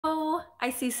I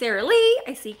see Sarah Lee.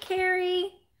 I see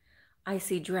Carrie. I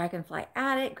see Dragonfly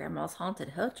Attic, Grandma's Haunted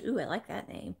Hutch. Ooh, I like that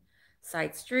name.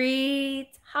 Side Street,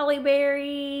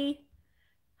 Hollyberry.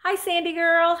 Hi, Sandy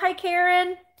Girl. Hi,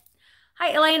 Karen.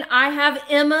 Hi, Elaine. I have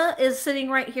Emma is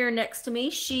sitting right here next to me.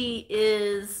 She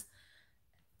is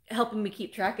helping me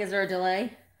keep track. Is there a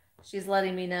delay? She's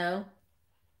letting me know.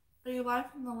 Are you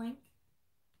live from the link?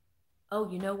 Oh,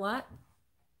 you know what?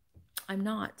 I'm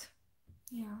not.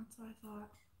 Yeah, that's what I thought.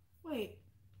 Wait.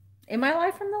 Am I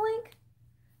live from the link?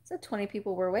 It said 20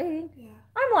 people were waiting. Yeah.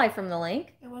 I'm live from the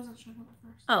link. It wasn't showing up at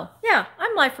first. Oh, yeah.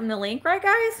 I'm live from the link, right,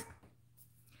 guys?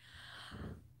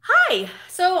 Hi.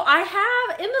 So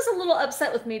Emma's a little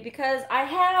upset with me because I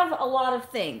have a lot of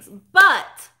things,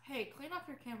 but... Hey, clean off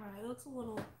your camera. It looks a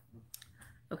little...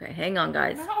 Okay, hang on,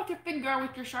 guys. Not with your finger,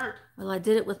 with your shirt. Well, I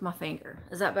did it with my finger.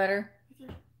 Is that better?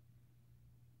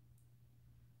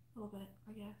 A little bit,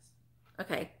 I guess.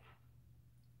 Okay.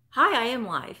 Hi, I am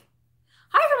live.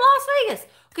 Hi from Las Vegas.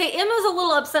 Okay, Emma's a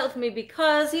little upset with me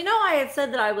because, you know, I had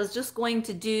said that I was just going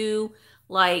to do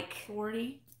like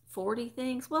 40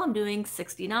 things. Well, I'm doing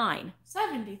 69.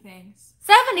 70 things.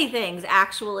 70 things,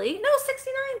 actually. No,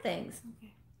 69 things.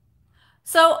 Okay.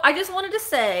 So I just wanted to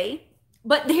say,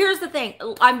 but here's the thing.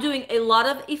 I'm doing a lot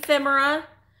of ephemera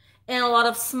and a lot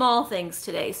of small things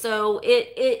today. So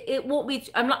it won't be,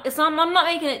 I'm not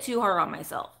making it too hard on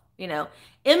myself. You know,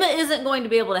 Emma isn't going to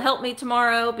be able to help me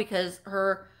tomorrow because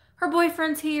her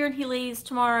boyfriend's here and he leaves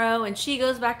tomorrow and she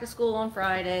goes back to school on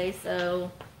Friday.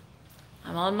 So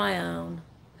I'm on my own.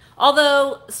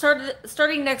 Although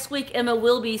starting next week, Emma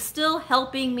will be still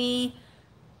helping me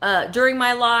during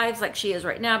my lives like she is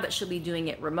right now, but she'll be doing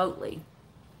it remotely.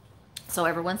 So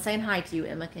everyone's saying hi to you,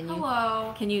 Emma.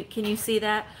 Hello. Can you see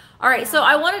that? All right. Yeah. So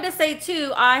I wanted to say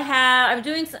too, I'm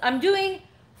doing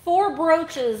 4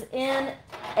 brooches in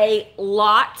a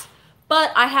lot,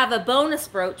 but I have a bonus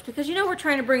brooch because, you know, we're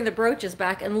trying to bring the brooches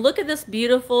back. And look at this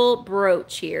beautiful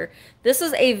brooch here. This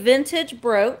is a vintage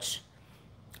brooch.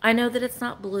 I know that it's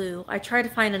not blue. I tried to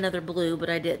find another blue, but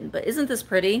I didn't. But isn't this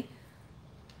pretty?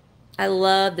 I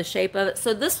love the shape of it.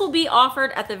 So this will be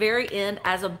offered at the very end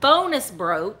as a bonus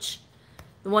brooch.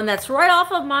 The one that's right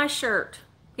off of my shirt.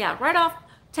 Yeah, right off.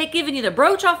 Giving you the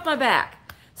brooch off my back.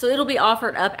 So it'll be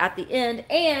offered up at the end.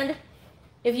 And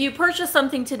if you purchase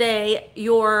something today,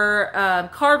 your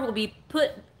card will be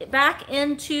put back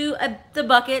into the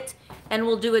bucket and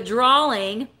we'll do a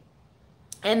drawing.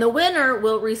 And the winner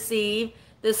will receive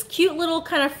this cute little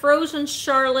kind of Frozen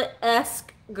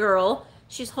Charlotte-esque girl.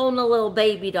 She's holding a little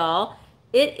baby doll.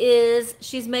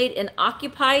 She's made in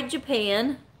occupied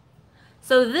Japan.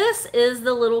 So this is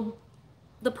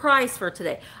the price for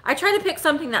today. I try to pick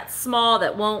something that's small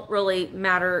that won't really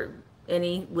matter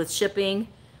any with shipping.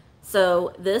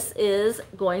 So this is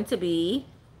going to be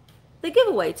the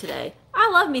giveaway today. I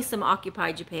love me some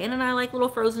occupied Japan and I like little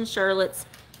Frozen Charlottes.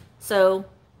 So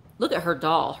look at her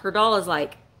doll. Her doll is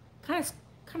like kind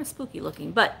of spooky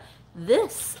looking, but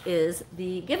this is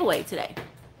the giveaway today.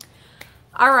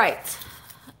 All right.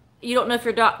 You don't know if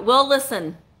your daughter, well,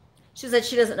 listen, she said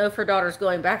she doesn't know if her daughter's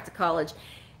going back to college.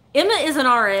 Emma is an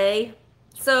RA,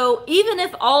 so even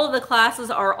if all of the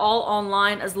classes are all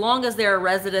online, as long as there are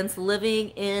residents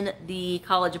living in the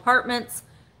college apartments,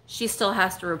 she still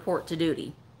has to report to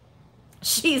duty.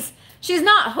 She's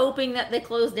not hoping that they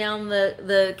close down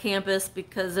the campus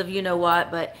because of you know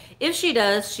what, but if she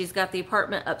does, she's got the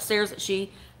apartment upstairs that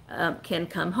she can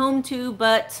come home to,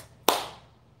 but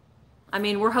I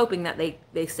mean, we're hoping that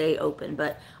they stay open,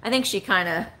 but I think she kind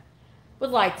of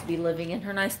would like to be living in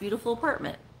her nice, beautiful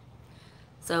apartment.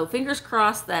 So fingers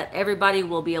crossed that everybody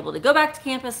will be able to go back to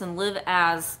campus and live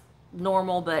as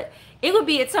normal, but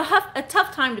it's a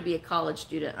tough time to be a college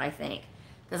student, I think.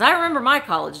 Because I remember my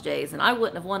college days, and I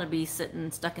wouldn't have wanted to be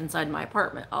stuck inside my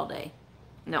apartment all day.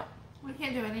 No. We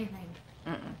can't do anything.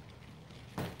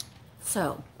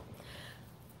 So,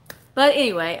 but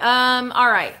anyway, all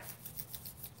right.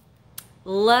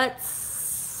 Let's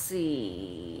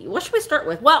see. What should we start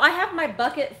with? Well, I have my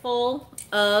bucket full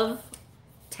of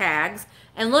tags.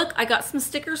 And look, I got some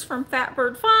stickers from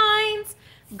Fatbird Finds.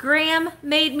 Graham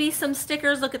made me some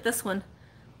stickers. Look at this one.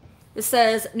 It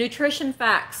says, nutrition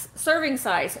facts, serving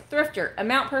size, Thrifter,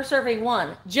 amount per serving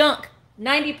 1, junk,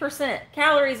 90%,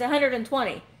 calories,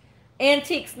 120,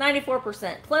 antiques,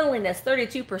 94%, cleanliness,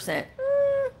 32%,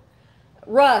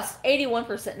 rust,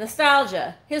 81%,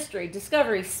 nostalgia, history,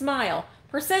 discovery, smile,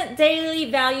 percent daily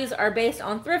values are based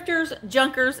on thrifters,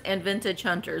 junkers, and vintage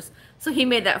hunters. So he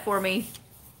made that for me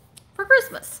for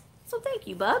Christmas. So thank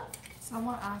you, bub.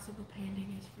 Someone asked if the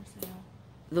painting is for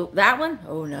sale. That one?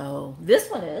 Oh no. This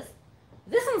one is.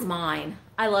 This one's mine.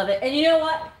 I love it. And you know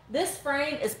what? This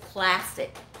frame is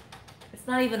plastic. It's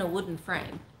not even a wooden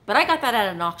frame. But I got that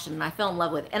at an auction and I fell in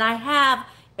love with it. And I have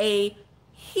a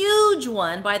huge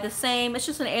one by the same, it's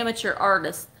just an amateur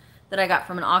artist that I got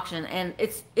from an auction. And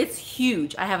it's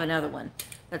huge. I have another one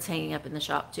that's hanging up in the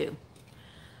shop too.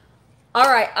 All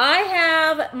right, I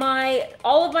have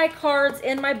all of my cards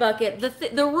in my bucket.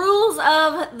 The rules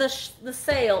of the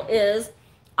sale is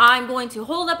I'm going to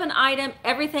hold up an item.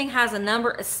 Everything has a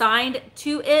number assigned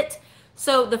to it.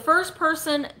 So the first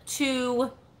person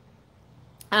to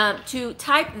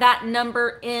type that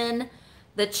number in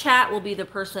the chat will be the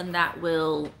person that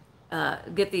will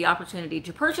get the opportunity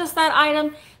to purchase that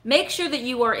item. Make sure that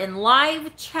you are in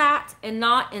live chat and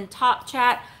not in top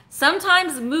chat.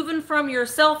 Sometimes moving from your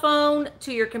cell phone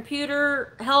to your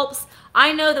computer helps.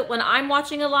 I know that when I'm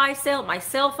watching a live sale, my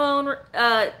cell phone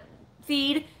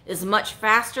feed is much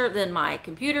faster than my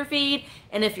computer feed.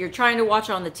 And if you're trying to watch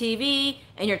on the TV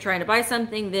and you're trying to buy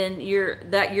something, then your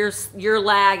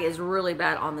lag is really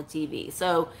bad on the TV.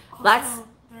 So also, that's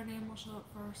their name will show up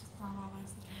first. It's not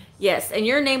always the case. yes, and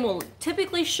your name will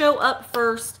typically show up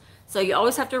first. So you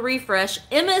always have to refresh.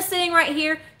 Emma is sitting right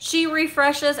here. She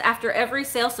refreshes after every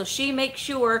sale, so she makes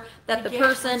sure that the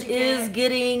person is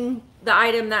getting the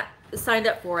item that is signed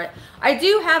up for it. I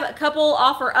do have a couple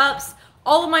offer ups.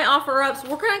 All of my offer ups,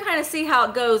 we're gonna kind of see how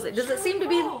it goes. Does it seem to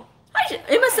be?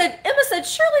 Emma said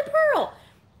Shirley Pearl.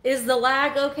 Is the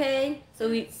lag okay?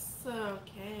 So It's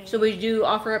okay. should we do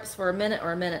offer ups for a minute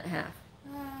or a minute and a half?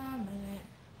 A minute.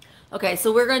 Okay,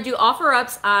 so we're going to do offer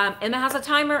ups. Emma has a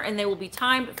timer and they will be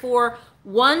timed for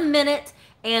 1 minute.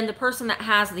 And the person that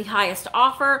has the highest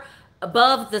offer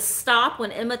above the stop,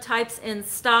 when Emma types in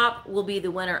stop, will be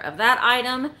the winner of that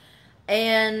item.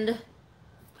 And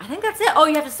I think that's it. Oh,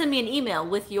 you have to send me an email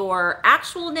with your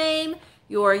actual name,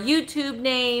 your YouTube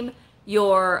name,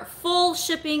 your full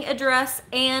shipping address,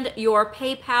 and your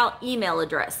PayPal email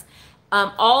address.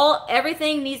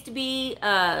 Everything needs to be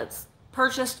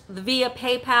purchased via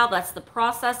PayPal. That's the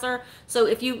processor. So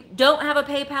if you don't have a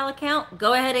PayPal account,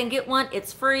 go ahead and get one.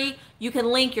 It's free. You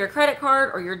can link your credit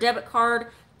card or your debit card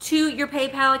to your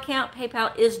PayPal account.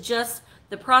 PayPal is just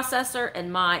the processor,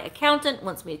 and my accountant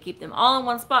wants me to keep them all in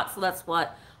one spot, so that's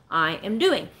what I am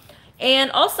doing.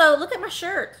 And also, look at my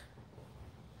shirt.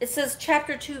 It says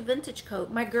Chapter 2 Vintage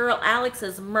Coat. My girl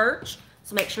Alex's merch.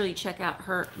 So make sure you check out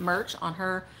her merch on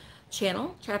her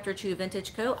channel, Chapter 2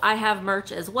 Vintage Coat. I have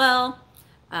merch as well,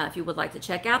 if you would like to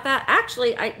check out that.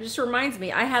 Actually, it just reminds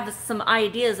me, I have some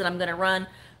ideas that I'm going to run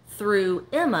through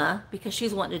Emma because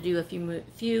she's wanting to do a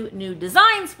few new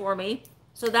designs for me.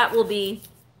 So that will be,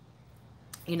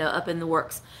 you know, up in the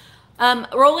works.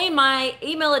 Rolly, my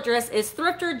email address is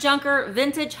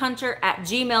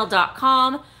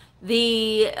thrifterjunkervintagehunter@gmail.com.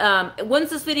 Once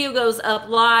this video goes up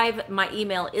live, my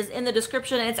email is in the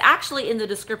description. And it's actually in the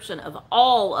description of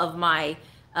all of my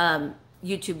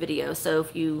YouTube videos. So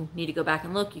if you need to go back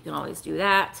and look, you can always do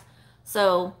that.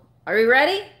 So are we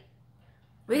ready?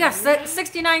 We got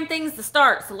 69 things to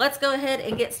start. So let's go ahead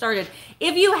and get started.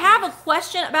 If you have a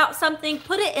question about something,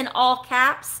 put it in all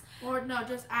caps. Or no,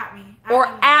 just at me.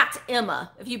 At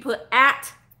Emma. If you put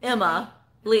at Emma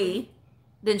Lee,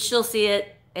 then she'll see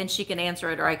it and she can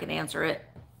answer it, or I can answer it,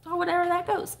 or whatever that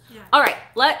goes. Yeah. All right,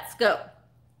 let's go.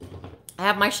 I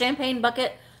have my champagne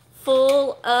bucket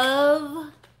full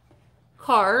of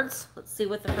cards. Let's see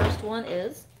what the first one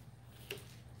is.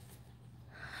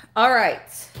 All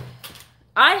right.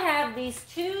 I have these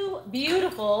two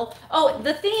beautiful, oh,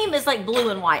 the theme is like blue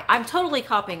and white. I'm totally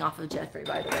copying off of Jeffrey,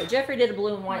 by the way. Jeffrey did a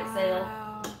blue and white sale.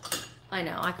 I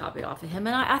know, I copied off of him,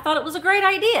 and I thought it was a great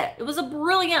idea. It was a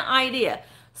brilliant idea.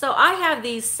 So I have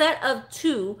these set of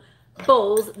 2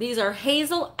 bowls. These are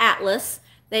Hazel Atlas.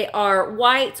 They are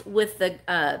white with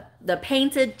the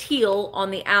painted teal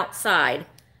on the outside.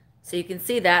 So you can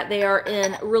see that. They are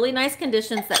in really nice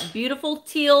conditions, that beautiful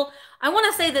teal. I want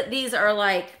to say that these are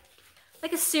like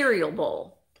a cereal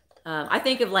bowl. I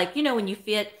think of, like, you know, when you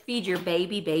feed your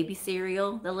baby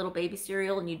cereal, the little baby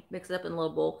cereal, and you mix it up in a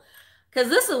little bowl. Because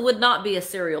this would not be a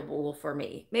cereal bowl for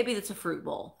me. Maybe it's a fruit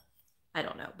bowl. I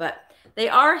don't know. But they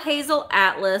are Hazel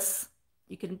Atlas.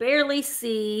 You can barely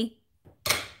see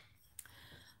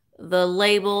the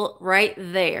label right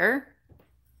there.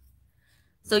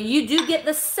 So you do get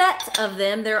the set of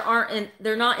them. They're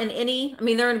not in any, I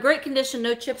mean, they're in great condition,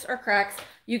 no chips or cracks.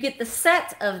 You get the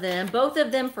set of them, both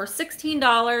of them for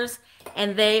 $16,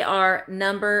 and they are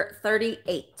number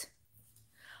 38.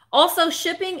 Also,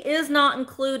 shipping is not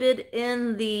included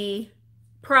in the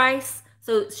price,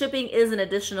 so shipping is an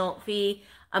additional fee.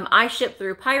 I ship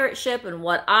through Pirate Ship, and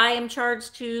what I am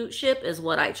charged to ship is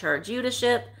what I charge you to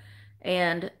ship.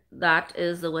 And that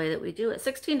is the way that we do it.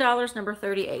 $16, number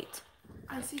 38.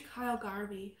 I see Kyle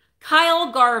Garvey.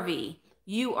 Kyle Garvey,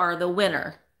 you are the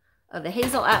winner of the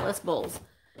Hazel Atlas Bowls.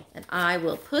 And I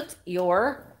will put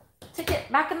your ticket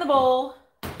back in the bowl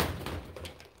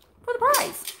for the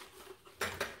prize.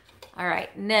 All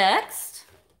right, next.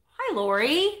 Hi,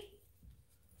 Lori.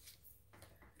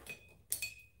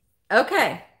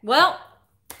 Okay, well,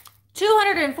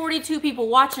 242 people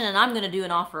watching, and I'm going to do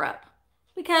an offer up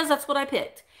because that's what I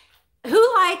picked.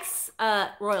 Who likes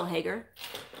Royal Hager?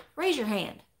 Raise your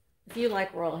hand if you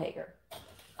like Royal Hager.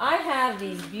 I have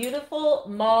these beautiful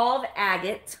mauve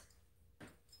agate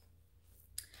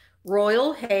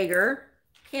Royal Hager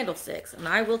candlesticks, and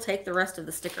I will take the rest of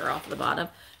the sticker off the bottom,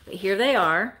 but here they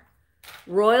are.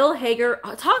 Royal Hager.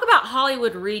 Talk about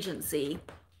Hollywood Regency.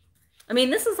 I mean,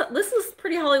 this is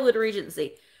pretty Hollywood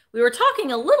Regency. We were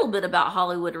talking a little bit about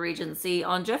Hollywood Regency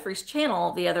on Jeffrey's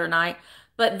channel the other night,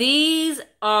 but these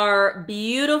are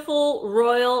beautiful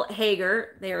Royal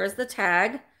Hager. There is the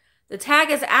tag. The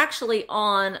tag is actually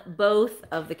on both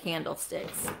of the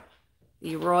candlesticks.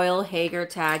 The Royal Hager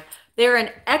tag. They're in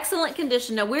excellent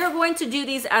condition. Now, we're going to do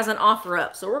these as an offer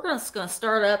up. So we're just going to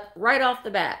start up right off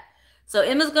the bat. So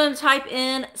Emma's going to type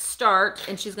in start,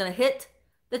 and she's going to hit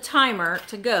the timer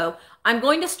to go. I'm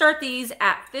going to start these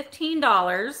at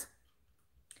 $15.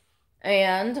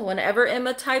 And whenever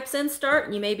Emma types in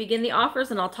start, you may begin the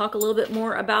offers, and I'll talk a little bit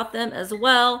more about them as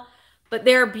well. But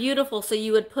they're beautiful. So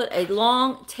you would put a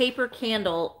long taper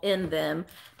candle in them.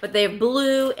 But they have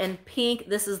blue and pink.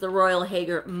 This is the Royal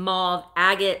Hager mauve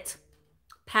agate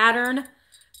pattern.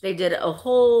 They did a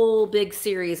whole big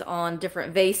series on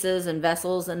different vases and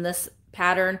vessels in this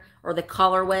pattern or the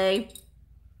colorway.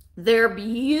 They're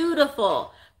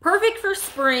beautiful. Perfect for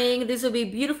spring. These would be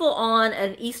beautiful on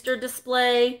an Easter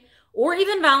display or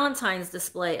even Valentine's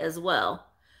display as well.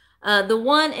 The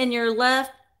one in your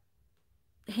left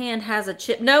hand has a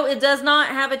chip. No, it does not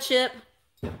have a chip.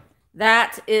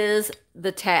 That is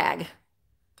the tag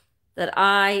that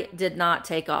I did not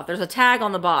take off. There's a tag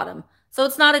on the bottom. So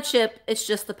it's not a chip. It's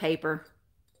just the paper.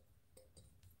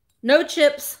 No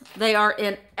chips. They are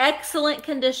in excellent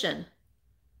condition.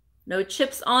 No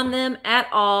chips on them at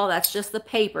all. That's just the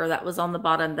paper that was on the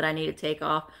bottom that I need to take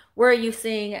off. Where are you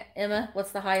seeing, Emma?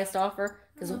 What's the highest offer?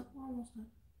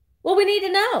 Well, we need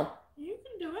to know. You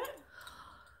can do it.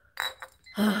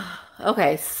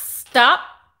 Okay, stop.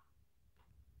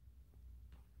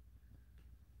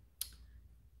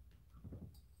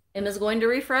 Emma's going to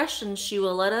refresh, and she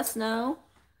will let us know.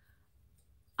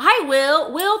 Hi,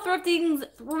 Will. Will's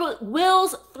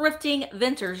Thrifting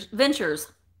Ventures.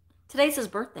 Today's his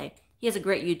birthday. He has a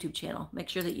great YouTube channel. Make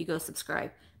sure that you go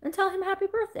subscribe and tell him happy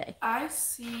birthday. I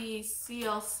see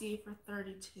CLC for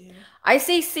 32. I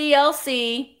see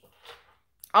CLC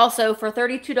also for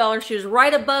 $32. She was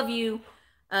right above you,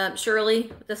 Shirley,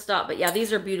 with the stop. But yeah,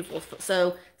 these are beautiful.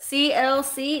 So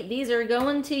CLC, these are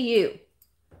going to you.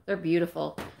 They're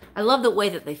beautiful. I love the way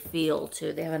that they feel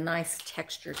too. They have a nice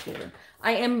texture to them.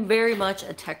 I am very much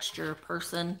a texture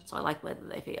person, so I like the way that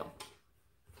they feel.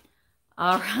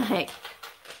 All right.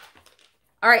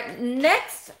 All right,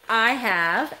 next I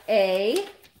have a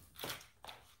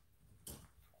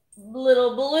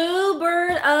little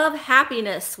bluebird of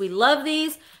happiness. We love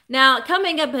these. Now,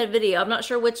 coming up in a video, I'm not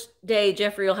sure which day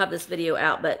Jeffrey will have this video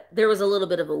out, but there was a little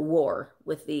bit of a war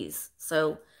with these.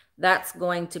 So that's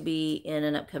going to be in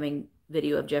an upcoming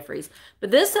video of Jeffrey's.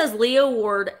 But this says Leo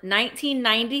Ward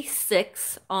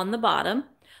 1996 on the bottom.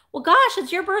 Well, gosh,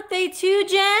 it's your birthday too,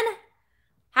 Jen.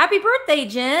 Happy birthday,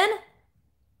 Jen.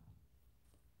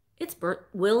 It's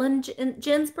Will and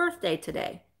Jen's birthday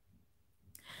today.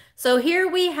 So here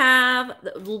we have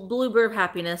the Bluebird of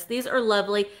Happiness. These are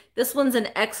lovely. This one's in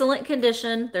excellent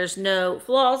condition. There's no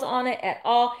flaws on it at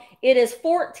all. It is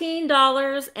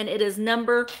 $14 and it is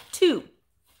number 2.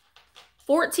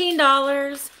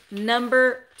 $14,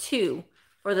 number 2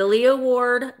 for the Leo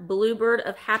Ward Bluebird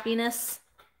of Happiness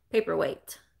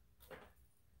paperweight.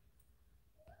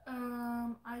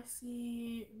 I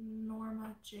see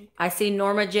Norma Jacob. I see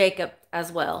Norma Jacob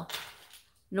as well.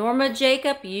 Norma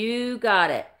Jacob, you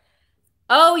got it.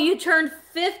 Oh, you turned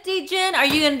 50, Jen? Are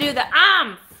you going to do the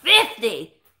I'm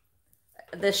 50?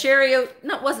 The Sherry,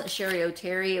 no, it wasn't Sherry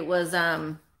O'Terry. It was,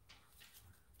 Don't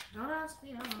ask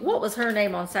me. what was her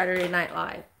name on Saturday Night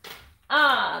Live?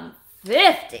 I'm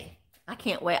 50. I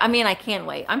can't wait. I mean, I can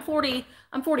wait. I'm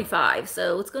 45,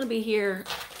 so it's going to be here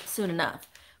soon enough.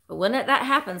 But when that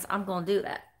happens, I'm going to do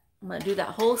that. I'm going to do that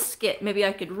whole skit. Maybe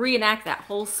I could reenact that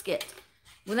whole skit.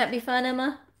 Wouldn't that be fun,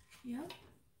 Emma? Yeah.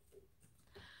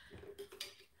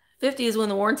 50 is when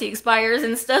the warranty expires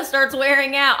and stuff starts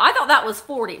wearing out. I thought that was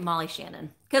 40, Molly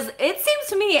Shannon. Because it seems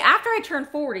to me after I turned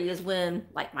 40 is when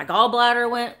like my gallbladder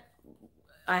went.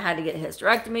 I had to get a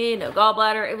hysterectomy, no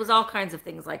gallbladder. It was all kinds of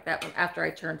things like that after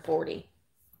I turned 40.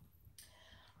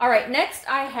 All right, next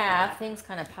I have things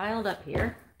kind of piled up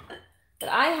here. But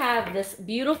I have this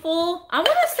beautiful, I want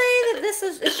to say that this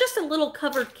is, it's just a little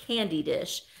covered candy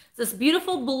dish. It's this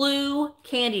beautiful blue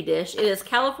candy dish. It is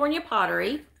California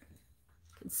pottery. You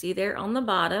can see there on the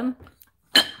bottom.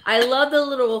 I love the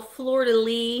little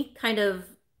fleur-de-lis kind of,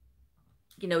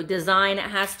 you know, design it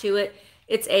has to it.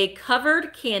 It's a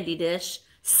covered candy dish.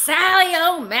 Sally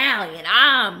O'Malley, and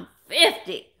I'm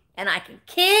 50, and I can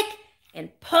kick and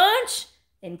punch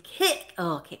and kick.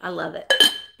 Oh, okay, I love it.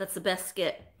 That's the best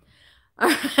skit. All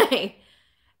right.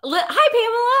 Hi,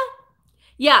 Pamela.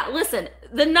 Yeah, listen,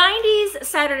 the 90s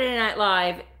Saturday Night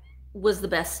Live was the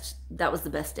best. That was the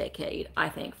best decade, I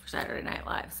think, for Saturday Night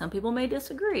Live. Some people may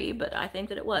disagree, but I think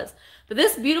that it was. But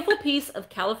this beautiful piece of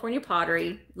California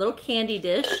pottery, little candy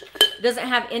dish, it doesn't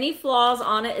have any flaws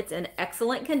on it. It's in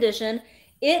excellent condition.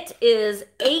 It is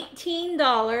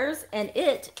 $18, and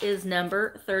it is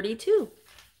number 32.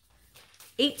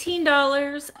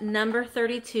 $18, number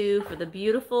 32 for the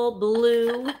beautiful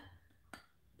blue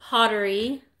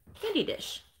pottery candy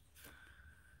dish.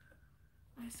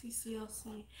 I see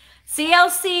CLC.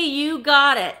 CLC, you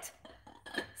got it.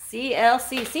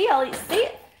 CLC, CLC.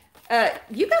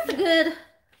 You got the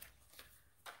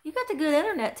good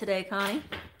internet today, Connie.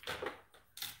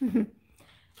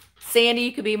 Sandy,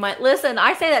 you could be my, listen,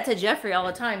 I say that to Jeffrey all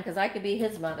the time because I could be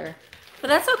his mother. But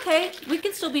that's okay. We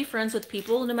can still be friends with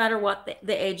people no matter what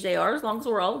the age they are, as long as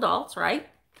we're all adults, right?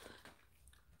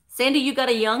 Sandy, you got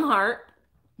a young heart.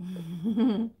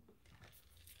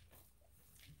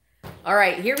 All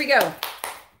right, here we go.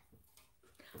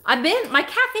 My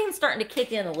caffeine's starting to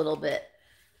kick in a little bit.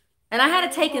 And I had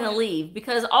to take in a leave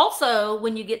because also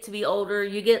when you get to be older,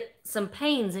 you get some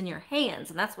pains in your hands.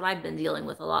 And that's what I've been dealing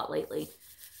with a lot lately.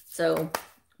 So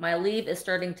my leave is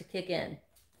starting to kick in,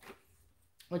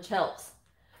 which helps.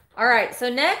 All right, so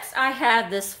next I have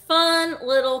this fun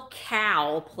little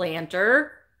cow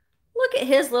planter. Look at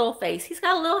his little face. He's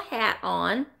got a little hat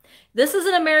on. This is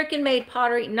an American-made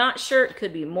pottery. Not sure. It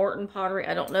could be Morton pottery.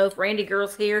 I don't know if Randy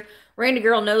Girl's here. Randy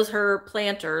Girl knows her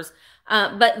planters.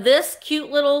 But this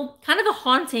cute little, kind of a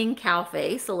haunting cow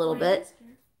face a little bit.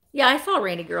 Yeah, I saw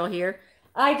Randy Girl here.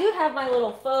 I do have my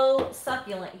little faux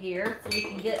succulent here, so you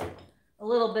can get a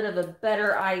little bit of a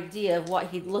better idea of what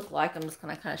he'd look like. I'm just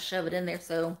going to kind of shove it in there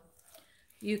so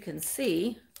you can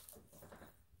see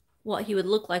what he would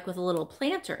look like with a little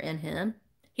planter in him.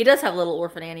 He does have little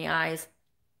Orphan Annie eyes.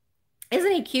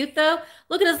 Isn't he cute, though?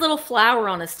 Look at his little flower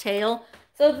on his tail.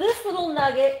 So this little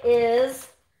nugget is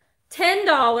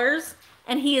 $10,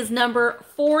 and he is number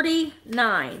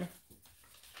 49.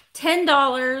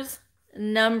 $10,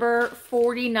 number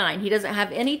 49. He doesn't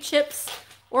have any chips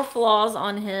or flaws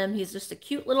on him. He's just a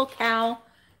cute little cow.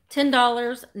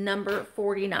 $10, number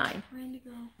 49. Randy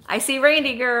Girl. I see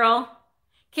Randy Girl.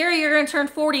 Carrie, you're going to turn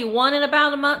 41 in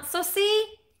about a month. So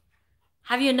see,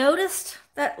 have you noticed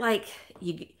that, like,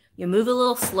 you move a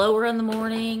little slower in the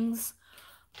mornings?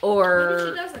 Or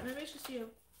maybe she doesn't. Maybe it's just you.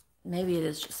 Maybe it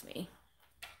is just me.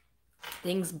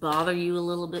 Things bother you a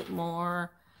little bit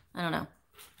more. I don't know.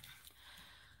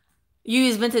 You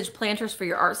use vintage planters for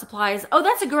your art supplies. Oh,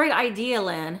 that's a great idea,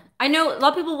 Lynn. I know a lot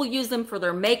of people will use them for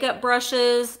their makeup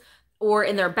brushes or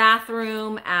in their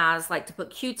bathroom as like to put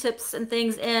Q-tips and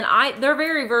things in. They're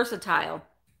very versatile.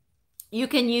 You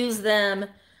can use them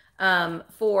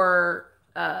for,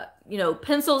 you know,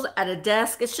 pencils at a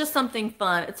desk. It's just something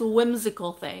fun. It's a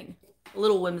whimsical thing, a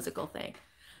little whimsical thing.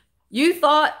 You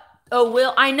thought, oh,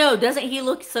 Will, I know, doesn't he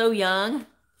look so young?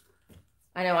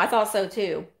 I know, I thought so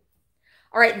too.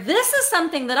 All right, this is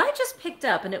something that I just picked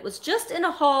up, and it was just in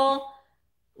a haul.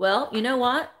 Well, you know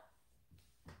what?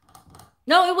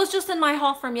 No, it was just in my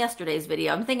haul from yesterday's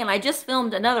video. I'm thinking I just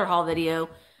filmed another haul video,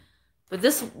 but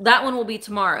that one will be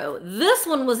tomorrow. This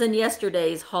one was in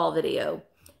yesterday's haul video,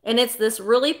 and it's this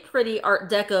really pretty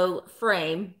Art Deco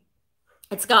frame.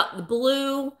 It's got the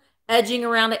blue edging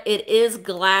around it. It is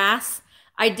glass.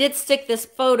 I did stick this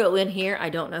photo in here. I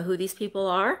don't know who these people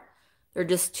are. They're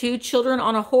just two children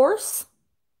on a horse.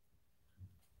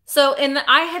 So,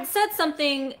 I had said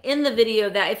something in the video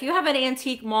that if you have an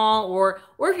antique mall or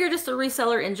if you're just a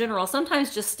reseller in general,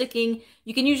 sometimes just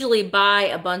you can usually buy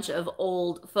a bunch of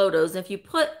old photos. If you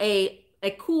put a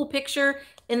cool picture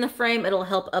in the frame, it'll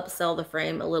help upsell the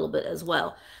frame a little bit as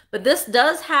well. But this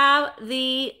does have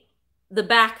the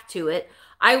back to it.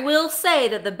 I will say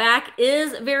that the back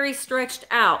is very stretched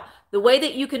out. The way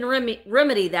that you can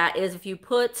remedy that is if you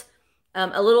put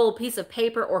a little piece of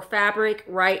paper or fabric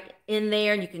right in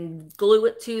there, and you can glue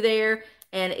it to there,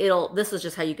 and this is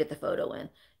just how you get the photo in.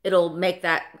 It'll make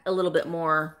that a little bit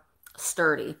more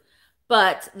sturdy.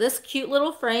 But this cute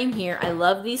little frame here, I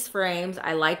love these frames.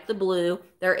 I like the blue.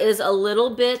 There is a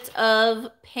little bit of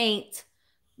paint.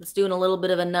 It's doing a little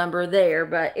bit of a number there,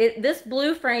 but this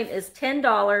blue frame is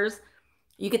 $10.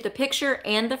 You get the picture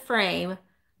and the frame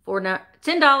for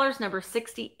 $10, number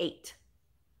 68.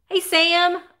 Hey,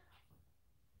 Sam.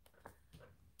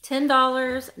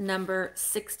 $10, number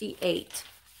 68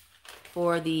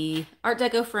 for the Art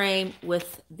Deco frame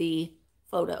with the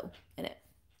photo in it.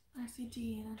 I see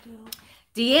Deanna Dill.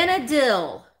 Deanna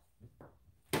Dill.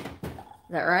 Is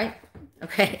that right?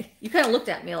 Okay. You kind of looked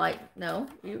at me like, no,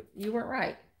 you weren't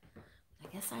right. I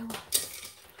guess I was.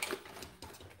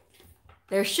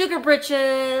 There's Sugar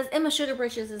Britches. Emma Sugar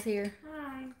Britches is here.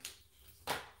 Hi.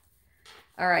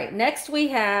 All right. Next we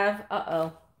have,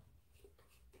 I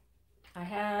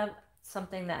have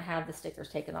something that had the stickers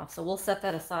taken off. So we'll set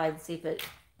that aside and see if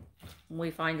we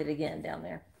find it again down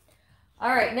there. All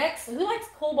right, next, who likes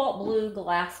cobalt blue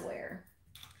glassware?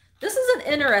 This is an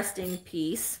interesting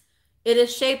piece. It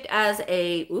is shaped as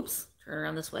a, oops, turn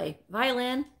around this way,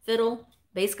 violin, fiddle,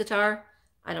 bass guitar.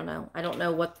 I don't know. I don't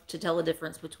know what to tell the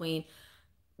difference between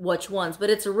which ones,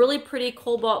 but it's a really pretty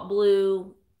cobalt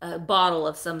blue bottle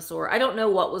of some sort. I don't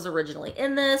know what was originally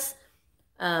in this.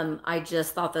 I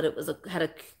just thought that it had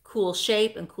a cool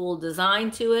shape and cool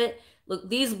design to it. Look,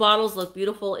 these bottles look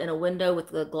beautiful in a window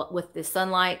with the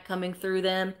sunlight coming through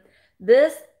them.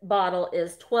 This bottle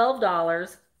is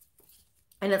 $12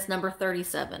 and it's number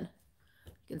 37.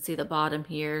 You can see the bottom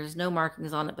here. There's no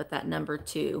markings on it, but that number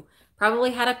 2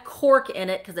 probably had a cork in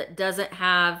it because it doesn't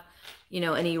have,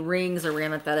 any rings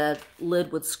around it that a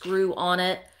lid would screw on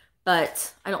it.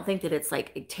 But I don't think that it's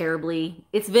like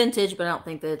it's vintage, but I don't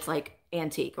think that it's like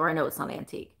antique, or I know it's not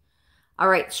antique. All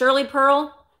right, Shirley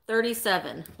Pearl,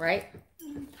 37, right?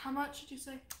 How much did you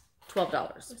say?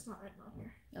 $12. It's not written on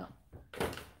here. No.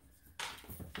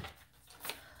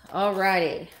 All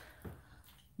righty.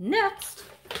 Next,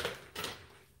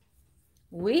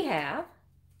 we have,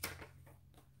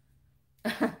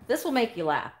 this will make you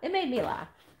laugh. It made me laugh,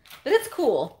 but it's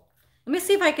cool. Let me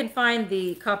see if I can find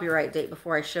the copyright date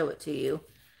before I show it to you.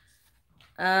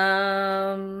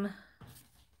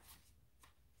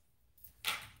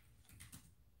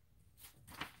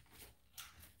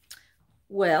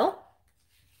 Well,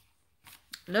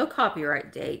 no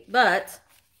copyright date, but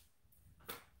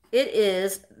it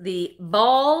is the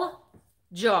Ball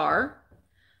jar,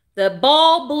 the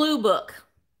Ball Blue Book.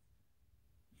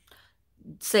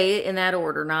 Say it in that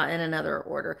order, not in another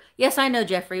order. Yes, I know,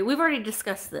 Jeffrey. We've already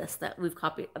discussed this, that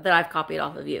I've copied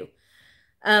off of you.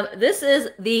 This is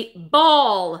the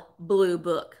Ball Blue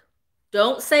Book.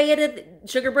 Don't say it at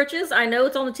Sugar Britches. I know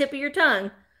it's on the tip of your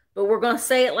tongue, but we're going to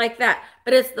say it like that.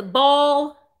 But it's the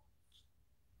Ball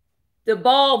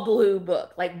Blue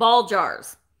Book, like ball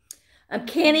jars.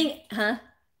 Canning,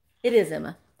 it is,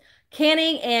 Emma.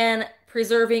 Canning and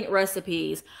preserving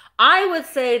recipes. I would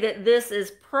say that this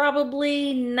is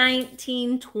probably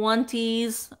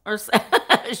 1920s or so.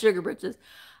 Sugar Britches.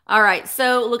 All right,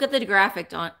 so look at the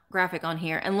graphic on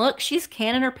here. And look, she's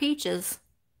canning her peaches.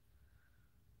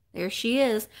 There she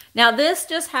is. Now, this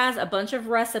just has a bunch of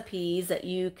recipes that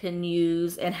you can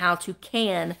use and how to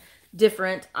can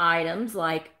different items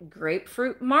like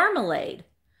grapefruit marmalade,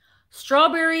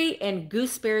 strawberry and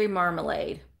gooseberry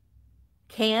marmalade,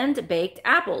 canned baked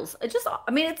apples. It's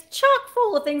chock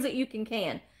full of things that you can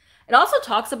can. It also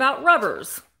talks about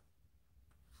rubbers,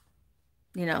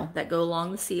 that go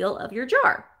along the seal of your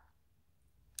jar.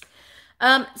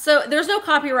 So there's no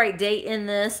copyright date in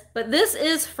this, but this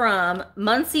is from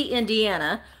Muncie,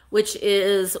 Indiana, which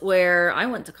is where I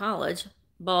went to college,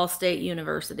 Ball State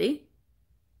University,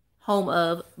 home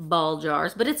of ball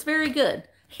jars, but it's very good.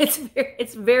 It's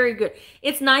very good.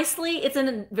 It's in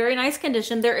a very nice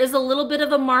condition. There is a little bit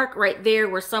of a mark right there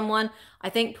where someone, I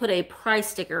think, put a price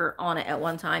sticker on it at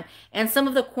one time. And some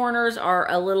of the corners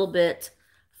are a little bit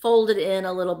folded in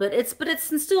a little bit. But it's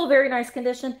in still a very nice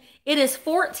condition. It is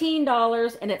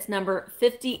 $14 and it's number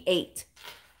 58.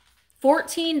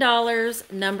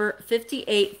 $14, number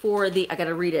 58 for I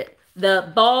gotta read it,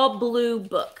 the Ball Blue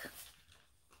Book.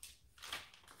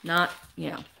 Not,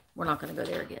 we're not going to go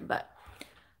there again, but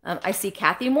I see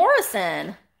Kathy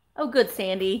Morrison. Oh, good,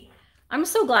 Sandy. I'm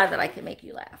so glad that I can make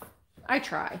you laugh. I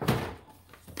try.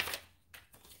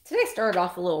 Today started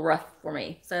off a little rough for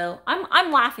me, so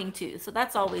I'm laughing too, so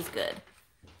that's always good.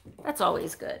 That's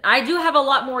always good. I do have a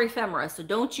lot more ephemera, so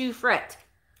don't you fret.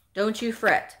 Don't you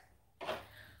fret.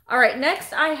 All right,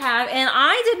 next I have, and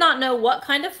I did not know what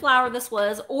kind of flower this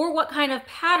was or what kind of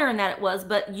pattern that it was,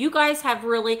 but you guys have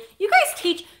really, you guys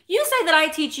teach, you say that I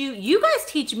teach you, you guys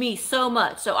teach me so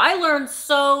much. So I learned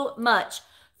so much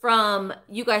from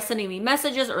you guys sending me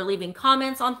messages or leaving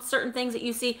comments on certain things that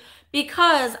you see,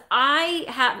 because I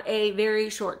have a very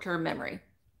short-term memory.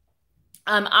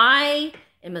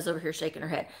 Emma's over here shaking her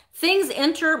head. Things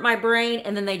enter my brain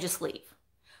and then they just leave.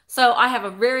 So I have a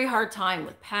very hard time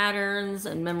with patterns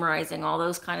and memorizing all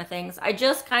those kind of things. I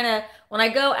just kind of, when I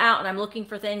go out and I'm looking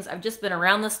for things, I've just been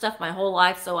around this stuff my whole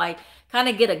life. So I kind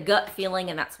of get a gut feeling,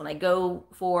 and that's when I go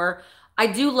for. I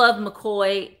do love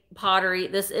McCoy pottery.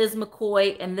 This is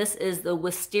McCoy, and this is the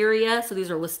wisteria. So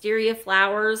these are wisteria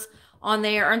flowers on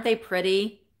there. Aren't they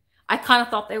pretty? I kind of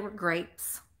thought they were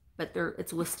grapes, but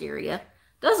it's wisteria.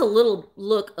 Does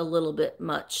look a little bit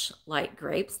much like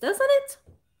grapes, doesn't it?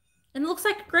 And it looks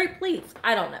like grape leaves.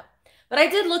 I don't know. But I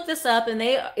did look this up, and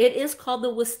it is called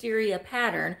the wisteria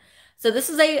pattern. So this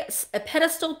is a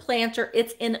pedestal planter.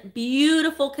 It's in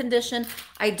beautiful condition.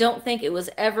 I don't think it was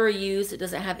ever used. It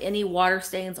doesn't have any water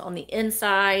stains on the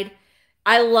inside.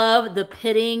 I love the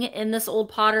pitting in this old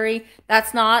pottery.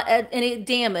 That's not any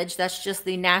damage. That's just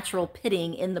the natural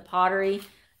pitting in the pottery.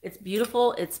 It's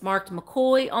beautiful. It's marked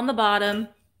McCoy on the bottom.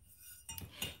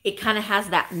 It kind of has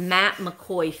that matte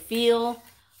McCoy feel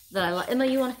that I like. Emma,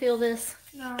 you want to feel this?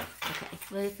 No. Okay,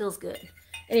 well, it feels good.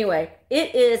 Anyway,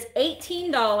 it is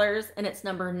 $18 and it's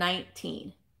number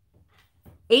 19.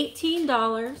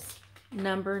 $18,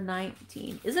 number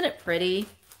 19. Isn't it pretty?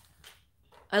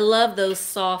 I love those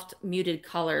soft muted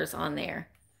colors on there.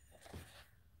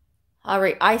 All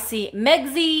right, I see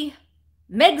Megsy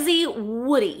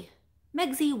Woody.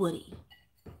 Megsy Woody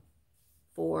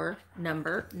for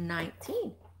number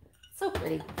 19. So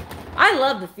pretty. I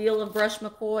love the feel of brush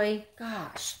McCoy.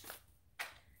 Gosh,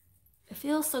 it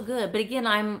feels so good. But again,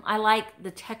 I like the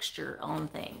texture on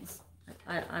things.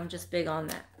 I'm just big on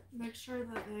that. Make sure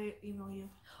that they email you.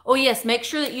 Oh yes, make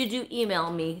sure that you do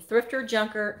email me,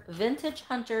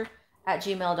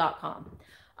 thrifterjunkervintagehunter@gmail.com.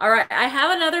 All right, I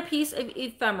have another piece of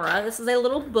ephemera. This is a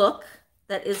little book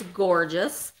that is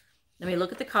gorgeous. Let me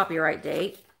look at the copyright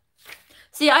date.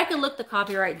 See, I could look the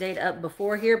copyright date up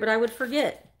before here, but I would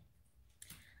forget.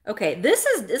 Okay, this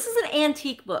is an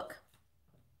antique book.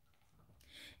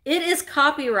 It is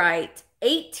copyright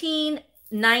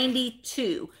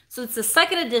 1892. So it's the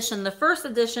second edition. The first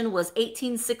edition was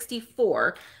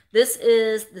 1864. This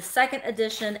is the second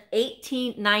edition,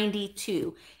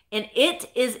 1892. And it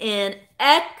is in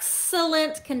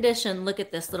excellent condition. Look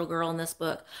at this little girl in this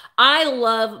book. I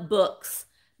love books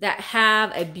that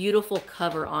have a beautiful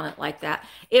cover on it like that.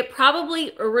 It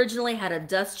probably originally had a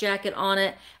dust jacket on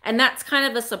it, and that's kind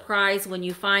of a surprise when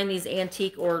you find these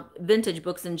antique or vintage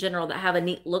books in general that have a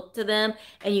neat look to them,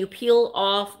 and you peel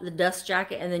off the dust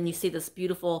jacket and then you see this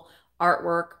beautiful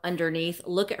artwork underneath.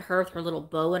 Look at her with her little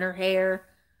bow in her hair.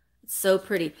 It's so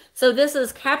pretty. So this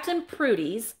is Little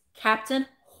Prudy's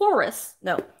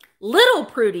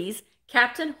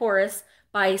Captain Horace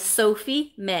by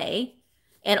Sophie May.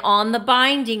 And on the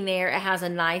binding there, it has a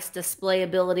nice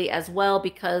displayability as well,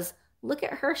 because look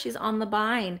at her. She's on the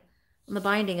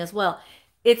binding as well.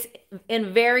 It's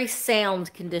in very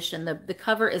sound condition. The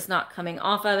cover is not coming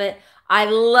off of it. I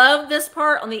love this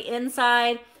part on the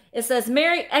inside. It says,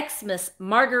 Merry Xmas,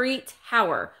 Marguerite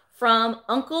Hauer, from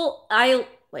Uncle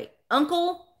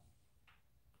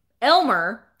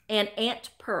Elmer and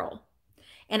Aunt Pearl.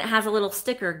 And it has a little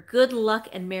sticker, Good Luck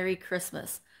and Merry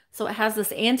Christmas. So it has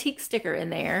this antique sticker in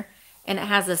there, and it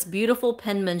has this beautiful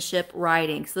penmanship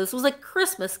writing. So this was a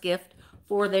Christmas gift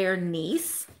for their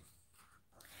niece.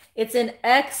 It's in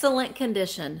excellent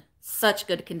condition. Such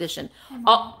good condition.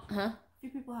 A few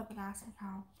people have been asking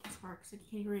how this works.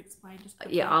 Can you re-explain?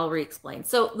 Yeah, I'll re-explain.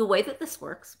 So the way that this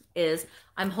works is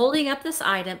I'm holding up this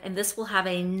item, and this will have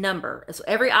a number. So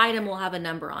every item will have a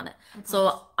number on it.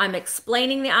 So I'm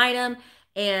explaining the item,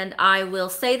 and I will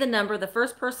say the number. The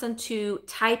first person to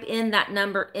type in that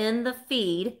number in the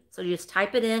feed, so you just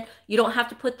type it in. You don't have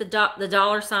to put the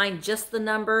dollar sign, just the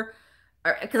number,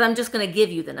 because I'm just going to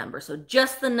give you the number. So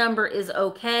just the number is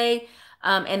okay.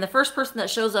 And the first person that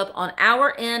shows up on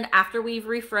our end after we've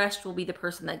refreshed will be the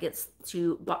person that gets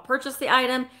to purchase the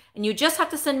item. And you just have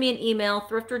to send me an email,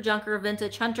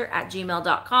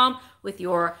 thrifterjunkervintagehunter@gmail.com, with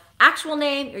your actual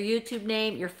name, your YouTube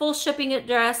name, your full shipping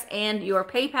address, and your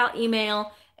PayPal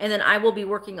email. And then I will be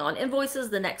working on invoices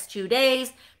the next 2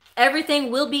 days. Everything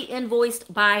will be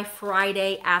invoiced by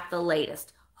Friday at the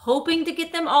latest. Hoping to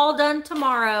get them all done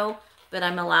tomorrow, but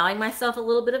I'm allowing myself a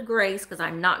little bit of grace because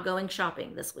I'm not going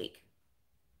shopping this week.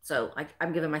 So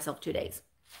I'm giving myself 2 days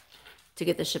to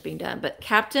get the shipping done. But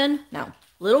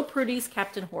Little Prudy's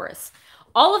Captain Horace.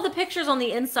 All of the pictures on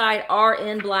the inside are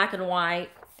in black and white.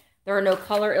 There are no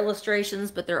color illustrations,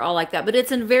 but they're all like that. But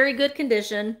it's in very good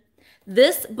condition.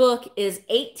 This book is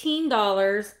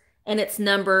 $18 and it's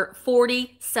number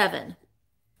 47.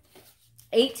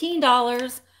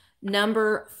 $18,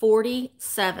 number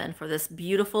 47 for this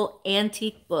beautiful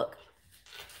antique book.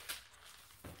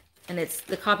 And it's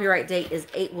the copyright date is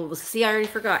see, I already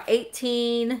forgot.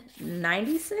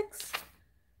 1896?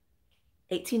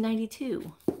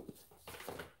 1892.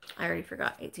 I already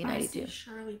forgot. 1892. I see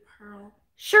Shirley Pearl.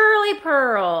 Shirley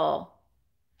Pearl.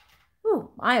 Ooh,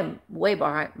 I am way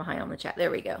behind on the chat.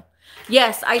 There we go.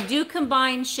 Yes, I do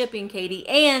combine shipping, Katie.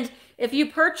 And if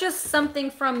you purchased something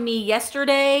from me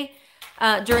yesterday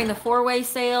during the 4-way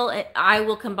sale, I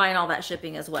will combine all that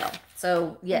shipping as well.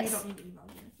 So, yes. You don't need to email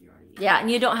me if you already Yeah, and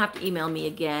you don't have to email me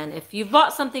again. If you've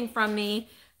bought something from me,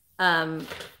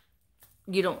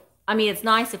 you don't, I mean, it's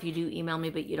nice if you do email me,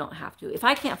 but you don't have to. If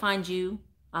I can't find you,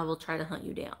 I will try to hunt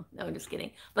you down. No, I'm just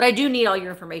kidding. But I do need all your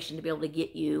information to be able to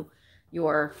get you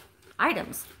your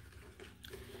items.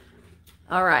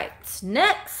 All right,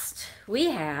 next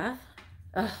we have,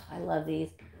 I love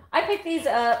these. I picked these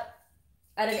up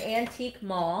at an antique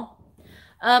mall.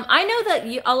 I know that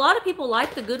a lot of people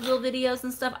like the Goodwill videos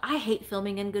and stuff. I hate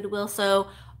filming in Goodwill, so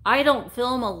I don't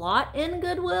film a lot in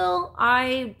Goodwill.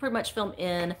 I pretty much film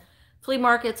in flea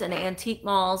markets and antique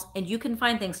malls, and you can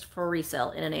find things for resale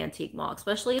in an antique mall,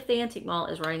 especially if the antique mall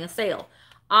is running a sale.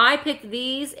 I picked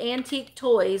these antique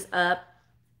toys up,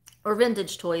 or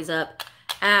vintage toys up,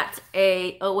 at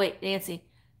a, oh wait, Nancy,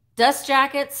 dust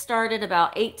jackets started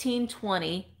about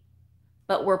 1820,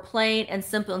 but were plain and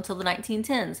simple until the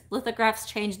 1910s. Lithographs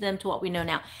changed them to what we know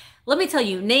now. Let me tell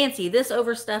you, Nancy, this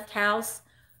overstuffed house,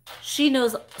 she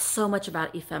knows so much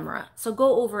about ephemera. So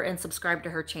go over and subscribe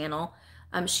to her channel.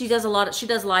 She does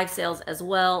live sales as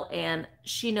well, and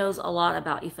she knows a lot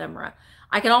about ephemera.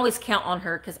 I can always count on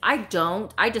her because I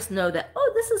don't. I just know that,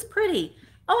 oh, this is pretty.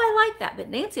 Oh, I like that. But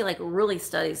Nancy like really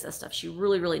studies this stuff. She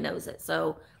really, really knows it.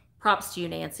 So props to you,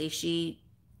 Nancy. She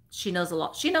knows a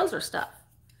lot. She knows her stuff.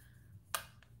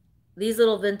 These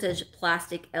little vintage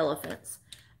plastic elephants.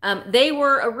 They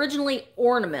were originally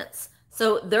ornaments.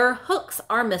 So their hooks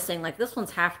are missing. Like this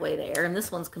one's halfway there and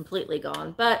this one's completely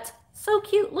gone. But so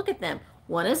cute. Look at them.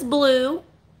 One is blue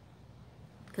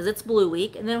because it's Blue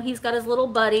Week. And then he's got his little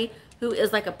buddy who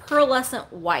is like a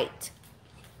pearlescent white.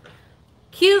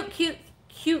 Cute, cute,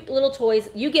 cute little toys.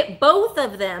 You get both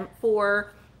of them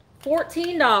for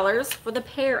 $14 for the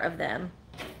pair of them.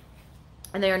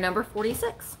 And they are number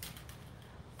 46.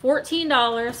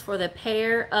 $14 for the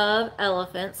pair of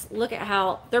elephants. Look at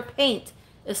how their paint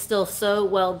is still so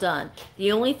well done.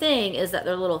 The only thing is that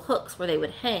their little hooks where they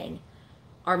would hang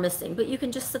are missing, but you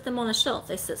can just sit them on a shelf.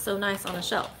 They sit so nice on a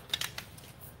shelf.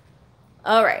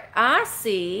 All right, I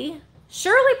see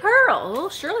Shirley Pearl. Oh,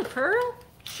 Shirley Pearl.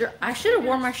 Sure, I should have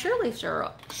worn my Shirley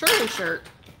shirt.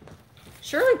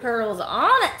 Shirley Pearl's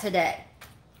on it today.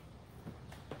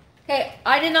 Okay,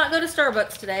 I did not go to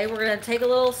Starbucks today. We're gonna take a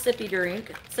little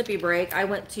sippy break. I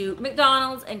went to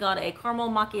McDonald's and got a caramel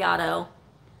macchiato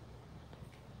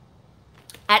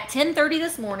at 10:30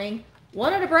 this morning.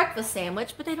 Wanted a breakfast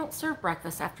sandwich, but they don't serve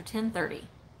breakfast after 10:30.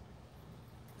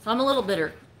 So I'm a little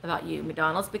bitter about you,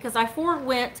 McDonald's, because I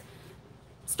forewent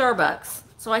Starbucks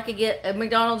so I could get a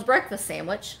McDonald's breakfast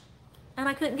sandwich, and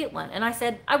I couldn't get one. And I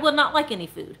said, I would not like any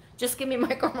food. Just give me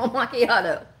my caramel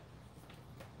macchiato.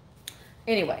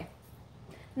 Anyway,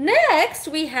 next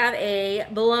we have a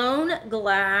blown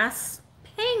glass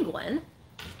penguin.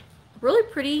 Really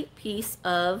pretty piece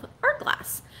of art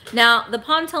glass. Now, the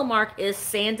Pontel mark is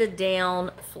sanded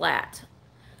down flat.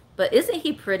 But isn't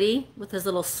he pretty with his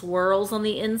little swirls on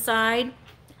the inside?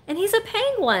 And he's a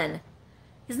penguin.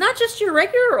 He's not just your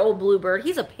regular old bluebird.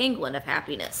 He's a penguin of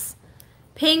happiness.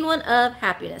 Penguin of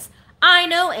happiness. I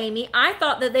know, Amy. I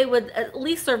thought that they would at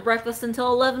least serve breakfast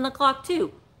until 11 o'clock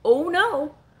too. Oh,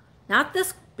 no. Not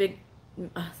this big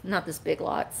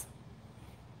lots.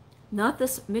 Not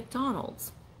this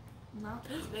McDonald's.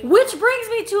 Which brings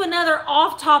me to another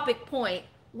off-topic point.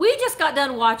 We just got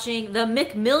done watching the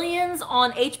McMillions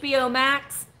on HBO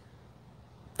Max.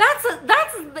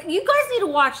 You guys need to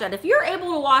watch that. If you're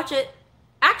able to watch it,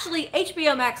 actually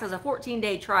HBO Max has a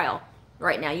 14-day trial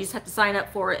right now. You just have to sign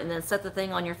up for it and then set the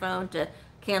thing on your phone to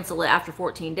cancel it after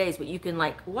 14 days. But you can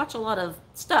like watch a lot of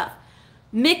stuff.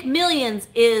 McMillions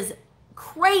is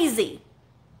crazy.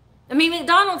 I mean,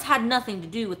 McDonald's had nothing to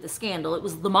do with the scandal. It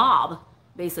was the mob,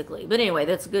 basically. But anyway,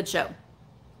 that's a good show.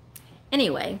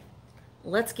 Anyway,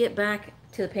 let's get back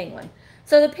to the penguin.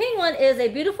 So the penguin is a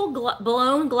beautiful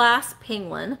blown glass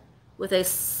penguin with a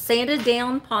sanded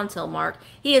down pontil mark.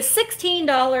 He is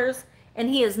 $16 and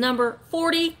he is number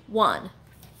 41.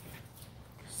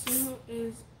 Sue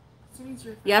needs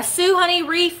refresh. Yeah, Sue, honey,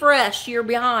 refresh. You're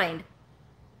behind.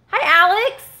 Hi,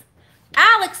 Alex.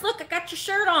 Alex, look, I got your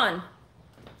shirt on.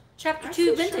 Chapter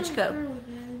 2 vintage coat.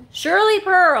 Shirley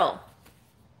Pearl.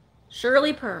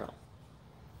 Shirley Pearl.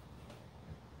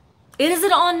 Is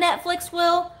it on Netflix,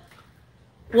 Will?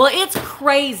 Well, it's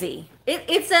crazy.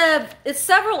 It's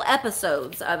several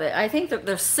episodes of it. I think that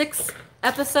there's 6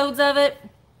 episodes of it.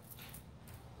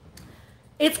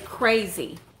 It's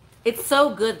crazy. It's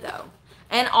so good though.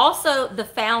 And also The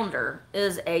Founder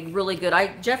is a really good.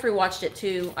 Jeffrey watched it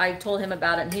too. I told him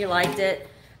about it and he liked it.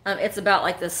 It's about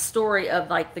like the story of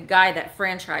like the guy that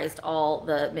franchised all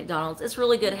the McDonald's. It's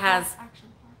really good. It has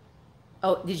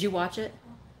Oh, did you watch it?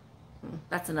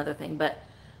 That's another thing, but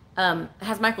it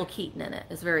has Michael Keaton in it.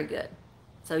 It's very good.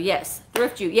 So yes,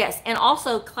 Thrift You, yes. And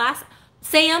also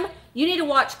Sam, you need to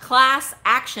watch Class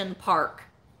Action Park.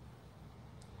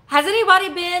 Has anybody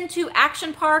been to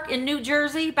Action Park in New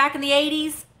Jersey back in the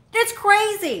 80s? It's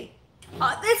crazy.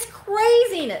 It's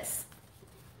craziness.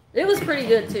 It was pretty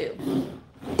good too.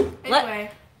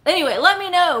 Anyway, let me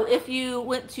know if you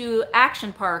went to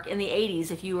Action Park in the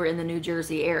 80s if you were in the New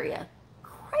Jersey area.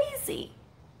 Crazy.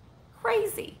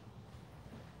 Crazy.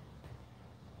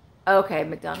 Okay,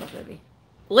 McDonald's movie.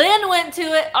 Lynn went to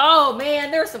it. Oh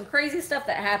man, there's some crazy stuff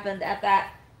that happened at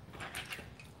that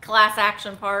Class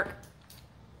Action Park.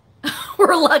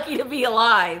 We're lucky to be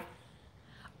alive.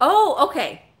 Oh,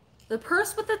 okay. The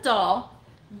Purse with the Doll.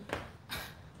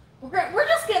 We're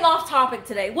just getting off topic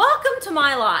today. Welcome to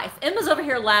my life. Emma's over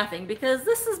here laughing because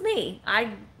this is me.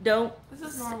 This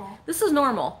is normal. This is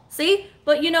normal. See?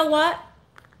 But you know what?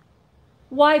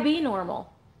 Why be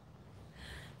normal?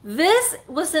 This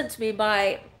was sent to me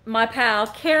by my pal,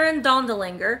 Karen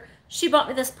Dondelinger. She bought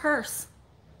me this purse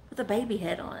with a baby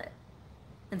head on it.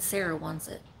 And Sarah wants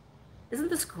it. Isn't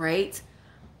this great?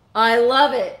 I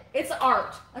love it. It's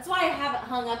art. That's why I have it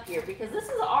hung up here, because this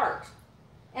is art.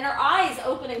 And her eyes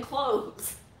open and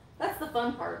close. That's the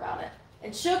fun part about it.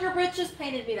 And Sugar Britches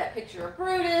painted me that picture of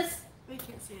Brutus. They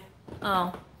can't see it.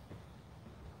 Oh.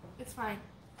 It's fine.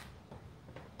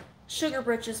 Sugar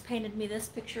Britches painted me this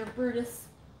picture of Brutus.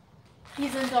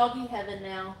 He's in doggy heaven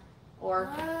now. Or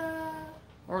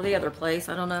the other place.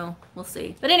 I don't know. We'll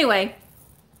see. But anyway,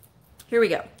 here we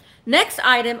go. Next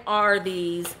item are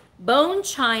these bone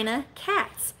china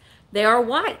cats. They are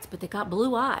white, but they got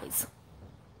blue eyes.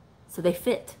 So they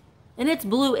fit. And it's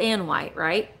blue and white,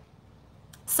 right?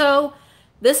 So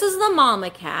this is the mama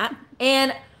cat.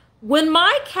 And when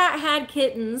my cat had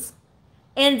kittens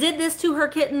and did this to her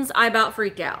kittens, I about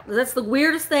freaked out. That's the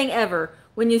weirdest thing ever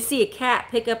when you see a cat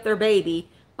pick up their baby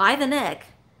by the neck.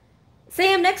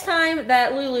 Sam, next time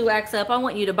that Lulu acts up, I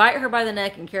want you to bite her by the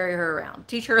neck and carry her around.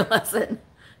 Teach her a lesson.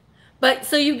 But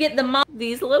so you get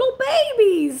these little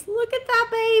babies. Look at that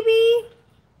baby.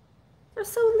 They're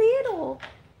so little.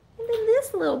 And then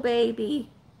this little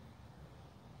baby.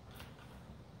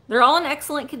 They're all in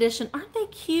excellent condition. Aren't they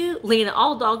cute? Lena,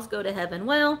 all dogs go to heaven.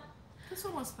 Well, this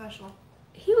one was special.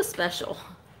 He was special.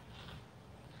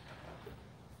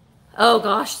 Oh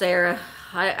gosh, Sarah.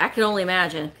 I can only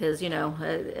imagine because, you know,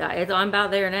 I'm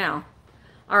about there now.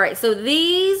 All right, so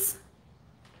these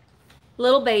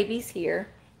little babies here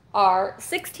are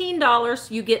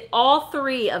 $16. You get all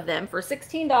 3 of them for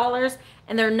 $16,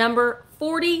 and they're number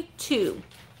 42.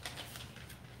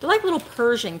 They're like little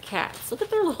Persian cats. Look at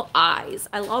their little eyes.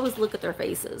 I always look at their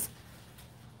faces.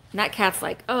 And that cat's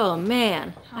like, oh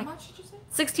man. How much did you say?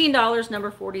 $16, number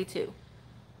 42.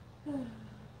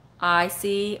 I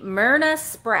see Myrna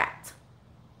Spratt.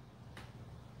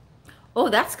 Oh,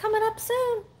 that's coming up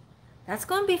soon. That's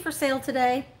going to be for sale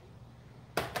today.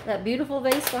 That beautiful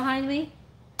vase behind me.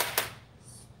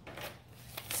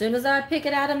 As soon as I pick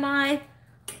it out of my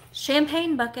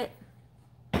champagne bucket.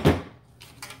 Are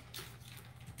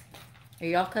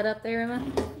y'all cut up there, Emma?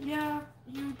 Yeah,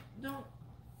 you don't.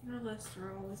 Your lists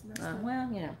are always messed up. Well,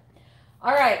 you know.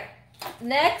 All right.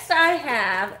 Next, I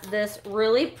have this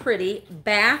really pretty it's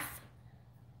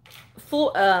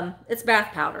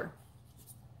bath powder.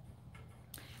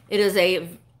 It is a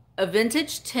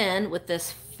vintage tin with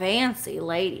this fancy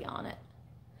lady on it.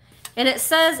 And it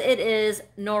says it is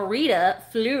Norita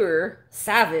Fleur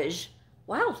Savage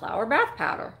Wildflower Bath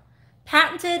Powder.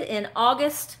 Patented in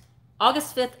August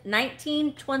 5th,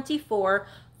 1924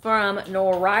 from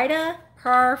Norita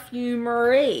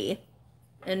Parfumerie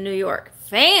in New York.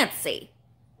 Fancy.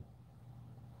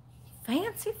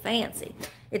 Fancy, fancy.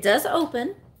 It does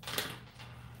open.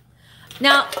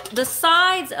 Now, the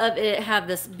sides of it have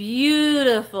this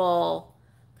beautiful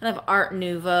kind of Art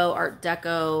Nouveau, Art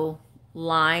Deco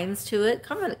lines to it.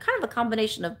 Kind of a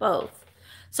combination of both.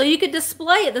 So you could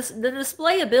display it. The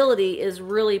displayability is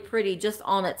really pretty just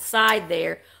on its side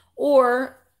there.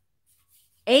 Or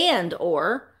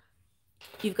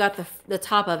you've got the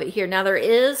top of it here. Now there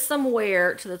is some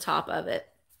wear to the top of it,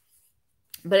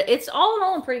 but it's all in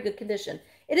all in pretty good condition.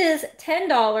 It is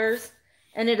 $10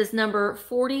 and it is number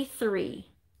 43.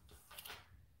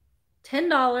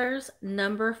 $10,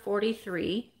 number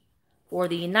 43 for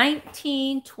the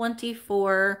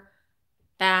 1924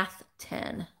 Bath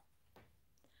 10.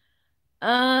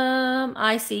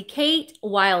 I see Kate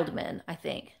Wildman, I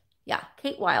think. Yeah,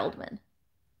 Kate Wildman.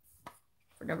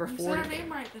 For number 40. You said her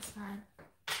name right this time.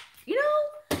 You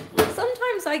know,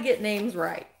 sometimes I get names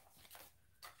right.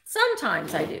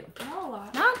 Sometimes I do. Not a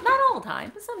lot. Not all the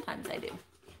time, but sometimes I do.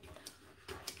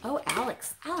 Oh,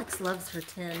 Alex. Alex loves her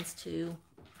 10s too.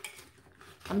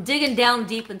 I'm digging down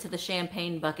deep into the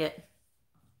champagne bucket.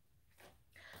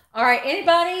 All right,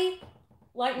 anybody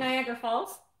like Niagara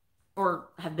Falls? Or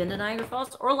have been to Niagara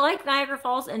Falls? Or like Niagara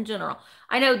Falls in general?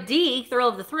 I know Dee, Thrill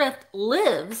of the Thrift,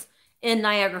 lives in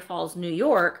Niagara Falls, New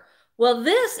York. Well,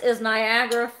 this is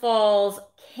Niagara Falls,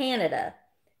 Canada.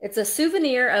 It's a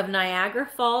souvenir of Niagara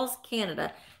Falls,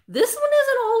 Canada. This one is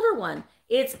an older one.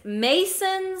 It's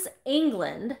Mason's,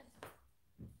 England.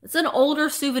 It's an older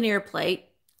souvenir plate.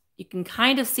 You can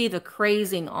kind of see the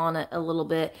crazing on it a little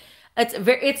bit.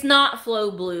 It's not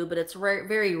flow blue, but it's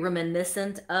very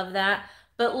reminiscent of that.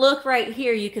 But look right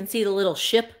here, you can see the little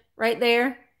ship right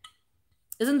there.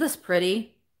 Isn't this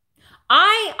pretty?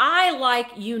 I like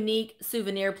unique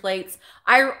souvenir plates.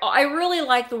 I really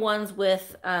like the ones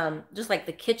with just like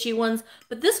the kitschy ones,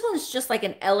 but this one's just like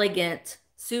an elegant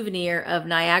souvenir of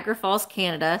Niagara Falls,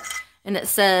 Canada, and it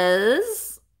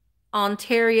says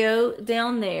Ontario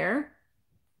down there,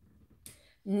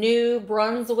 New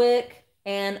Brunswick,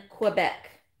 and Quebec.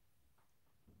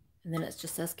 And then it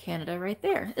just says Canada right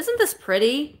there. Isn't this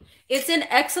pretty? It's in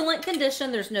excellent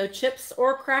condition. There's no chips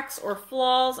or cracks or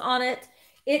flaws on it.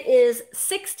 It is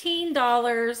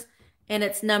 $16 and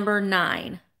it's number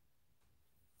 9.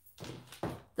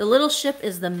 The little ship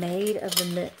is the Maid of the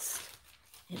Mist.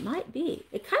 It might be.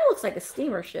 It kind of looks like a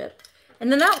steamer ship.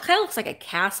 And then that kind of looks like a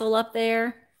castle up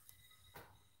there.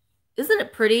 Isn't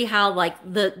it pretty how like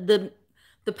the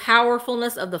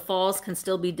powerfulness of the falls can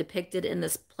still be depicted in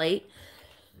this plate?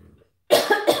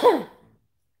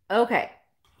 Okay.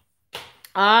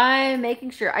 I'm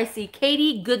making sure. I see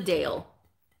Katie Goodale.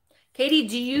 Katie,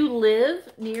 do you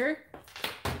live near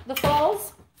the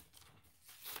falls?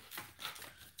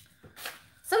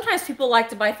 Sometimes people like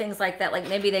to buy things like that. Like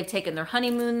maybe they've taken their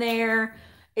honeymoon there.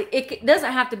 It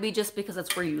doesn't have to be just because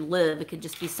it's where you live. It could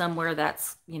just be somewhere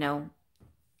that's, you know,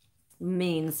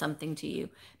 means something to you.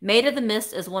 Maid of the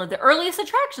Mist is one of the earliest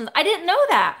attractions. I didn't know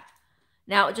that.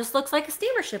 Now it just looks like a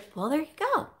steamer ship. Well, there you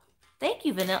go. Thank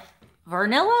you, Vanilla.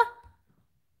 Vanilla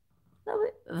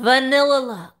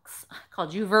Lux. I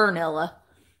called you Vernilla.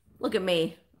 Look at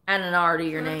me. Add an R to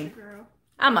your name. Girl.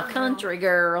 I'm a country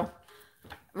girl.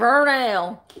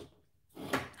 Vernell.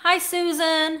 Hi,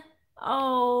 Susan.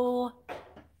 Oh,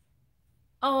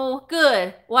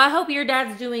 good. Well, I hope your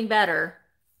dad's doing better.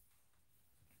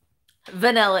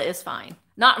 Vanilla is fine.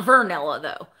 Not Vernilla,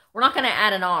 though. We're not going to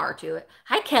add an R to it.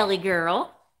 Hi, Kelly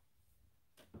girl.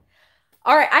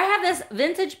 All right, I have this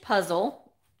vintage puzzle.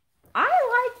 I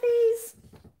like these.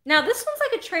 Now, this one's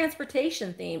like a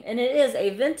transportation theme, and it is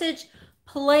a vintage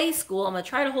play school. I'm going to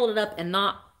try to hold it up and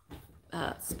not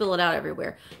spill it out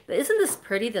everywhere. But isn't this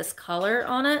pretty, this color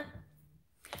on it?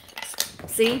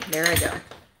 See? There I go.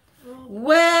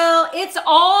 Well, it's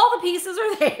all the pieces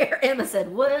are there. Emma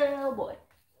said, well, boy.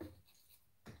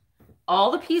 All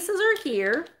the pieces are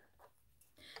here.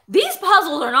 These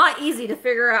puzzles are not easy to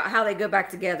figure out how they go back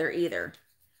together either.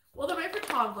 Well, they're made for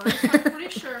toddlers, so I'm pretty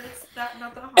sure it's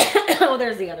not that hard. Oh,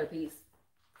 there's the other piece.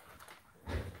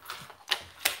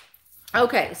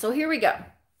 Okay, so here we go.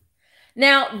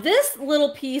 Now, this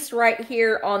little piece right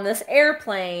here on this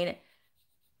airplane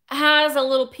has a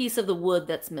little piece of the wood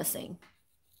that's missing.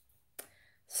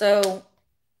 So,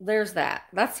 there's that.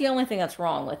 That's the only thing that's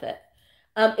wrong with it.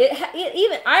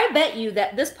 I bet you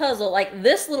that this puzzle, like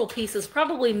this little piece, is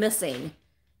probably missing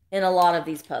in a lot of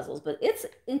these puzzles, but it's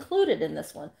included in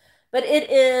this one. But it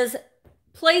is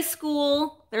play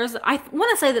school. I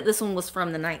want to say that this one was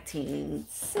from the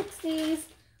 1960s.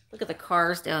 Look at the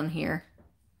cars down here.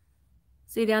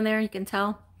 See down there? You can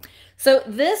tell. So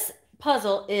this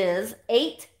puzzle is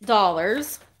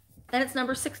 $8, and it's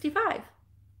number 65.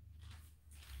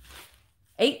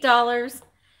 $8,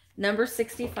 number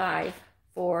 65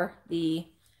 for the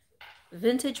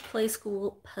vintage play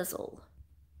school puzzle.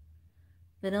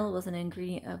 Vanilla was an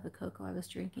ingredient of the cocoa I was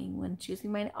drinking when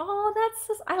choosing my... Oh, that's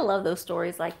just... I love those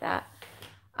stories like that.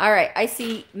 All right, I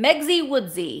see Megsy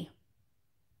Woodsy.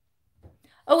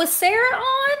 Oh, is Sarah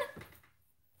on?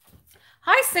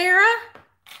 Hi, Sarah.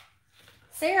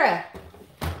 Sarah,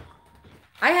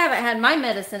 I haven't had my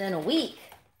medicine in a week.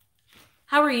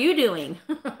 How are you doing?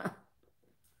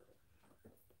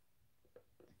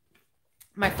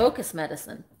 My focus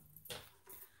medicine.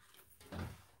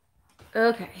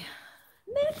 Okay,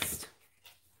 next.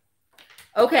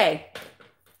 Okay,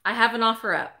 I have an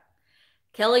offer up.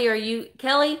 Kelly,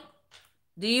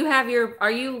 do you have your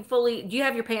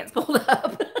pants pulled up? I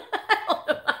don't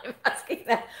know why I'm asking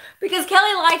that. Because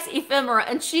Kelly likes Ephemera,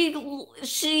 and she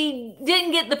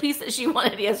didn't get the piece that she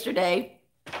wanted yesterday.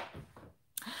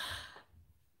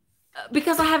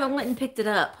 Because I haven't went and picked it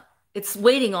up. It's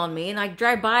waiting on me, and I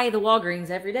drive by the Walgreens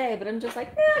every day, but I'm just like,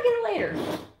 I'll get it later.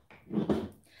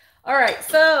 All right,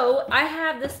 so I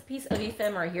have this piece of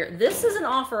Ephemera here. This is an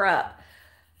offer up.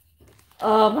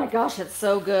 Oh my gosh, it's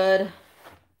so good.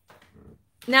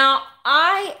 Now,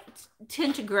 I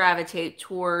tend to gravitate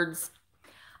towards,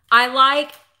 I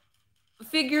like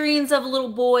figurines of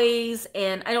little boys,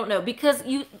 and I don't know, because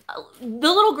the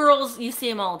little girls, you see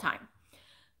them all the time.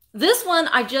 This one,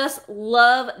 I just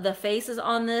love the faces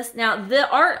on this. Now, the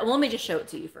art, let me just show it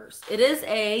to you first. It is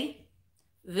a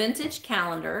vintage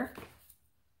calendar.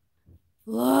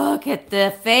 Look at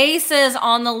the faces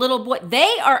on the little boy.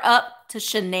 They are up to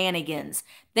shenanigans.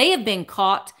 They have been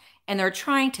caught, and they're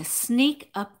trying to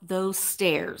sneak up those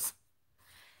stairs.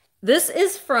 This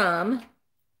is from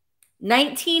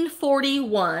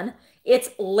 1941.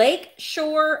 It's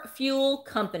Lakeshore Fuel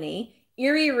Company.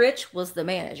 Erie Rich was the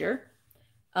manager.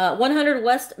 100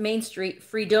 West Main Street,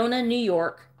 Fredonia, New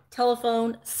York.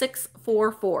 Telephone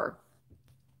 644.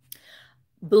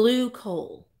 Blue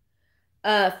coal.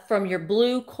 From your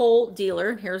blue coal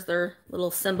dealer. Here's their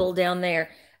little symbol down there.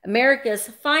 America's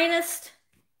finest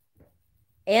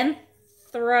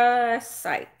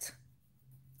anthracite.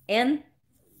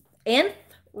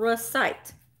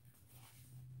 Anthracite.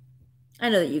 I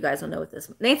know that you guys don't know what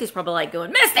this... Nancy's probably like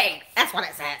going, Misty! That's what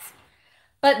it says.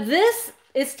 But this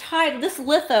is titled... This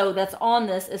litho that's on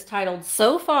this is titled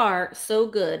So Far, So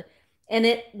Good. And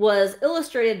it was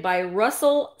illustrated by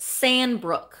Russell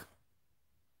Sandbrook.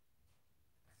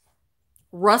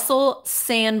 Russell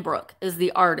Sandbrook is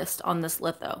the artist on this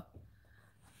litho.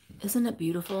 Isn't it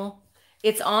beautiful?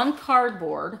 It's on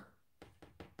cardboard.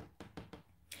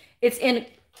 It's in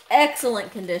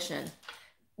excellent condition.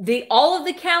 All of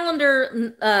the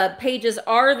calendar pages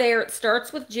are there. It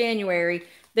starts with January.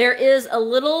 There is a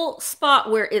little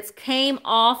spot where it came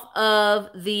off of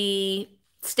the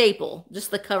staple,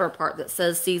 just the cover part that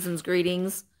says Season's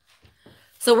Greetings.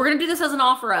 So we're going to do this as an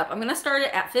offer up. I'm going to start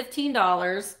it at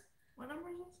 $15. What number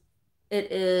is this? It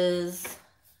is...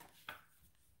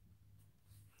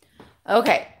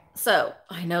 Okay, so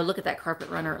I know, look at that carpet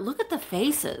runner. Look at the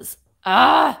faces.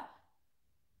 Ah!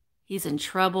 He's in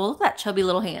trouble. Look at that chubby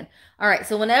little hand. All right,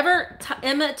 so whenever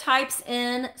Emma types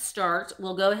in start,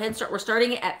 we'll go ahead and start. We're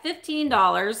starting it at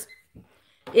 $15.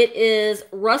 It is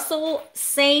Russell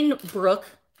Sandbrook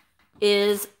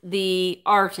is the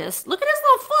artist. Look at his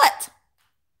little foot.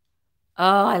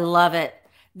 Oh, I love it.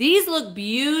 These look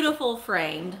beautiful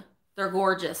framed. They're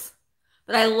gorgeous.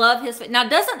 But I love his face. Now,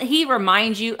 doesn't he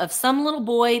remind you of some little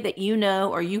boy that you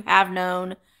know or you have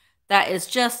known that is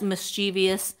just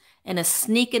mischievous and is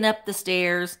sneaking up the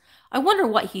stairs? I wonder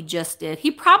what he just did.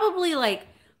 He probably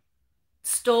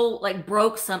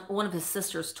broke one of his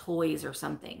sister's toys or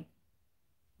something.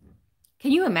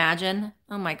 Can you imagine?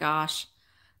 Oh my gosh.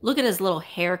 Look at his little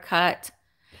haircut.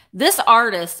 This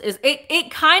artist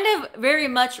it kind of very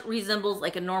much resembles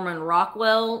like a Norman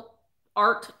Rockwell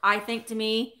art, I think, to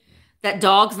me. That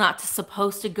dog's not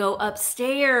supposed to go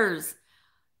upstairs.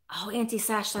 Oh, Auntie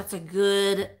Sash, that's a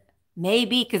good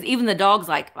maybe, because even the dog's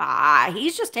like,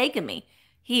 he's just taking me.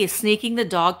 He is sneaking the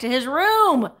dog to his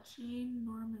room. Jean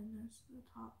Norman is the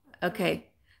top. Okay,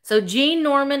 so Jean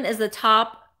Norman is the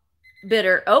top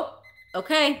bidder. Oh,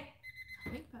 okay. I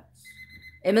think that's...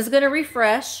 Emma's going to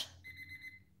refresh.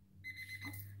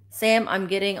 Sam, I'm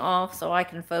getting off so I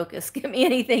can focus. Give me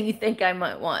anything you think I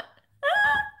might want.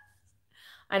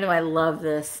 I know, I love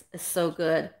this. It's so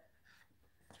good.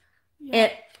 Yeah.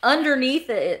 And underneath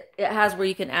it, it has where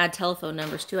you can add telephone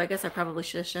numbers too. I guess I probably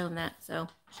should have shown that. So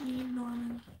Jean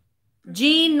Norman.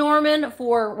 Jean Norman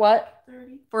for what?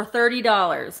 30. For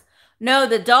 $30. No,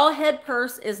 the doll head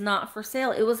purse is not for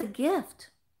sale. It was a gift.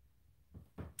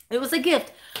 It was a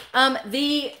gift.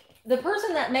 The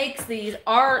person that makes these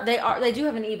they do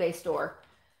have an eBay store.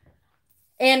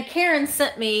 And Karen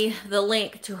sent me the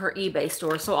link to her eBay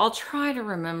store, so I'll try to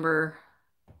remember.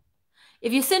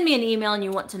 If you send me an email and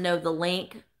you want to know the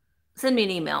link, send me an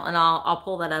email and I'll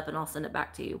pull that up and I'll send it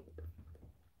back to you.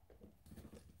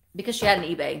 Because she had an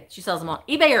eBay. She sells them on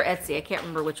eBay or Etsy. I can't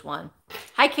remember which one.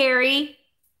 Hi, Carrie.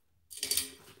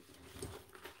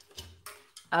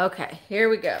 Okay, here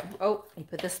we go. Oh, let me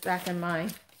put this back in my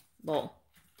bowl.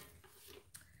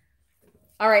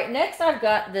 All right, next I've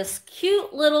got this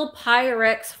cute little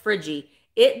Pyrex Friggy.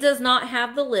 It does not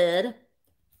have the lid.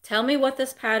 Tell me what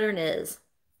this pattern is.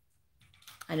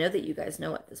 I know that you guys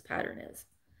know what this pattern is.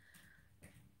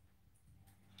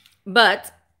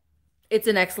 But it's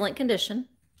in excellent condition.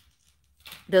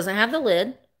 Doesn't have the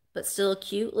lid, but still a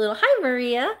cute little, hi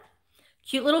Maria.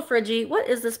 Cute little Friggy. What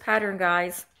is this pattern,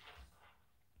 guys?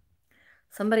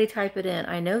 Somebody type it in.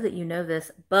 I know that you know this.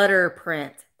 Butter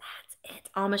print. That's it.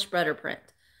 Amish butter print.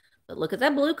 But look at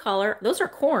that blue color. Those are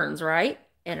corns, right?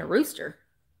 And a rooster.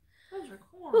 Those are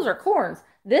corns. Those are corns.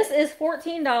 This is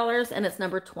 $14 and it's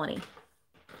number 20.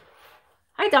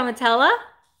 Hi, Donatella.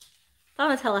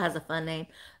 Donatella has a fun name.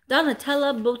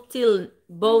 Donatella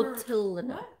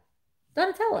Botilina.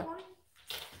 Donatella.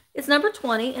 It's number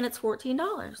 20 and it's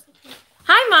 $14.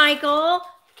 Hi, Michael.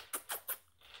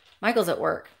 Michael's at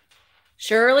work.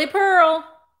 Shirley Pearl.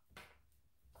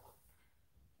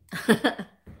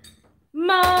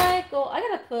 Michael.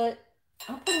 I'm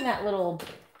putting that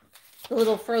the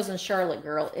little frozen Charlotte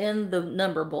girl in the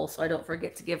number bowl so I don't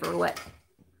forget to give her away.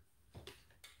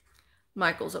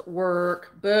 Michael's at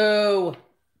work. Boo.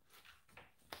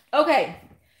 Okay.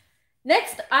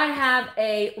 Next, I have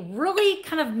a really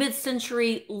kind of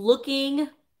mid-century looking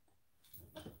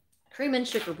cream and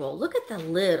sugar bowl. Look at the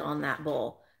lid on that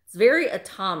bowl. It's very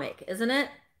atomic, isn't it?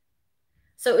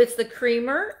 So it's the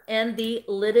creamer and the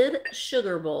lidded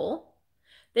sugar bowl.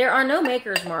 There are no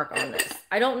maker's mark on this.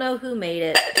 I don't know who made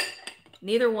it.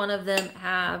 Neither one of them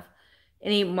have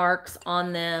any marks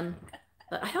on them.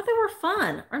 But I thought they were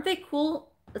fun. Aren't they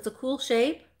cool? It's a cool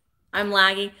shape. I'm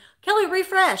laggy. Kelly,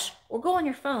 refresh or go on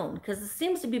your phone because it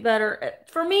seems to be better.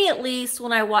 For me, at least,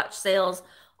 when I watch sales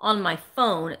on my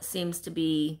phone, it seems to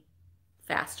be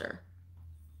faster.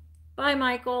 Bye,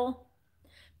 Michael.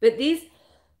 But these,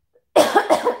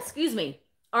 excuse me,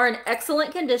 are in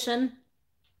excellent condition.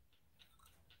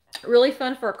 Really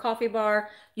fun for a coffee bar.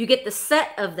 You get the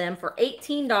set of them for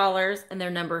 $18 and they're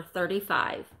number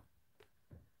 35.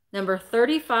 Number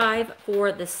 35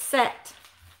 for the set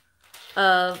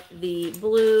of the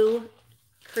blue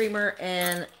creamer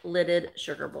and lidded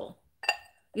sugar bowl.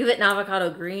 You have it in avocado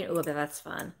green. Oh, that's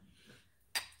fun.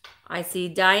 I see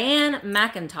Diane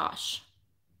McIntosh.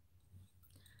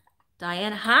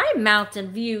 Diane, hi,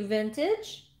 Mountain View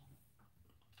Vintage.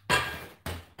 They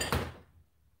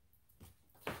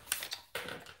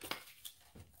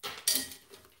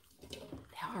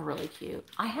are really cute.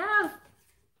 I have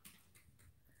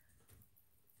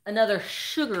another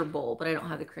sugar bowl, but I don't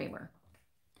have the creamer.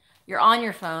 You're on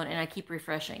your phone, and I keep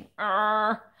refreshing.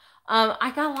 I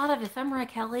got a lot of ephemera,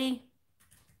 Kelly.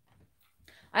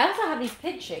 I also have these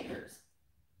pig shakers.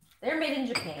 They're made in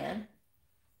Japan.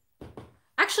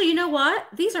 Actually, you know what?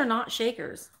 These are not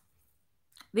shakers.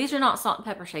 These are not salt and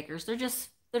pepper shakers. They're just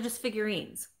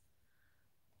figurines.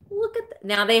 Look at that.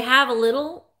 Now they have a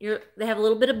little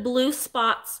bit of blue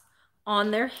spots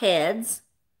on their heads.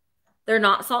 They're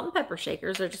not salt and pepper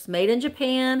shakers. They're just made in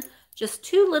Japan. Just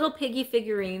two little piggy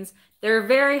figurines. They're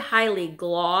very highly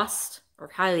glossed or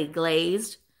highly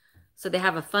glazed. So they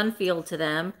have a fun feel to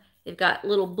them. They've got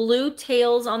little blue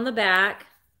tails on the back.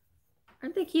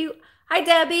 Aren't they cute? Hi,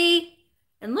 Debbie.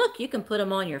 And look, you can put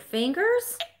them on your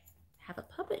fingers. Have a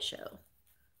puppet show.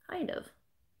 Kind of.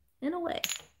 In a way.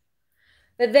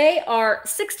 But they are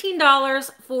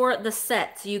 $16 for the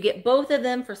set. So you get both of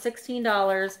them for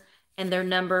 $16 and they're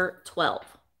number 12.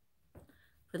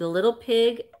 For the little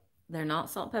pig, they're not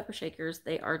salt and pepper shakers.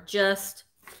 They are just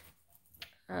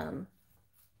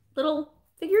little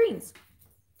figurines.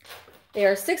 They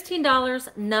are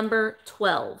 $16, number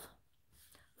 12.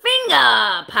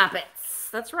 Finger puppets.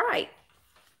 That's right.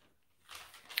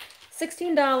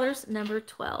 $16, number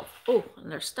 12. Oh, and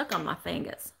they're stuck on my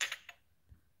fingers.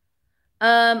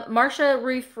 Marsha,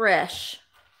 refresh.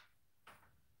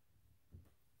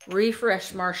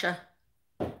 Refresh, Marsha.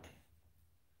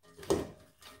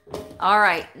 All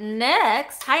right,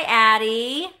 next. Hi,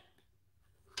 Addie.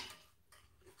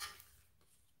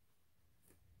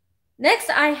 Next,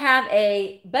 I have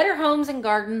a Better Homes and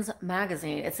Gardens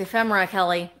magazine. It's ephemera,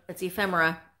 Kelly. It's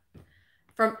ephemera.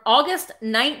 From August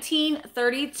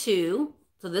 1932.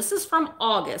 So this is from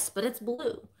August, but it's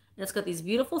blue. And it's got these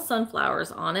beautiful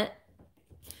sunflowers on it.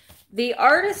 The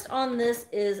artist on this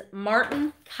is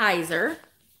Martin Kaiser.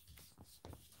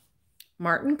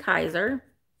 Martin Kaiser.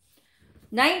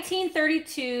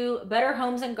 1932, Better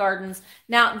Homes and Gardens.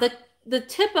 Now, the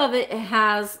tip of it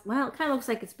has, well, it kind of looks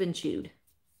like it's been chewed.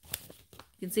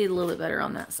 You can see it a little bit better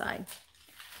on that side.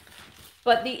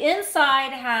 But the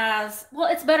inside has,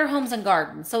 well, it's Better Homes and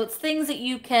Gardens. So it's things that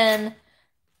you can,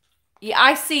 yeah,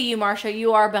 I see you, Marcia.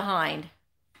 You are behind.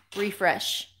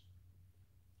 Refresh.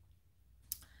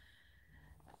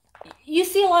 You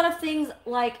see a lot of things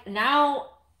like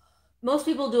now, most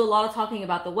people do a lot of talking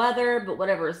about the weather, but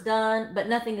whatever is done, but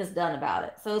nothing is done about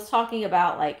it. So it's talking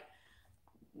about like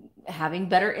having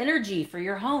better energy for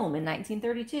your home in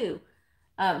 1932.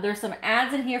 There's some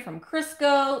ads in here from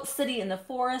Crisco, City in the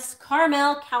Forest,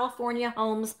 Carmel, California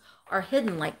homes are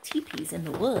hidden like teepees in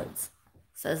the woods,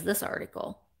 says this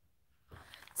article.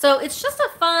 So it's just a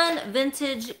fun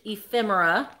vintage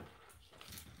ephemera.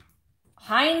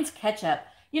 Heinz ketchup.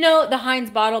 You know, the Heinz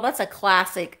bottle, that's a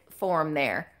classic form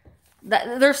there.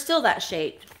 They're still that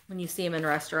shaped when you see them in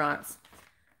restaurants.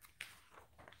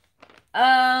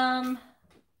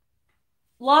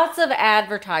 Lots of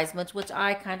advertisements, which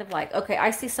I kind of like. Okay, I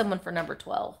see someone for number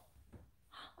 12.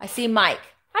 I see Mike.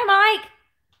 Hi, Mike.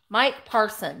 Mike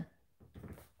Parson.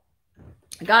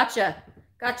 Gotcha.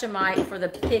 Gotcha, Mike, for the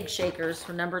pig shakers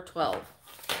for number 12.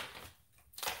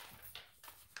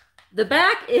 The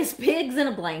back is Pigs in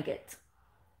a Blanket.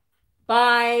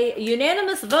 By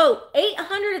unanimous vote,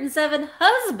 807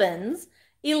 husbands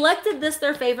elected this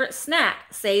their favorite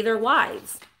snack, say their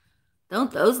wives.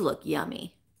 Don't those look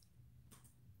yummy?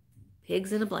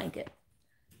 Pigs in a Blanket.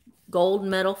 Gold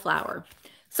medal flower.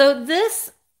 So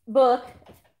this book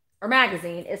or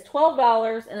magazine is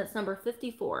 $12 and it's number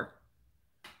 54.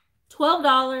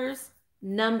 $12,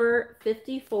 number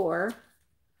 54.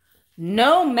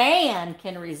 No man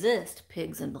can resist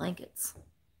Pigs in Blankets.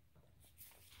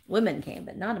 Women can,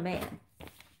 but not a man.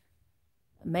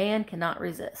 A man cannot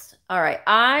resist. All right,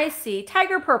 I see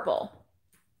Tiger Purple.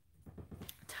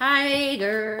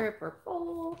 Tiger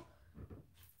Purple.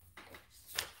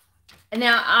 And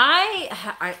now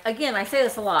again, I say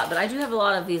this a lot, but I do have a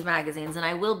lot of these magazines, and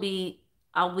I'll be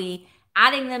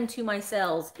adding them to my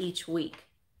sales each week.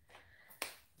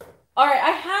 All right,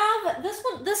 I have this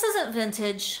one. This isn't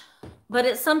vintage, but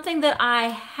it's something that I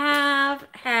have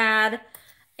had.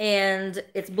 And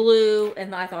it's blue,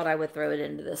 and I thought I would throw it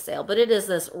into this sale. But it is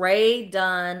this Ray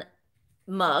Dunn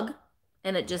mug,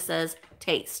 and it just says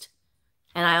taste.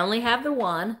 And I only have the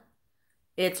one.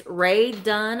 It's Ray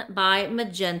Dunn by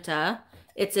Magenta.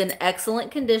 It's in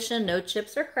excellent condition, no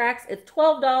chips or cracks. It's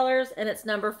 $12, and it's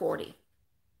number 40.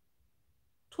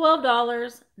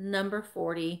 $12, number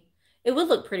 40. It would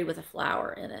look pretty with a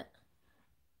flower in it.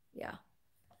 Yeah.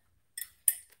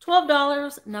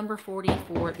 $12, number 40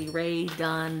 for the Ray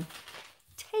Dunn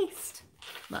Taste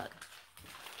mug.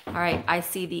 All right, I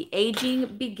see the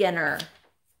Aging Beginner.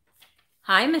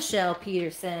 Hi, Michelle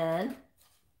Peterson.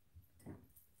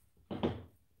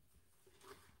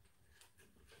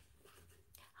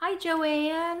 Hi,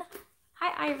 Joanne.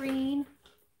 Hi, Irene.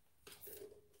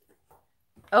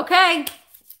 Okay.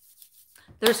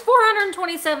 There's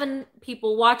 427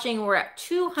 people watching. We're at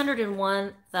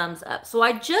 201 thumbs up. So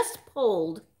I just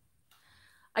pulled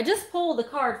the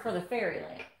card for the fairy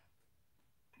lamp.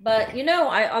 But, you know,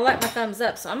 I like my thumbs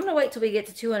up. So I'm going to wait till we get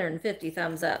to 250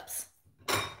 thumbs ups.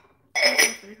 I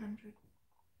say 300.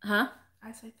 Huh?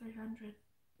 I say 300.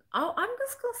 Oh, I'm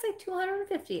just going to say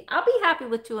 250. I'll be happy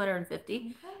with 250.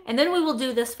 Okay. And then we will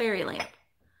do this fairy lamp.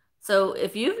 So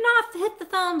if you've not hit the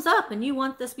thumbs up and you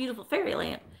want this beautiful fairy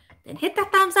lamp, then hit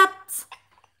that thumbs ups.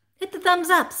 Hit the thumbs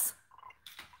ups.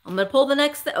 I'm going to pull the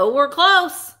next thing. Oh, we're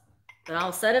close. But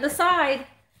I'll set it aside.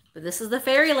 But this is the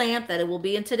fairy lamp that it will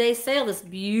be in today's sale. This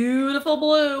beautiful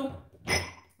blue.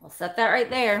 I'll set that right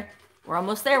there. We're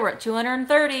almost there. We're at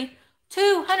 230.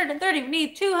 230. We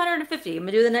need 250. I'm going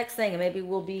to do the next thing and maybe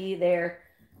we'll be there.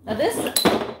 Now this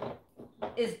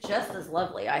is just as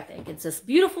lovely, I think. It's this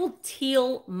beautiful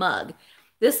teal mug.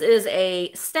 This is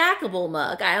a stackable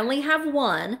mug. I only have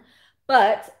one,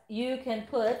 but you can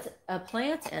put a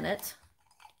plant in it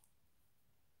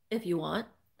if you want.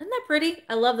 Isn't that pretty?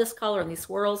 I love this color and these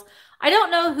swirls. I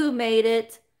don't know who made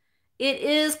it. It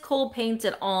is cold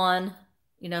painted on,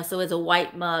 you know, so it's a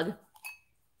white mug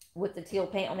with the teal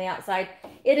paint on the outside.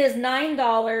 It is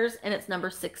 $9 and it's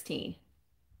number 16.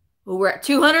 Well, we're at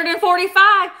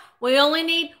 245. We only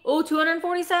need,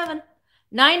 247.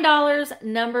 $9,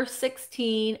 number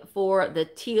 16 for the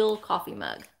teal coffee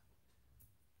mug.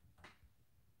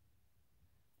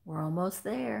 We're almost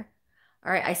there.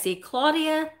 All right, I see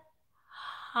Claudia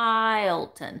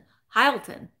Hylton.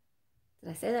 Did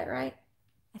I say that right?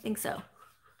 I think so.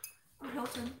 Or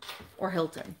Hilton. Or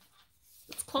Hilton.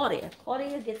 It's Claudia.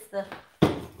 Claudia gets the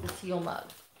teal mug.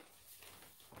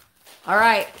 All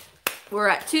right. We're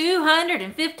at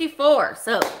 254.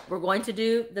 So we're going to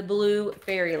do the blue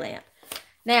fairy lamp.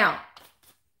 Now,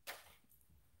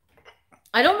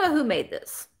 I don't know who made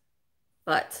this,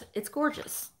 but it's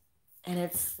gorgeous. And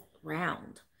it's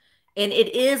round. And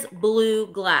it is blue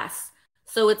glass.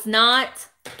 So it's not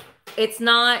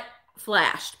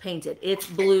flashed, painted. It's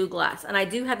blue glass. And I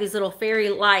do have these little fairy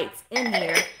lights in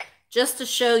here just to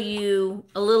show you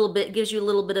a little bit, gives you a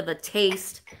little bit of a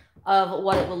taste of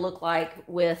what it will look like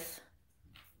with,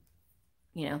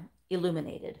 you know,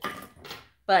 illuminated.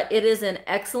 But it is in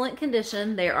excellent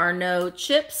condition. There are no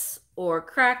chips or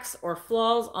cracks or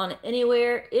flaws on it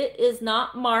anywhere. It is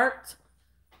not marked.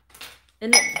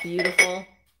 Isn't it beautiful?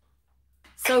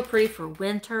 So pretty for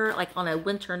winter, like on a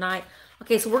winter night.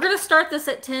 Okay, so we're going to start this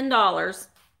at $10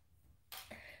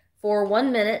 for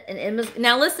 1 minute. And Emma's,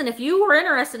 now listen, if you were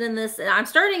interested in this, and I'm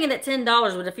starting it at $10,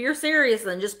 but if you're serious,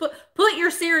 then just put your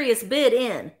serious bid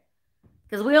in,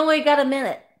 because we only got a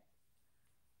minute.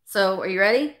 So are you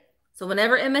ready? So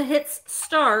whenever Emma hits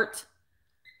start,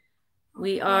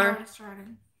 we are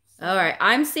starting. All right.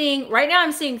 Right now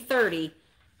I'm seeing 30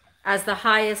 as the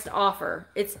highest offer.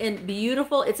 It's in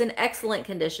beautiful, it's in excellent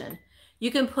condition. You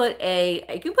can put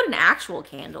an actual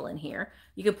candle in here.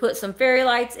 You can put some fairy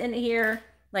lights in here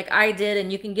like I did,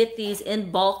 and you can get these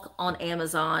in bulk on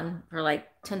Amazon for like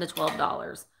 $10 to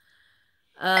 $12.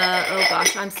 Oh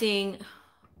gosh, I'm seeing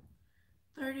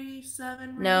 37.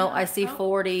 Right no, now. I see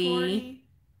 40.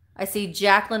 I see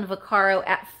Jacqueline Vaccaro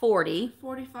at 40.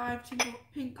 45,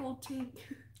 pink gold tink.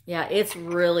 Yeah, it's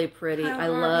really pretty. I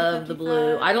love the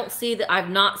blue. I don't see that. I've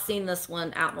not seen this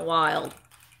one out in the wild.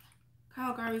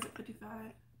 Kyle Garvey's at 55.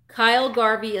 Kyle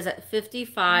Garvey is at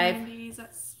 55. Randy's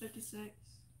at 56.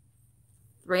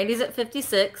 Randy's at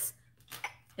 56.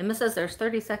 Emma says there's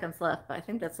 30 seconds left, but I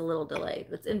think that's a little delayed.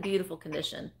 It's in beautiful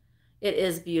condition. It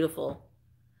is beautiful.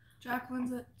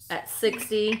 Jacqueline's at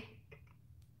 60.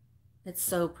 It's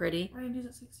so pretty. Randy's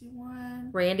at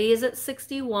 61. Randy is at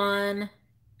 61.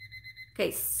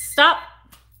 Okay, stop.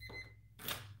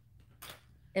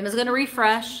 Emma's going to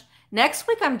refresh. Next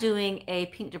week, I'm doing a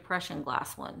pink depression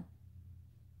glass one.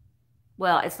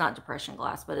 Well, it's not depression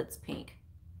glass, but it's pink.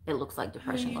 It looks like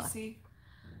depression glass. See?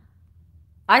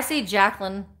 I see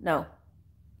Jacqueline. No,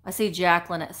 I see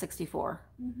Jacqueline at 64.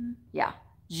 Mm-hmm. Yeah.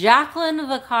 Jacqueline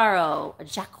Vaccaro at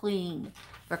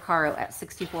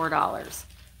 $64.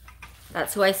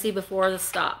 That's who I see before the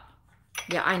stop.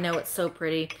 Yeah, I know, it's so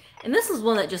pretty. And this is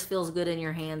one that just feels good in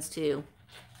your hands too.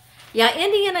 Yeah,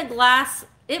 Indiana glass.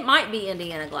 It might be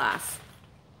Indiana glass.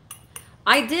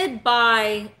 I did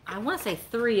buy, I want to say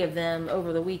 3 of them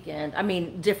over the weekend. I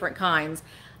mean, different kinds.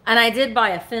 And I did buy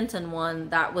a Fenton one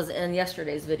that was in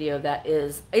yesterday's video.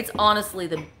 It's honestly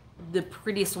the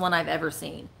prettiest one I've ever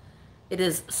seen. It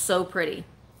is so pretty.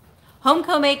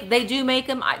 Homeco they do make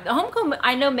them. Homeco,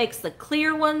 I know, makes the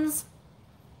clear ones.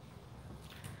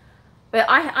 But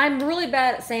I'm really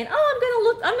bad at saying,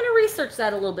 oh, I'm going to research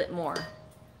that a little bit more.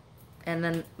 And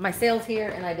then my sale's here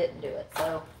and I didn't do it.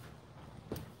 So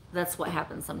that's what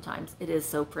happens sometimes. It is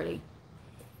so pretty.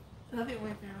 That's the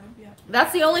only fairy lamp, yeah.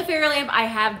 That's the only fairy lamp I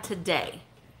have today.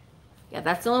 Yeah,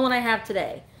 that's the only one I have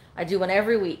today. I do one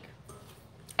every week.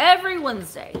 Every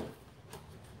Wednesday.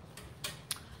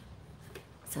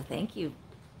 So thank you,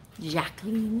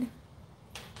 Jacqueline.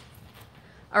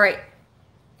 All right.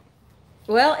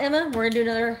 Well, Emma, we're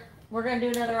gonna do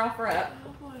another offer up.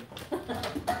 Oh boy.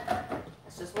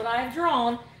 That's just what I've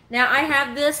drawn. Now I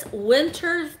have this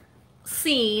winter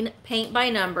scene paint by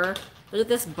number. Look at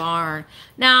this barn.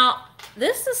 Now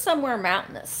this is somewhere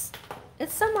mountainous.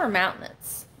 It's somewhere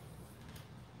mountainous.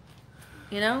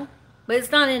 You know, but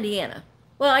it's not Indiana.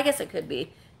 Well, I guess it could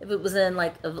be if it was in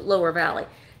like a lower valley.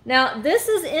 Now this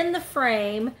is in the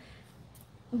frame,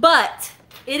 but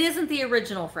it isn't the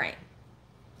original frame.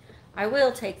 I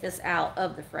will take this out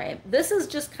of the frame. This is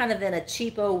just kind of in a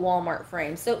cheapo Walmart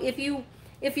frame. So if you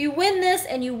win this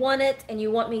and you want it and you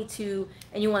want to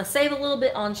save a little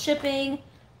bit on shipping,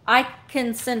 I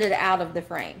can send it out of the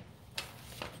frame.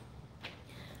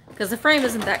 Because the frame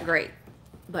isn't that great.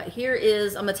 But here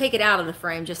is, I'm going to take it out of the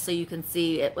frame just so you can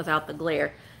see it without the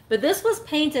glare. But this was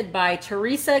painted by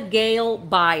Teresa Gale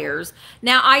Byers.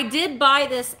 Now, I did buy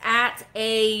this at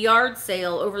a yard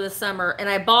sale over the summer, and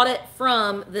I bought it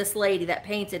from this lady that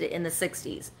painted it in the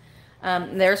 60s.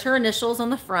 There's her initials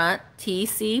on the front,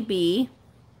 TCB.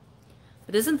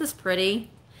 But isn't this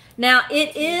pretty? Now,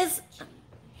 it is,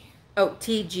 oh,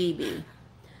 TGB.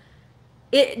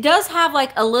 It does have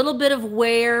like a little bit of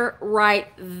wear right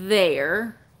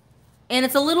there. And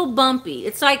it's a little bumpy.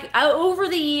 It's like over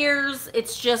the years,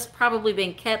 it's just probably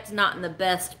been kept not in the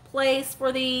best place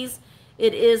for these.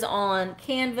 It is on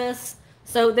canvas.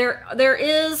 So there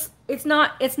is, it's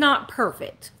not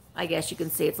perfect. I guess you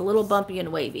can see it's a little bumpy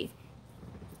and wavy.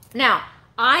 Now,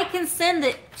 I can send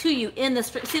it to you in this,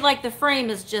 see, like the frame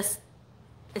is just,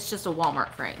 it's just a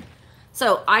Walmart frame.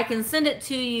 So I can send it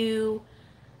to you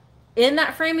in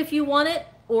that frame if you want it,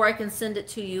 or I can send it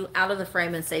to you out of the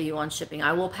frame and save you on shipping.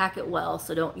 I will pack it well,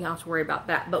 so you don't have to worry about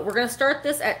that. But we're going to start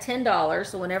this at $10.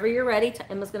 So whenever you're ready,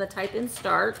 Emma's going to type in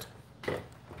start.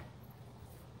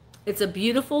 It's a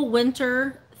beautiful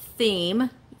winter theme.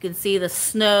 You can see the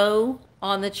snow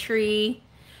on the tree.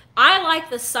 I like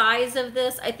the size of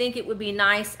this. I think it would be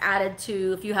nice added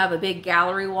to, if you have a big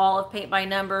gallery wall of paint by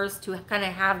numbers, to kind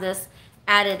of have this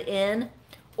added in,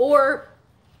 or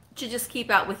to just keep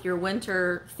out with your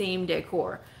winter theme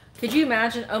decor. Could you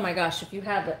imagine, oh my gosh, if you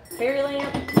have a fairy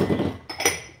lamp,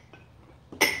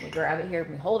 let me grab it here, let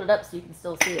me hold it up so you can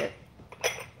still see it.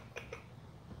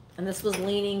 And this was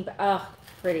leaning, oh,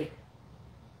 pretty.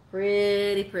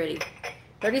 Pretty, pretty.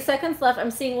 30 seconds left.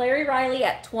 I'm seeing Larry Riley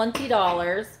at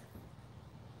 $20.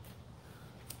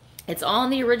 It's on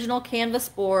the original canvas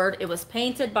board. It was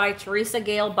painted by Teresa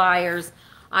Gale Byers.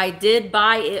 I did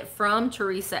buy it from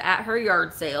Teresa at her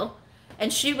yard sale,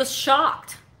 and she was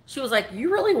shocked. She was like,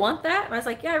 "You really want that?" And I was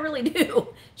like, "Yeah, I really do."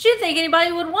 She didn't think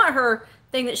anybody would want her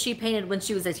thing that she painted when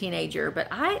she was a teenager, but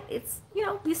it's, you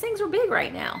know, these things are big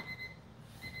right now.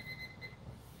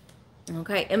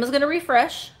 Okay, Emma's going to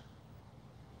refresh.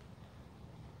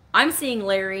 I'm seeing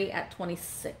Larry at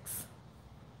 26.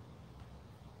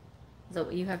 Is that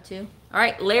what you have too? All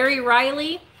right, Larry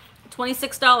Riley,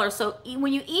 $26. So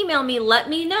when you email me, let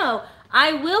me know.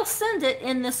 I will send it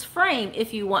in this frame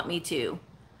if you want me to,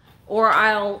 or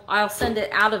I'll send it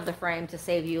out of the frame to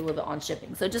save you a little bit on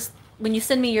shipping. So just when you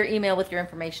send me your email with your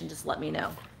information, just let me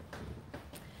know,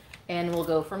 and we'll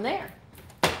go from there.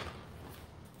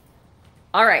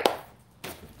 All right.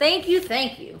 Thank you,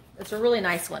 thank you. It's a really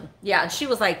nice one. Yeah, and she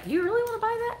was like, "You really want to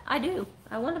buy that?" I do.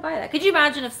 I want to buy that. Could you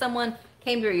imagine if someone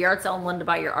came to your yard sale and wanted to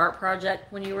buy your art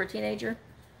project when you were a teenager?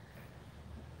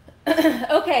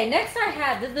 Okay, next I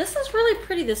have, this is really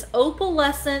pretty, this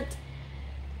opalescent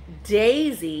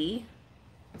daisy.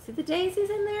 See the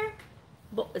daisies in there?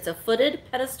 It's a footed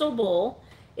pedestal bowl.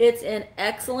 It's in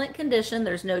excellent condition.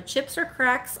 There's no chips or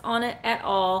cracks on it at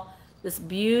all. This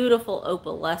beautiful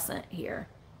opalescent here.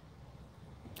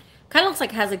 Kind of looks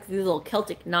like it has like these little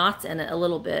Celtic knots in it a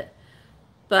little bit.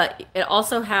 But it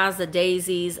also has the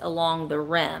daisies along the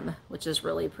rim, which is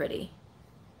really pretty.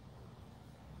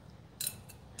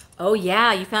 Oh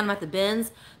yeah, you found them at the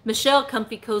bins? Michelle,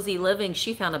 Comfy Cozy Living,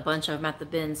 she found a bunch of them at the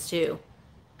bins too.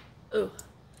 Ooh.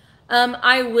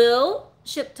 I will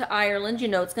ship to Ireland. You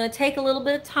know, it's going to take a little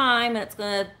bit of time and it's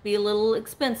going to be a little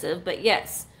expensive, but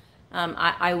yes,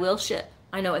 I will ship.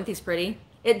 I know, isn't these pretty?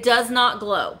 It does not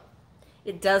glow.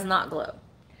 It does not glow.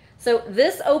 So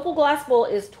this opal glass bowl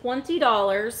is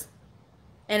 $20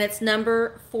 and it's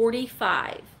number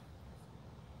 45.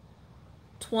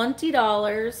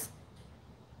 $20.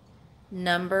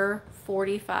 Number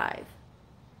 45.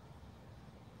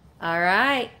 All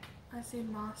right. I see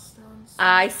Mossstones.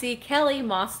 I see Kelly,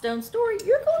 Mossstone Story.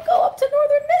 You're going to go up to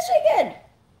Northern Michigan.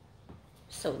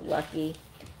 So lucky.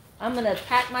 I'm going to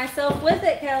pack myself with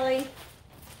it, Kelly.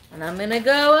 And I'm going to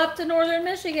go up to Northern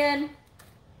Michigan.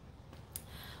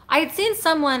 I had seen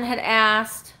someone had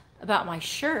asked about my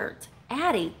shirt.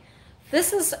 Addie,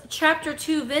 this is Chapter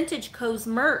 2 Vintage Co.'s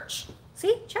merch.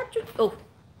 See? Chapter 2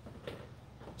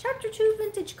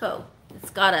 Vintage Co. It's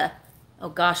got a, oh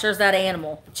gosh, there's that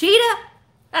animal. Cheetah?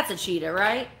 That's a cheetah,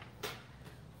 right?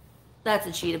 That's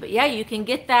a cheetah. But yeah, you can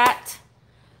get that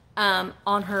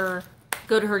on her,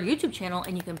 go to her YouTube channel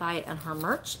and you can buy it on her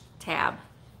merch tab.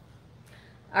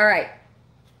 All right.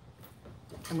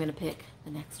 I'm going to pick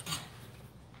the next one.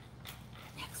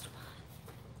 Next one.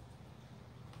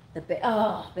 The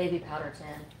baby powder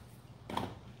tin.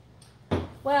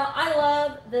 Well, I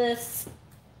love this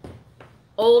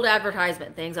old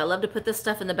advertisement things. I love to put this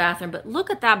stuff in the bathroom, but look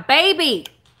at that baby.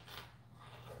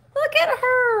 Look at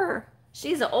her.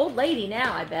 She's an old lady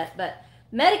now, I bet, but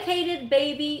medicated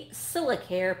baby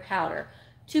silicare powder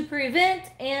to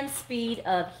prevent and speed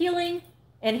of healing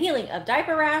of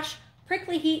diaper rash,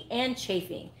 prickly heat, and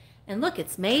chafing. And look,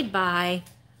 it's made by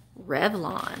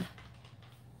Revlon.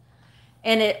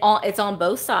 And it's on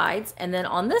both sides. And then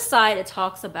on this side, it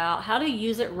talks about how to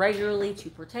use it regularly to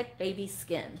protect baby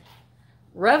skin.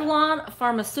 Revlon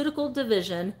Pharmaceutical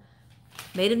Division,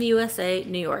 made in the USA,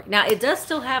 New York. Now, it does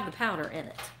still have the powder in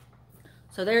it.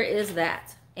 So there is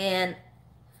that. And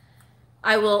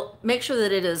I will make sure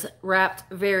that it is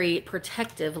wrapped very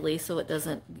protectively so it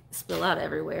doesn't spill out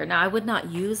everywhere. Now, I would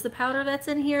not use the powder that's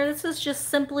in here. This is just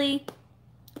simply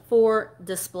for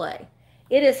display.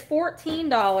 It is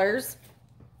 $14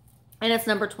 and it's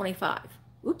number 25.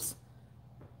 Oops.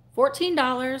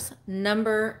 $14,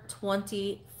 number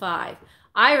 25.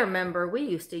 I remember we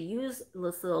used to use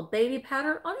this little baby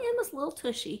powder on Emma's little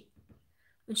tushy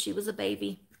when she was a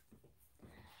baby.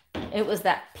 It was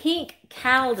that pink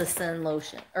Caldicin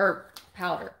lotion or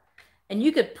powder. And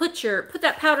you could put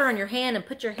that powder on your hand and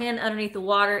put your hand underneath the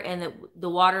water and the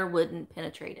water wouldn't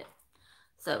penetrate it.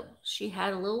 So she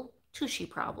had a little tushy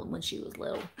problem when she was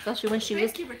little, especially when she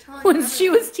was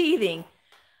teething.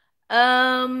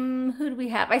 Who do we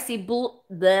have? I see blah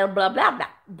blah blah blah.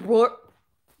 Brooke.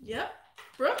 Yep.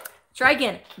 Brooke. Try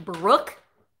again. Brooke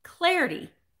Clarity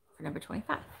for number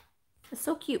 25. It's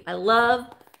so cute. I love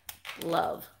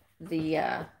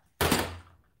the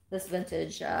this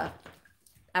vintage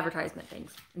advertisement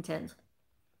things and tins.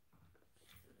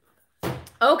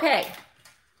 Okay.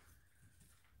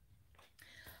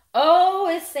 Oh,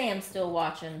 is Sam still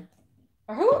watching?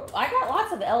 Or who? I got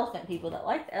lots of elephant people that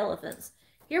like the elephants.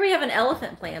 Here we have an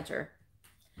elephant planter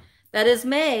that is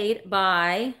made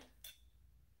by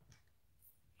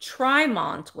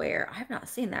Tremont Ware. I have not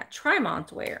seen that.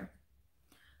 Tremont Ware.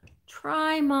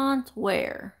 Tremont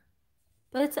Ware.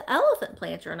 But it's an elephant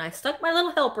planter, and I stuck my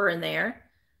little helper in there.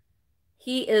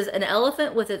 He is an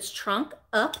elephant with its trunk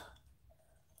up.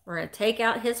 We're going to take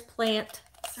out his plant.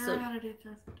 Sarah had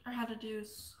to do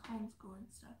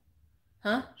homeschooling stuff.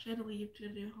 Huh? She had to leave to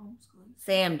do homeschooling.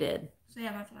 Sam did.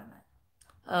 Sam, that's what I meant.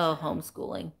 Oh,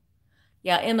 homeschooling.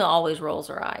 Yeah, Emma always rolls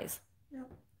her eyes. Yep.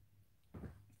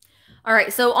 All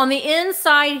right, so on the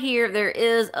inside here, there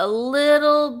is a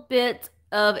little bit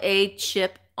of a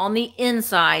chip on the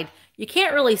inside. You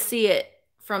can't really see it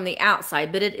from the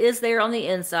outside, but it is there on the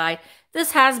inside.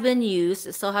 This has been used.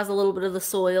 It still has a little bit of the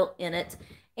soil in it.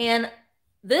 And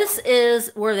this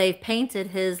is where they've painted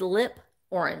his lip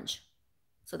orange.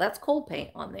 So that's cold paint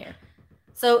on there.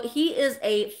 So he is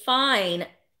a fine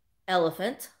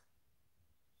elephant.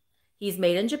 He's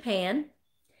made in Japan.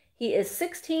 He is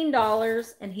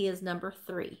 $16 and he is number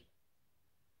 3.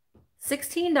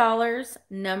 $16,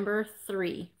 number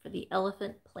 3 for the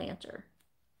elephant planter.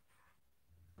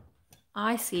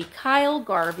 I see Kyle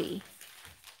Garvey.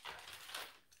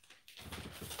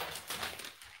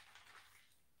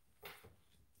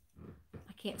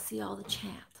 I can't see all the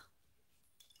chat.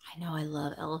 I know I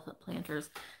love elephant planters.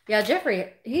 Yeah,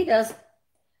 Jeffrey, he does.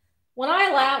 When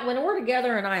we're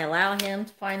together and I allow him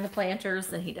to find the planters,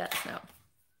 then he does. No.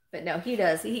 But no, he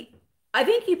does. I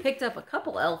think he picked up a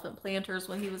couple elephant planters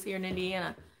when he was here in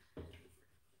Indiana.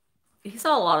 He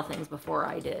saw a lot of things before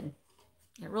I did.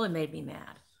 It really made me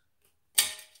mad.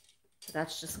 But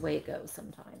that's just the way it goes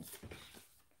sometimes.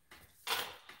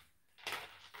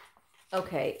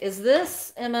 Okay, is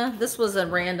this, Emma? This was a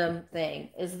random thing.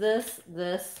 Is this?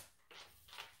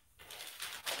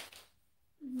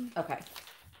 Okay.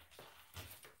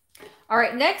 All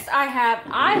right, next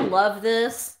I love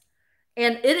this.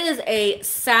 And it is a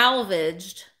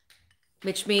salvaged,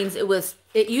 which means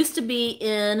it used to be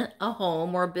in a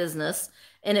home or a business,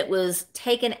 and it was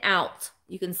taken out.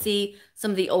 You can see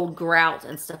some of the old grout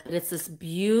and stuff, but it's this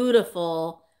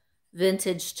beautiful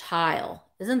vintage tile.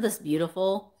 Isn't this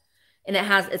beautiful? And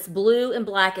it's blue and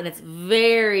black, and it's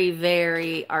very,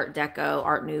 very Art Deco,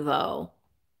 Art Nouveau.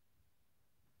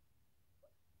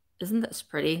 Isn't this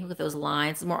pretty? Look at those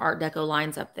lines, more Art Deco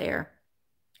lines up there.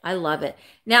 I love it.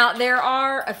 Now, there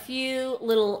are a few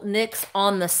little nicks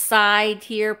on the side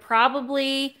here,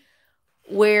 probably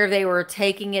where they were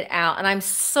taking it out. And I'm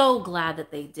so glad that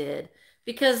they did,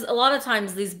 because a lot of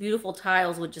times these beautiful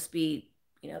tiles would just be,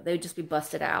 they would just be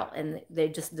busted out and they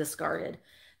just discarded.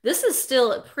 This is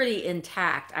still pretty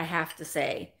intact, I have to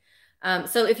say.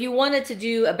 So if you wanted to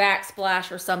do a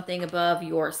backsplash or something above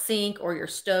your sink or your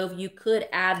stove, you could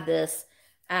add this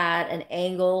at an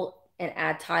angle and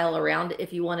add tile around it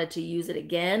if you wanted to use it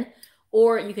again,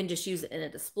 or you can just use it in a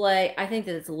display. I think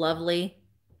that it's lovely.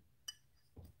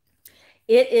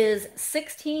 It is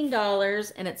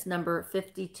 $16 and it's number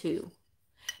 52.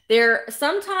 There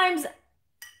sometimes,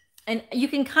 and you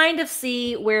can kind of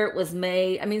see where it was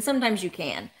made. I mean, sometimes you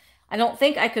can. I don't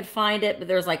think I could find it, but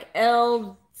there's like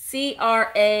LCRA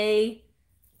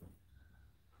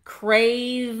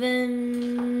Cravenden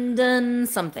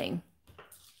something.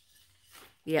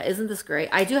 Yeah, isn't this great?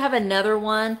 I do have another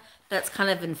one that's kind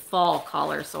of in fall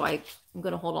color, so I'm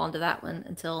going to hold on to that one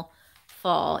until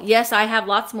fall. Yes, I have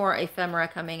lots more ephemera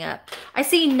coming up. I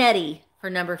see Nettie for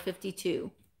number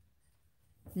 52.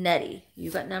 Nettie,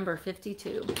 you got number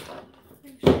 52.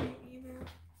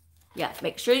 Yeah,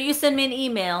 make sure you send me an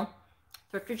email,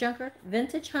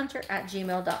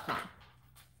 thrifterjunkervintagehunter@gmail.com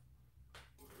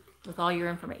with all your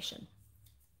information.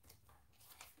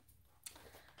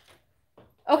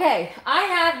 Okay, I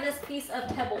have this piece of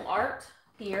pebble art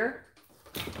here.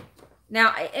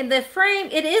 Now, in the frame,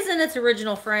 it is in its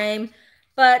original frame,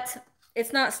 but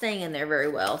it's not staying in there very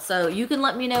well. So you can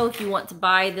let me know if you want to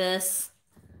buy this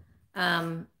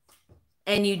and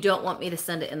you don't want me to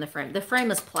send it in the frame. The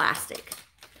frame is plastic.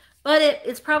 But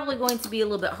it's probably going to be a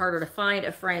little bit harder to find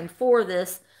a frame for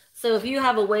this. So if you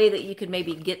have a way that you could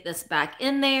maybe get this back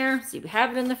in there, so you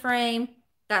have it in the frame,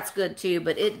 that's good too,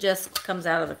 but it just comes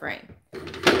out of the frame.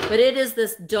 But it is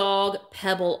this dog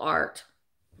pebble art.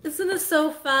 Isn't this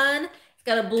so fun? It's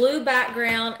got a blue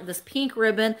background, this pink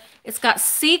ribbon. It's got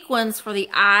sequins for the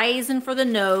eyes and for the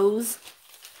nose.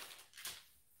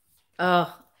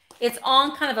 Oh, it's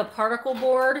on kind of a particle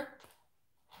board.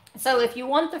 So if you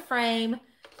want the frame,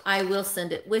 I will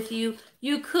send it with you.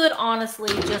 You could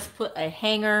honestly just put a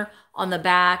hanger on the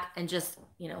back and just,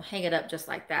 you know, hang it up just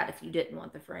like that if you didn't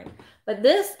want the frame. But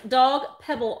this dog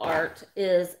pebble art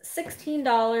is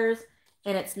 $16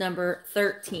 and it's number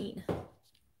 13.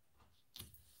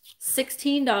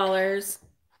 $16. Is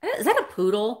that a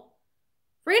poodle?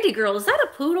 Randy girl, is that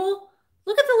a poodle?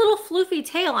 Look at the little floofy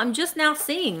tail. I'm just now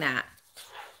seeing that.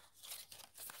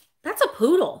 That's a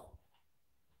poodle.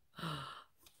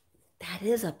 That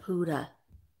is a poodle.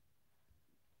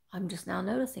 I'm just now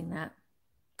noticing that.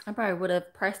 I probably would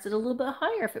have priced it a little bit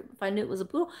higher if I knew it was a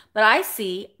poodle. But I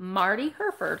see Marty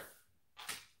Hereford.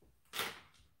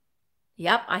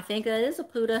 Yep, I think that is a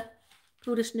poodle.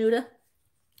 Poodle snooda.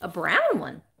 A brown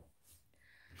one.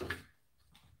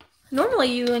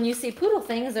 Normally when you see poodle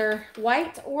things, they're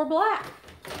white or black.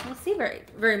 I don't see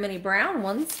very many brown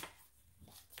ones.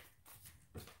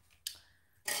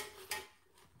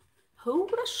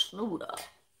 Poodle snooda.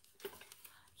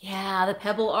 Yeah, the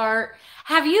pebble art.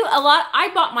 Have you I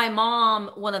bought my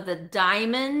mom one of the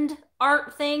diamond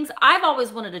art things. I've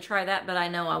always wanted to try that, but I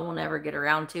know I will never get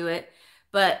around to it.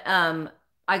 But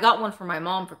I got one for my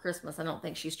mom for Christmas. I don't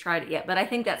think she's tried it yet, but I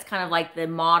think that's kind of like the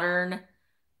modern.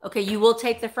 Okay, you will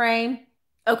take the frame?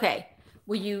 Okay.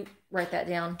 Will you write that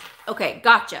down? Okay,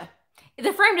 gotcha.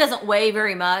 The frame doesn't weigh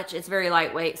very much. It's very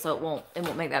lightweight, so it won't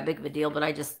make that big of a deal, but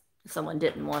someone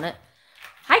didn't want it.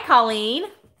 Hi, Colleen.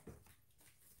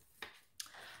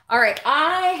 All right,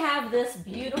 I have this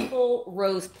beautiful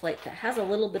rose plate that has a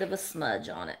little bit of a smudge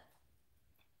on it.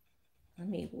 Let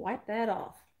me wipe that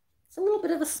off. It's a little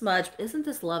bit of a smudge, but isn't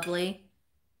this lovely?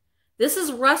 This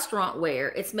is restaurant ware.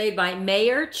 It's made by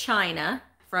Mayer China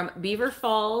from Beaver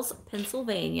Falls,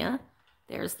 Pennsylvania.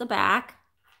 There's the back.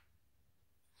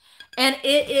 And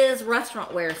it is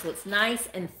restaurant ware, so it's nice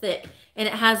and thick. And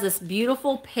it has this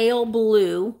beautiful pale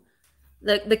blue.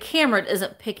 The camera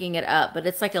isn't picking it up, but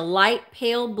it's like a light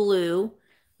pale blue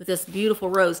with this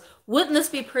beautiful rose. Wouldn't this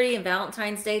be pretty in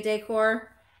Valentine's Day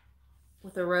decor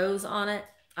with a rose on it?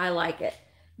 I like it.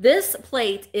 This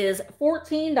plate is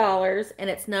 $14 and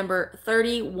it's number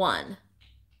 31.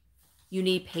 You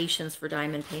need patience for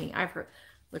diamond painting. I've heard,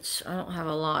 which I don't have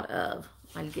a lot of.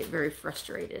 I get very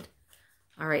frustrated.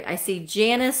 All right, I see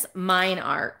Janice Mine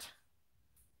Art.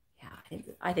 Yeah,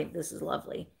 I think this is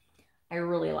lovely. I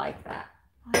really like that.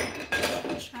 My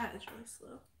chat is really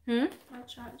slow. My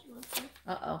chat is really slow.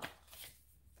 Uh-oh.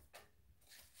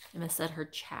 Emma said her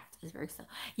chat is very slow.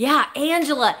 Yeah,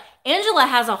 Angela. Angela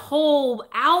has a whole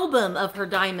album of her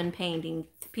diamond painting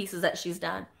pieces that she's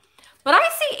done. But I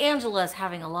see Angela as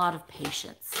having a lot of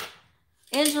patience.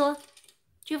 Angela,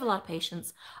 do you have a lot of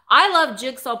patience? I love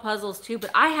jigsaw puzzles too,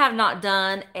 but I have not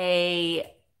done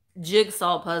a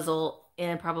jigsaw puzzle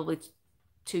in probably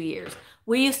 2 years.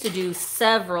 We used to do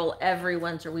several every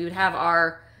winter. We would have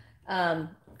our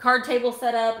card table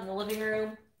set up in the living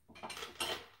room,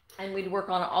 and we'd work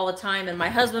on it all the time. And my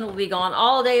husband would be gone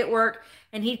all day at work,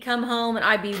 and he'd come home, and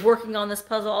I'd be working on this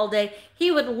puzzle all day. He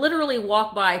would literally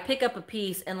walk by, pick up a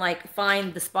piece, and like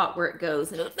find the spot where it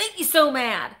goes, and it would make me so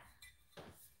mad.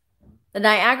 The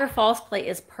Niagara Falls plate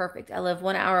is perfect. I live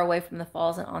 1 hour away from the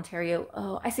falls in Ontario.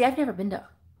 Oh, I see. I've never been to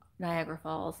Niagara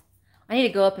Falls. I need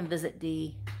to go up and visit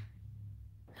Dee.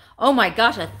 Oh my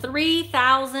gosh, a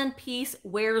 3,000 piece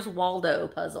Where's Waldo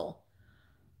puzzle.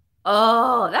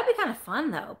 Oh, that'd be kind of fun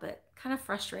though, but kind of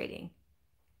frustrating.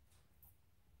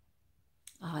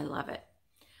 Oh, I love it.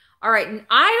 All right, and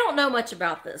I don't know much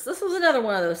about this. This was another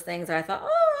one of those things I thought,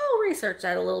 oh, I'll research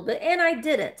that a little bit, and I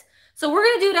didn't. So we're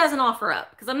going to do it as an offer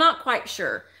up because I'm not quite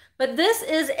sure. But this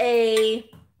is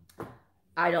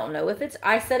I don't know if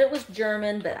I said it was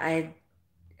German, but I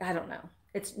don't know.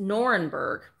 It's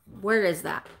Nuremberg. Where is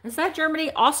that? Is that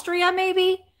Germany? Austria,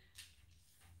 maybe?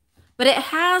 But it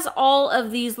has all of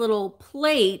these little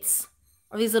plates,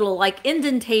 or these little like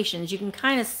indentations. You can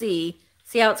kind of see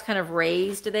how it's kind of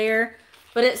raised there.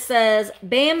 But it says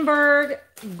Bamberg,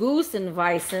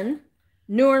 Goosenweissen,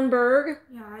 Nuremberg,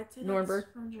 Yeah, I'd say Nuremberg,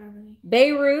 that's from Germany.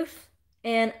 Bayreuth,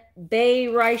 and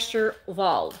Bayrischer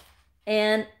Wald.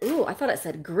 And, ooh, I thought it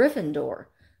said Gryffindor,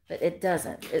 but it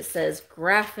doesn't. It says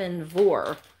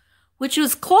Grafenvor, which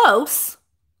was close.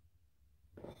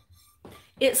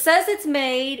 It says it's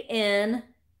made in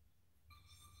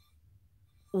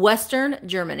Western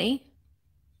Germany.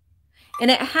 And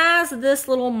it has this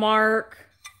little mark.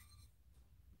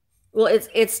 Well,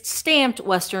 it's stamped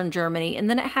Western Germany, and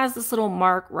then it has this little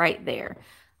mark right there.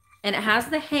 And it has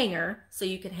the hanger, so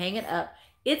you can hang it up.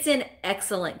 It's in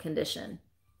excellent condition.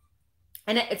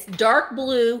 And it's dark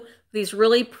blue, these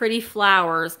really pretty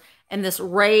flowers, and this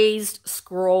raised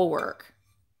scroll work.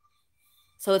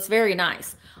 So it's very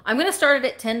nice. I'm going to start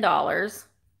it at $10.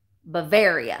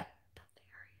 Bavaria,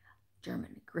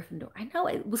 Germany, Gryffindor. I know,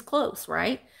 it was close,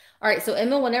 right? All right, so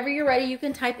Emma, whenever you're ready, you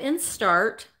can type in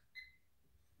start.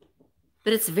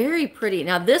 But it's very pretty.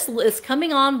 Now, this is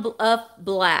coming on up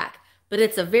black, but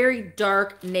it's a very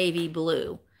dark navy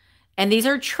blue. And these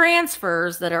are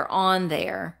transfers that are on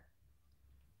there.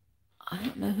 I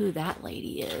don't know who that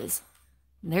lady is.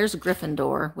 And there's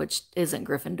Gryffindor, which isn't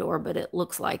Gryffindor, but it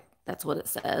looks like that's what it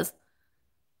says.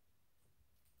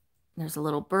 There's a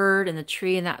little bird in the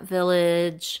tree in that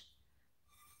village.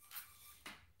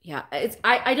 Yeah,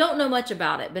 I don't know much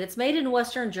about it, but it's made in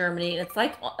Western Germany, and it's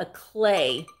like a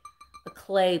clay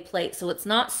plate. So it's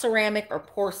not ceramic or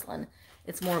porcelain.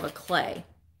 It's more of a clay.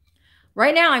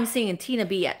 Right now I'm seeing Tina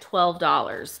B at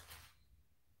 $12.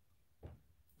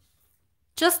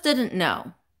 Just didn't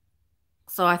know.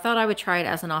 So I thought I would try it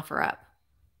as an offer up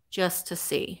just to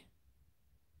see.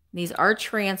 These are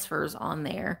transfers on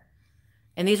there.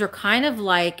 And these are kind of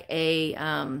like a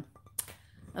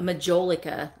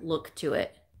majolica look to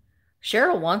it.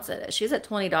 Cheryl wants it. She's at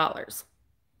 $20.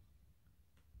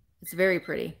 It's very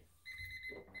pretty.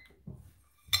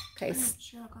 Okay.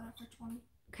 Cheryl got it for 20.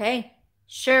 Okay.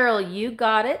 Cheryl, you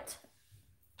got it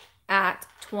at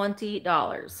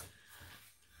 $20.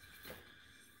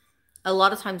 A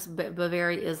lot of times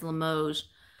Bavaria is Limoges.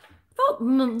 I thought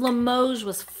Limoges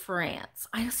was France.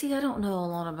 I don't know a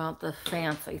lot about the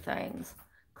fancy things.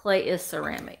 Clay is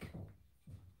ceramic.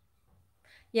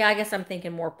 Yeah, I guess I'm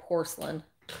thinking more porcelain.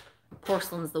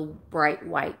 Porcelain's the bright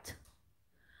white.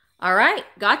 All right,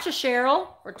 gotcha, Cheryl,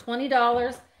 for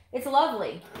 $20. It's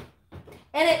lovely.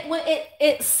 And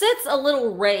it sits a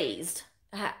little raised.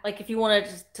 Like if you wanted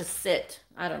to sit,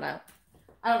 I don't know.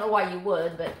 I don't know why you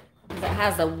would, but it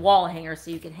has a wall hanger so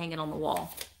you can hang it on the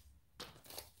wall.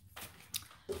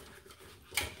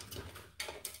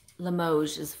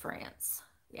 Limoges is France.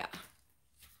 Yeah.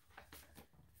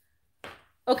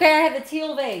 Okay, I have the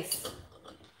teal vase.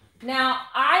 Now,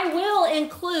 I will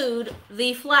include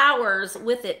the flowers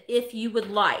with it if you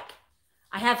would like.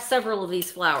 I have several of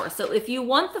these flowers. So if you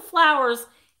want the flowers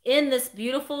in this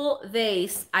beautiful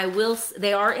vase,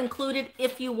 they are included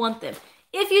if you want them.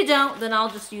 If you don't, then I'll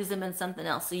just use them in something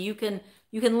else. So you can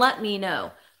let me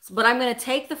know. But I'm going to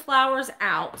take the flowers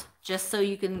out just so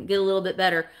you can get a little bit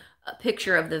better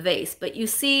picture of the vase. But you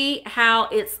see how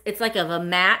it's like of a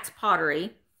matte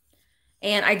pottery.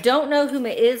 And I don't know whom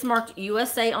it is marked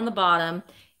USA on the bottom.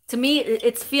 To me,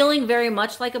 it's feeling very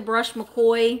much like a brush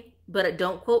McCoy, but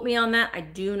don't quote me on that. I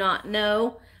do not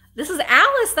know. This is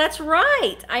Alice. That's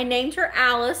right. I named her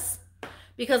Alice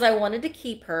because I wanted to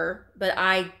keep her, but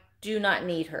I do not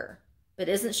need her. But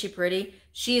isn't she pretty?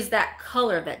 She's that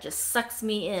color that just sucks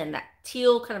me in. That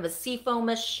teal, kind of a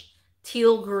seafoamish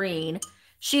teal green.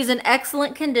 She's in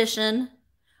excellent condition.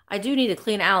 I do need to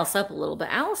clean Alice up a little bit.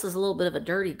 Alice is a little bit of a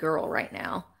dirty girl right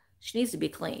now. She needs to be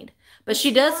cleaned. But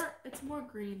she does. It's more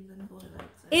green than blue.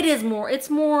 It's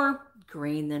more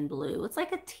green than blue. It's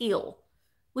like a teal,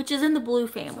 which is in the blue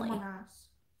family.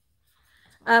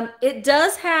 It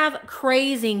does have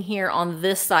crazing here on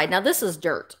this side. Now this is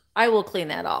dirt. I will clean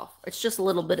that off. It's just a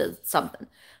little bit of something.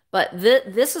 But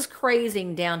this is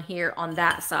crazing down here on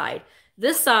that side.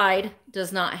 This side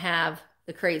does not have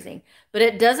the crazing, but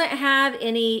it doesn't have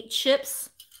any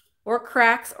chips or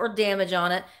cracks or damage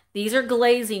on it. These are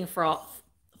glazing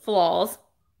flaws.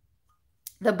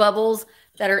 The bubbles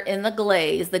that are in the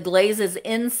glaze is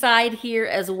inside here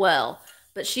as well,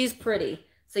 but she's pretty.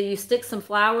 So you stick some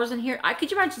flowers in here.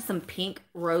 Could you imagine some pink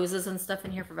roses and stuff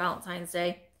in here for Valentine's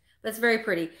Day? That's very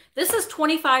pretty. This is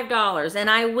 $25, and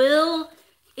I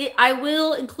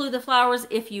will include the flowers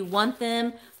if you want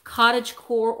them. Cottage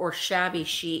core or shabby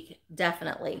chic,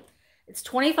 definitely. It's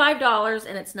 $25,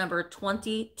 and it's number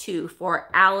 22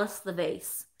 for Alice the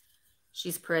Vase.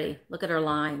 She's pretty. Look at her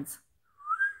lines.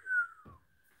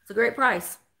 It's a great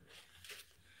price.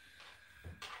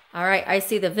 All right, I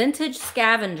see the Vintage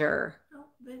Scavenger. Oh,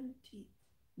 Vintique.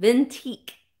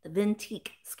 Vintique. The Vintique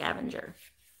Scavenger.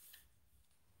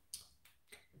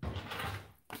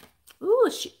 Ooh,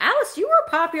 Alice, you were a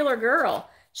popular girl.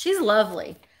 She's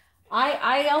lovely.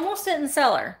 I almost didn't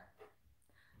sell her.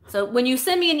 So when you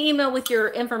send me an email with your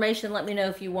information, let me know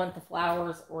if you want the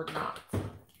flowers or not.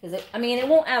 Because it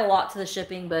won't add a lot to the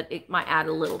shipping, but it might add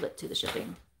a little bit to the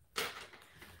shipping.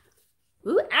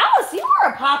 Ooh, Alice, you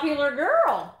are a popular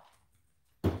girl.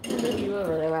 I'll move you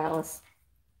over there, Alice.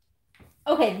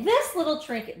 Okay, this little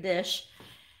trinket dish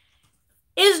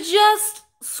is just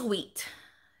sweet.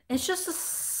 It's just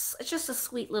a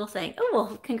sweet little thing. Oh,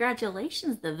 well,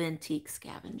 congratulations, the Vintique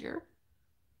Scavenger.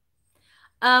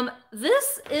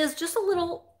 This is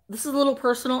a little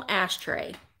personal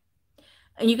ashtray.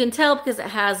 And you can tell because it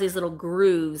has these little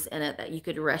grooves in it that you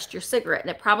could rest your cigarette.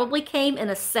 And it probably came in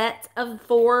a set of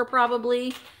 4,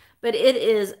 probably. But it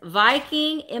is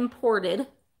Viking imported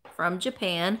from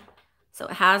Japan. So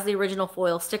it has the original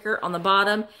foil sticker on the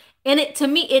bottom. And to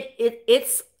me,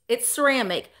 it's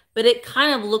ceramic, but it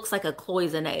kind of looks like a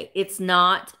cloisonne. It's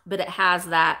not, but it has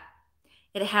that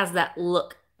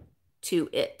look to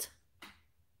it.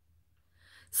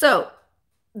 So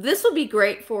this would be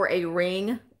great for a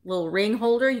little ring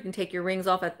holder. You can take your rings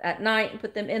off at night and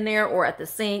put them in there or at the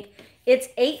sink. It's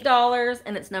 $8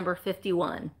 and it's number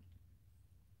 51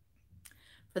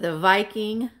 for the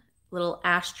Viking little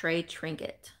ashtray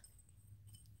trinket.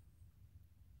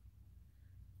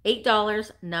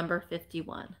 $8, number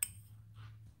 51.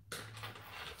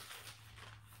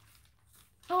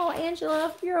 Oh,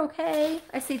 Angela, you're okay.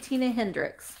 I see Tina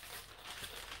Hendricks.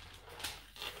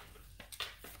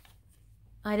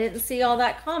 I didn't see all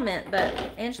that comment, but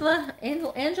Angela,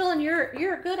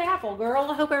 you're a good apple girl.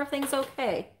 I hope everything's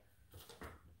okay.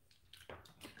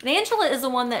 And Angela is the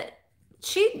one that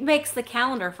she makes the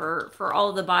calendar for all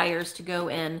of the buyers to go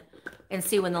in and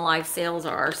see when the live sales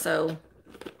are. So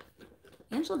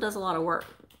Angela does a lot of work.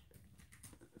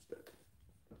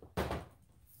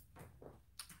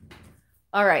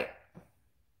 All right.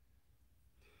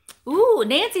 Ooh,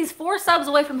 Nancy's 4 subs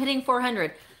away from hitting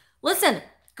 400. Listen,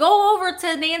 go over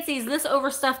to Nancy's This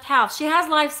Overstuffed House. She has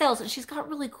live sales and she's got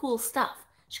really cool stuff.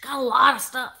 She's got a lot of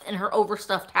stuff in her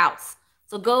overstuffed house.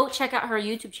 So go check out her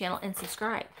YouTube channel and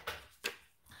subscribe.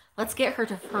 Let's get her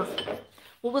to her,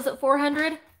 what was it,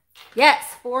 400?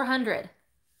 Yes, 400.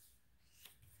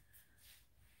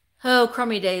 Oh,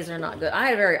 crummy days are not good. I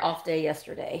had a very off day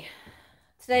yesterday.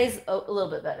 Today's a little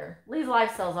bit better. These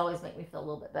live sales always make me feel a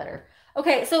little bit better.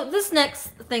 Okay, so this next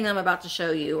thing I'm about to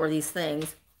show you, or these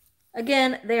things,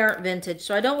 again, they aren't vintage,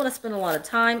 so I don't want to spend a lot of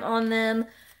time on them,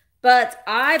 but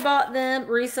I bought them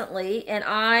recently, and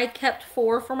I kept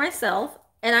 4 for myself,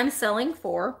 and I'm selling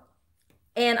 4,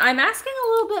 and I'm asking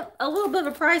a little bit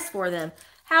of a price for them.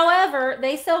 However,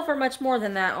 they sell for much more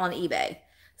than that on eBay.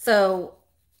 So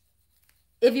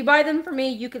if you buy them from me,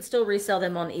 you could still resell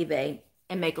them on eBay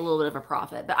and make a little bit of a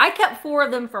profit. But I kept 4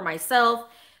 of them for myself.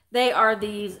 They are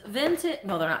these vintage,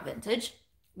 no, they're not vintage.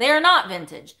 They are not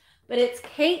vintage, but it's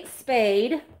Kate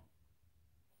Spade. You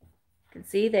can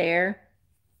see there.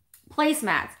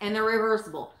 Placemats, and they're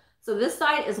reversible. So this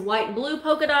side is white and blue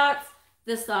polka dots.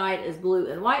 This side is blue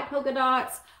and white polka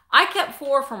dots. I kept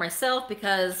 4 for myself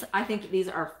because I think that these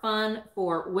are fun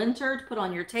for winter to put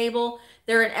on your table.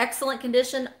 They're in excellent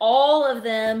condition. All of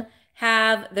them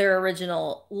have their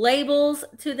original labels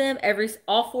to them,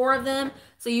 all 4 of them.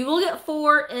 So you will get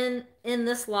 4 in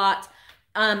this lot.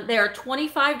 They are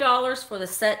 $25 for the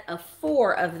set of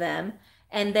 4 of them,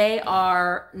 and they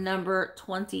are number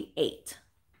 28.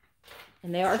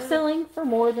 And they are selling for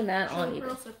more than that on eBay.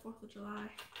 4th of July.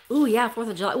 Ooh, yeah, 4th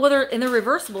of July. Well, they're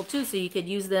reversible too, so you could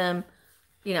use them,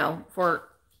 you know, for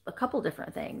a couple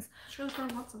different things. Shirley Pearl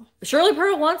wants them. Shirley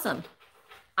Pearl wants them.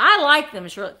 I like them,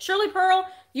 Shirley Pearl.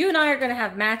 You and I are going to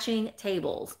have matching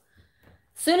tables.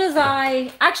 Soon as I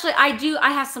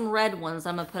have some red ones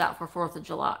I'm going to put out for 4th of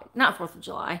July. Not 4th of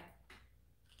July.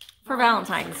 For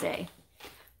Valentine's Day.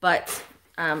 But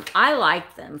I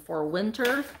like them for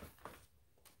winter.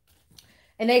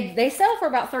 And they sell for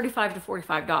about $35 to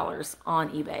 $45 on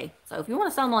eBay. So if you want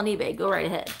to sell them on eBay, go right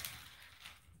ahead.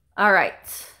 All right.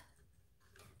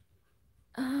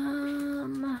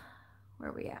 Where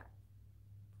are we at?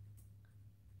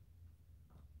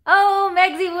 Oh,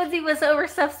 Megsy Woodsy was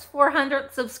overstuffed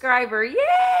 400th subscriber.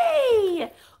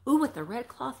 Yay! Ooh, with the red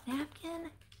cloth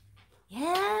napkin.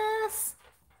 Yes.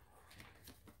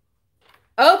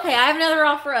 Okay, I have another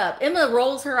offer up. Emma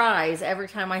rolls her eyes every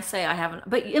time I say I haven't.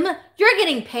 But Emma, you're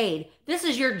getting paid. This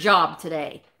is your job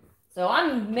today. So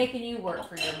I'm making you work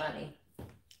for your money.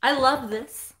 I love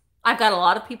this. I've got a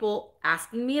lot of people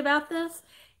asking me about this,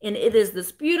 and it is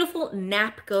this beautiful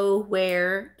Napco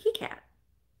Wear keycat.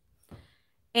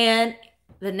 And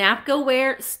the Napco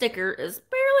Wear sticker is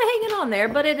barely hanging on there,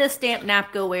 but it is stamped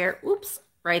Napco Wear. Oops,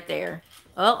 right there.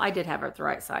 Oh, I did have it the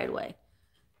right side way.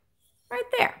 Right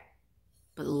there.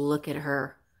 But look at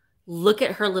her. Look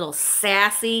at her little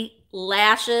sassy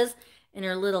lashes and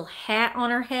her little hat on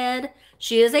her head.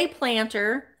 She is a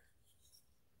planter.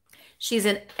 She's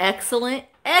in excellent,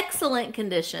 excellent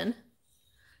condition.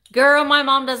 Girl, my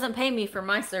mom doesn't pay me for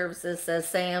my services, says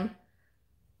Sam.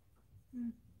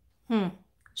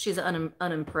 She's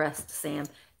unimpressed, Sam.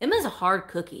 Emma's a hard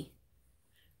cookie.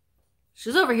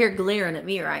 She's over here glaring at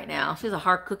me right now. She's a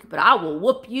hard cookie, but I will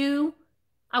whoop you.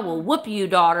 I will whoop you,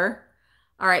 daughter.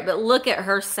 All right, but look at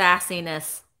her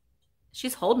sassiness.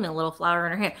 She's holding a little flower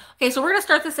in her hand. Okay, so we're going to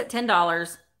start this at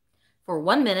 $10 for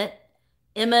 1 minute.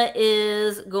 Emma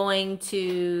is going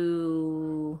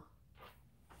to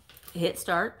hit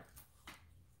start.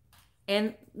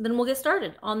 And then we'll get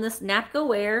started on this Napco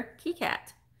Wear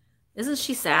keycat. Isn't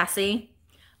she sassy?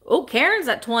 Oh, Karen's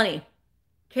at 20.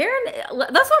 Karen,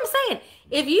 that's what I'm saying.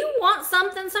 If you want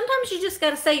something, sometimes you just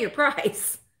got to say your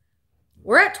price.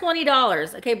 We're at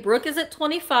 $20. Okay, Brooke is at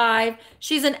 25.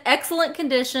 She's in excellent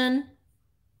condition.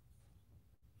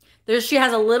 She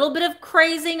has a little bit of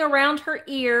crazing around her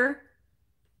ear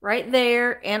right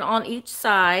there and on each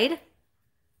side.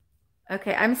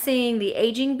 Okay, I'm seeing the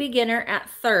aging beginner at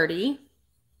 30.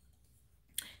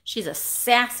 She's a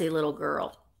sassy little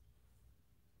girl.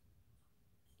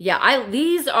 Yeah,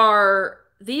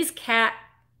 these cat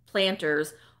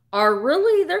planters are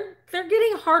really, they're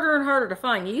getting harder and harder to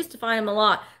find. You used to find them a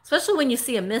lot, especially when you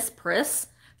see a Miss Priss.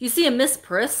 If you see a Miss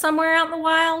Priss somewhere out in the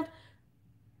wild,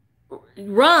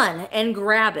 run and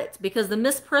grab it, because the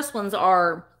Miss Priss ones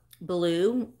are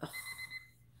blue. Ugh.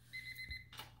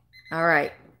 All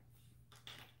right.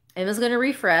 Emma's going to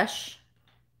refresh.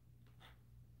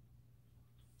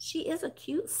 She is a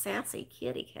cute, sassy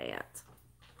kitty cat.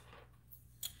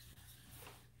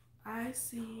 I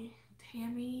see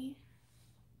Tammy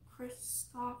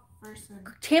Christopherson.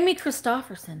 Tammy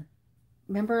Christopherson.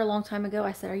 Remember a long time ago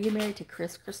I said, are you married to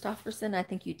Chris Christopherson? I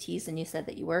think you teased and you said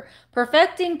that you were.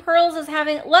 Perfecting Pearls is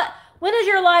having... When is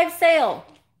your live sale?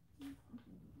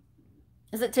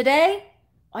 Is it today?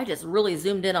 I just really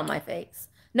zoomed in on my face.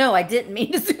 No, I didn't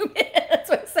mean to zoom in. That's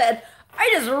what I said. I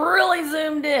just really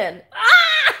zoomed in.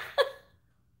 Ah!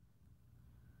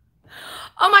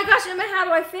 Oh my gosh, Emma, how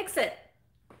do I fix it?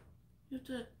 You have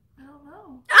to... I don't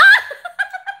know.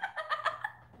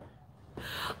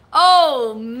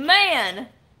 Oh, man.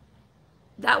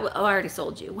 I already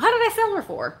sold you. How did I sell her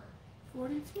for?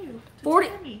 42. 40.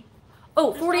 Tammy.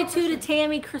 Oh, 42 to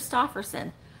Tammy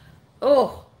Christopherson.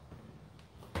 Oh.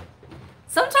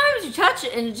 Sometimes you touch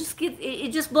it and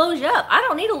it just blows you up. I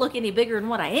don't need to look any bigger than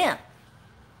what I am.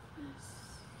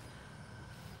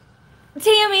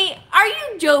 Tammy, are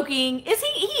you joking?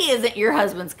 He isn't your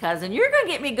husband's cousin. You're going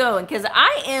to get me going because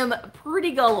I am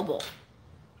pretty gullible.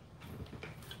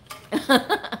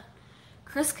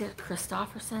 Chris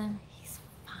Christopherson, he's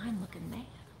a fine looking man.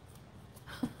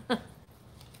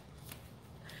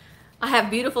 I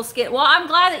have beautiful skin. Well, I'm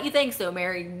glad that you think so,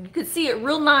 Mary. You could see it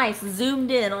real nice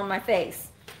zoomed in on my face.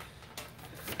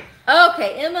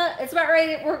 Okay, Emma,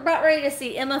 we're about ready to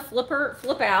see Emma flip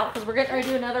out because we're getting ready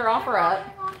to do another offer up.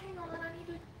 Hang on. I need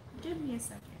to... Give me a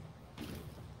second.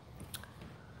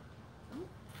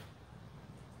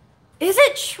 Is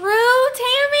it true,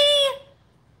 Tammy?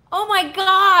 Oh my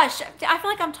gosh. I feel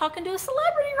like I'm talking to a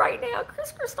celebrity right now.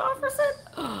 Chris Christopherson.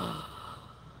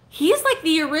 He's like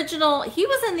the original. He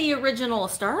was in the original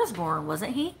Star is Born,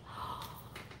 wasn't he?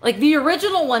 Like the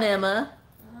original one, Emma.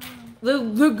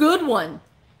 The good one.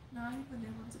 No, I think the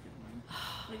new one's a good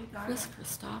one. Chris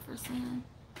Christopherson.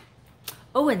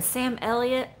 Oh, and Sam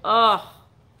Elliott. Oh.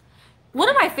 One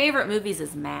of my favorite movies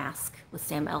is Mask with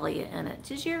Sam Elliott in it.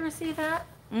 Did you ever see that?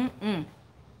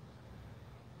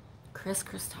 Chris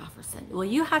Christopherson. Well,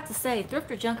 you have to say,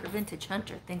 Thrifter, Junker, Vintage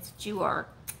Hunter thinks that you are.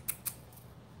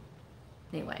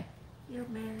 Anyway. You're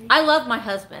married. I love my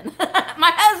husband.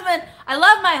 I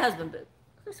love my husband, but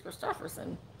Chris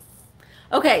Christopherson.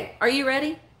 Okay, are you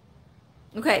ready?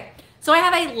 Okay, so I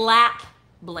have a lap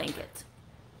blanket.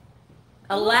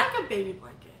 Like a baby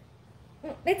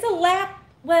blanket. It's a lap,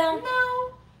 well.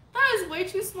 No, that is way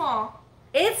too small.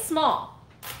 It's small.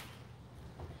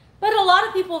 But a lot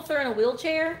of people, if they're in a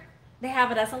wheelchair, they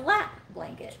have it as a lap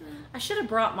blanket. True. I should have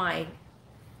brought my...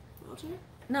 Wheelchair?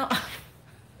 No.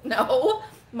 No.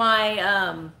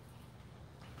 My,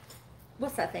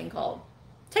 what's that thing called?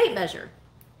 Tape measure.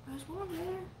 There's one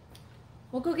there.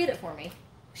 Well, go get it for me.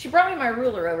 She brought me my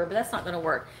ruler over, but that's not going to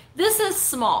work. This is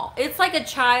small. It's like a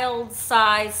child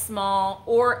size small,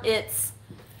 or it's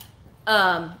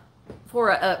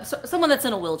for someone that's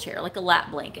in a wheelchair, like a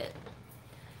lap blanket.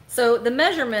 So the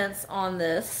measurements on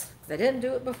this, because I didn't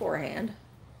do it beforehand,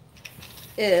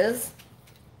 it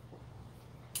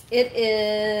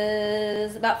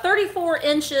is about 34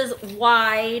 inches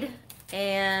wide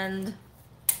and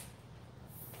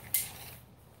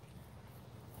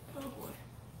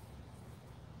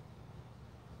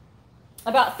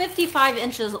about 55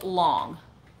 inches long.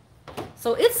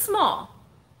 So it's small.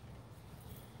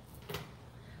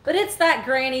 But it's that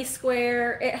granny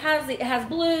square. It has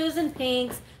blues and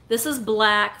pinks. This is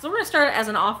black. So we're going to start it as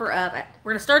an offer up.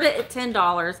 We're going to start it at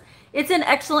 $10. It's in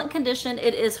excellent condition.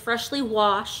 It is freshly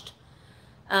washed.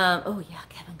 Oh yeah,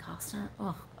 Kevin Costner.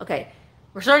 Oh, okay.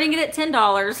 We're starting it at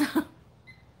 $10.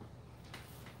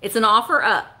 It's an offer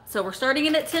up. So we're starting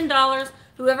it at $10.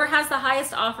 Whoever has the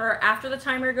highest offer after the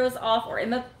timer goes off or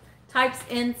Emma types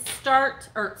in start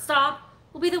or stop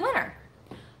will be the winner.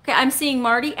 Okay, I'm seeing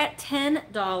Marty at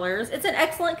 $10. It's in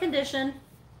excellent condition.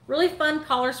 Really fun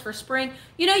colors for spring.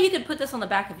 You know, you could put this on the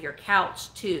back of your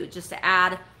couch too, just to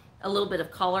add a little bit of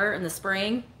color in the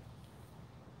spring.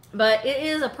 But it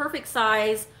is a perfect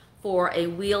size for a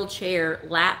wheelchair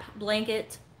lap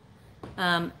blanket.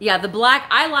 Yeah, the black,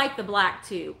 I like the black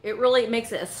too. It really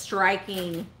makes it a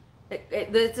striking,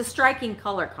 it's a striking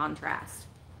color contrast.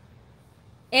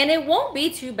 And it won't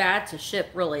be too bad to ship,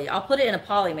 really. I'll put it in a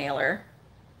poly mailer,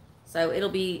 so it'll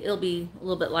be a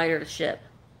little bit lighter to ship.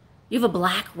 You have a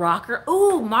black rocker.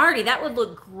 Oh, Marty, that would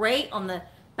look great on the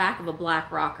back of a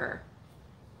black rocker.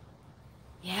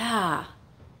 Yeah.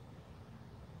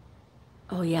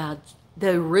 Oh yeah,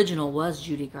 the original was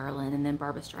Judy Garland and then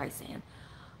Barbra Streisand.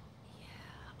 Yeah,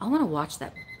 I want to watch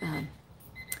that.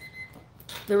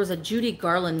 There was a Judy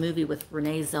Garland movie with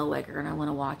Renee Zellweger, and I want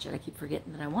to watch it. I keep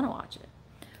forgetting that I want to watch it.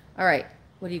 All right,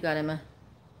 what do you got, Emma?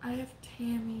 I have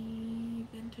Tammy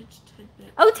Vintage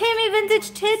Tidbits. Oh, Tammy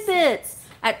Vintage Tidbits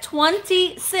at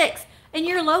 26, and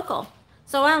you're local,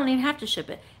 so I don't even have to ship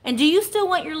it. And do you still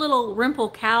want your little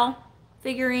Rimple cow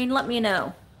figurine? Let me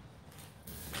know.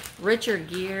 Richard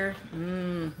Gere.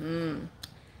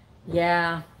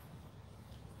 Yeah,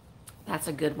 that's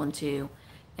a good one too.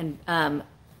 And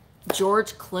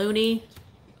George Clooney.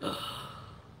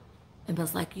 And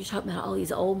was like, you're talking about all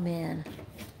these old men.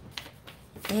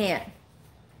 Man.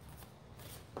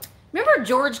 Remember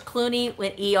George Clooney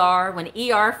when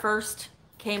ER first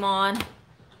came on?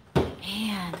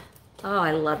 Man. Oh,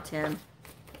 I loved him.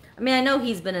 I mean, I know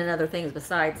he's been in other things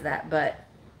besides that, but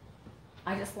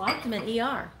I just liked him in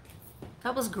ER.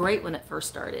 That was great when it first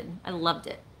started. I loved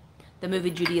it. The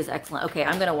movie Judy is excellent. Okay,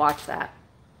 I'm going to watch that.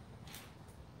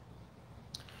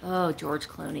 Oh, George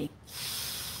Clooney.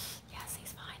 Yes,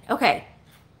 he's fine. Okay.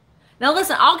 Now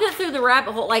listen, I'll get through the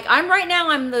rabbit hole. Like right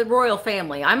now, I'm the royal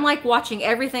family. I'm like watching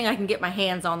everything I can get my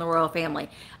hands on the royal family.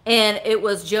 And it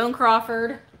was Joan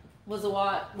Crawford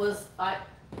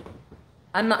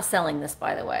I'm not selling this,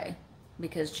 by the way,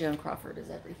 because Joan Crawford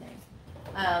is everything.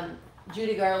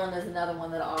 Judy Garland is another one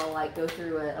that I'll like go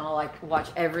through it and I'll like watch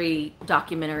every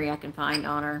documentary I can find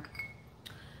on her.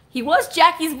 He was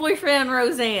Jackie's boyfriend,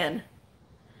 Roseanne.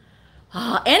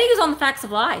 And he was on The Facts of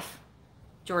Life,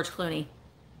 George Clooney.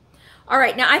 All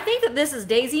right, now I think that this is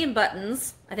Daisy and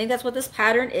Buttons. I think that's what this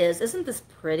pattern is. Isn't this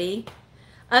pretty?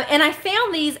 And I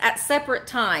found these at separate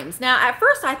times. Now, at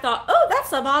first I thought, oh, that's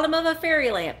the bottom of a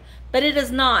fairy lamp. But it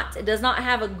is not. It does not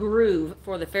have a groove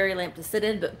for the fairy lamp to sit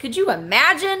in. But could you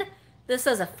imagine this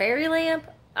as a fairy lamp?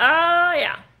 Oh,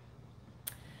 yeah.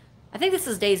 I think this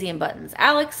is Daisy and Buttons.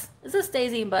 Alex, is this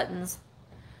Daisy and Buttons?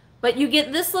 But you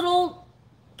get this little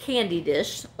candy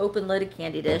dish, open-loaded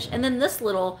candy dish. And then this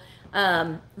little,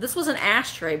 this was an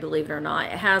ashtray, believe it or not.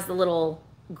 It has the little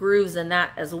grooves in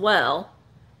that as well.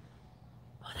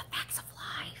 Oh, the Facts of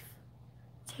Life.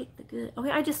 Take the good.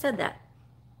 Okay, I just said that.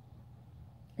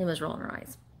 Emma's rolling her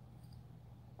eyes.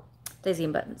 Daisy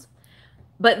and Buttons.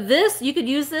 But this, you could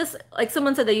use this, like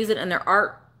someone said they use it in their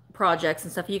art projects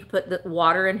and stuff. You could put the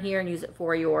water in here and use it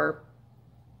for your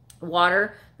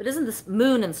water. But isn't this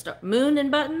Moon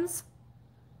and Buttons?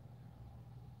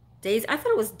 Daisy, I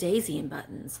thought it was Daisy and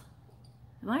Buttons.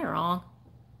 Am I wrong?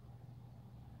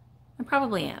 I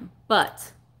probably am.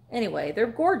 But anyway, they're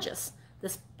gorgeous.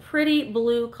 This pretty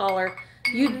blue color.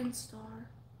 Moon and Star.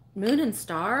 Moon and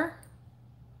Star?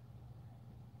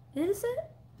 Is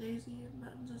it? Daisy and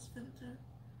Buttons is vintage.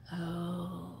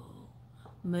 Oh,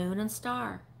 Moon and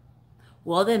Star.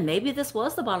 Well, then maybe this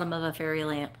was the bottom of a fairy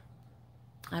lamp.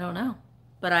 I don't know.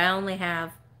 But I only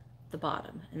have the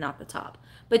bottom and not the top.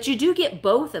 But you do get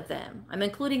both of them. I'm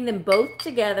including them both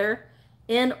together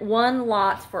in one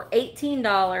lot for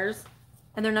 $18,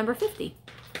 and they're number 50.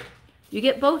 You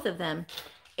get both of them.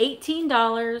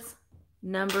 $18,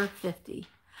 number 50.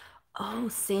 Oh,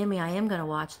 Sammy, I am going to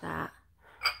watch that.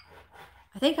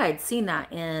 I think I had seen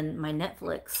that in my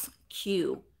Netflix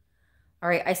queue. All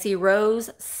right, I see Rose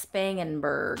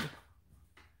Spangenberg.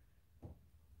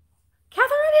 Catherine,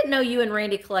 I didn't know you and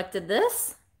Randy collected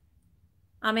this.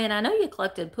 I mean, I know you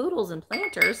collected poodles and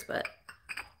planters, but,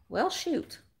 well,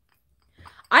 shoot.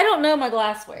 I don't know my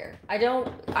glassware. I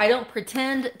don't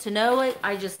pretend to know it.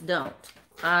 I just don't.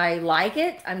 I like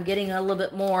it. I'm getting a little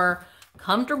bit more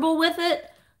comfortable with it.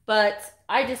 But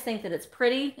I just think that it's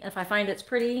pretty. And if I find it's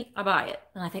pretty, I buy it.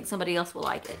 And I think somebody else will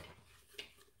like it.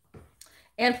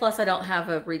 And plus, I don't have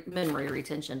a memory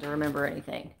retention to remember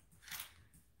anything.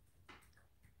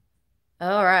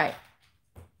 All right.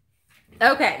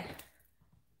 Okay.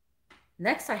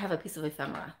 Next, I have a piece of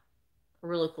ephemera. A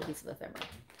really cool piece of ephemera.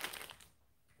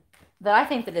 That I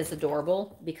think that is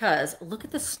adorable because look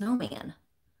at the snowman.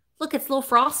 Look, it's little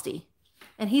Frosty.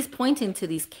 And he's pointing to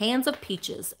these cans of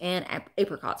peaches and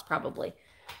apricots, probably.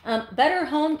 Better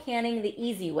home canning the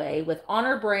easy way with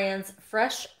Honor Brands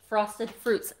fresh frosted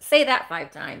fruits. Say that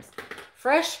 5 times.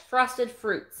 Fresh frosted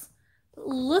fruits.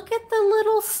 Look at the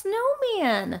little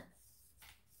snowman.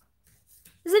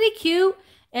 Isn't he cute?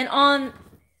 And on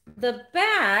the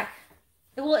back,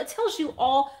 well, it tells you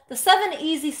all the 7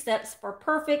 easy steps for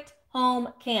perfect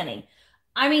home canning.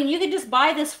 I mean, you could just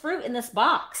buy this fruit in this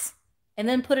box and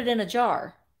then put it in a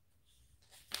jar.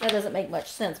 That doesn't make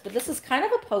much sense, but this is kind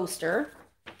of a poster.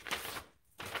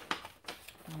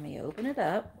 Let me open it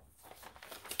up.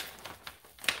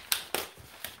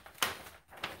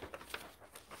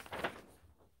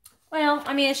 Well,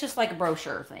 I mean, it's just like a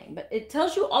brochure thing, but it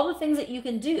tells you all the things that you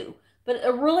can do. But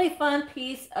a really fun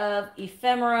piece of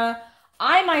ephemera.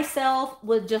 I myself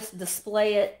would just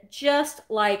display it just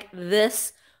like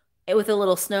this with a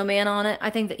little snowman on it. I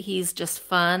think that he's just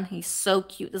fun. He's so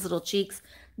cute, his little cheeks.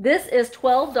 This is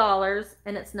 $12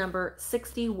 and it's number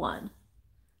 61.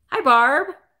 Hi, Barb.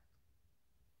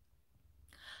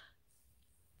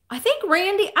 I think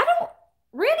Randy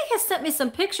has sent me some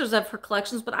pictures of her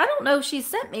collections, but I don't know if she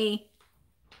sent me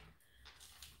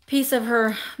a piece of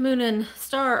her moon and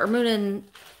star or moon and,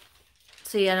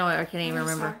 see, I know I can't even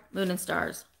remember. Moon and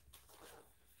stars.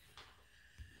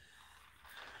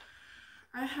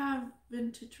 I have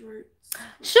vintage roots.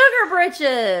 Sugar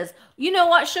britches. You know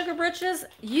what, sugar britches?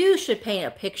 You should paint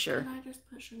a picture. Can I just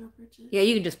put sugar britches? Yeah,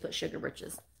 you can just put sugar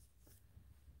britches.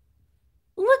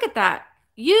 Look at that.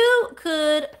 You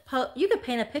could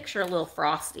paint a picture of little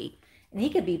Frosty, and he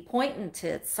could be pointing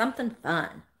to something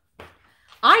fun.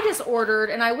 I just ordered,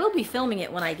 and I will be filming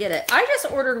it when I get it. I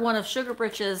just ordered one of Sugar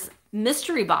Britch's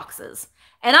mystery boxes,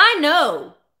 and I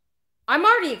know I'm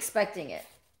already expecting it.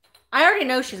 I already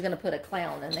know she's going to put a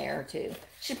clown in there too.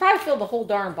 She'd probably fill the whole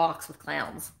darn box with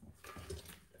clowns.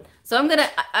 So I'm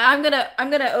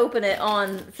gonna open it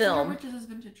on film. Sugar Britches is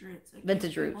vintage roots.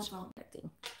 Vintage roots. Okay.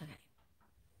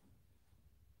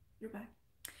 You're back.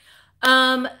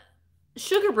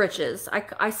 Sugar Britches.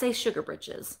 I say Sugar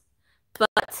Britches,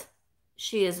 but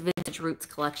she is Vintage Roots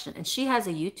Collection, and she has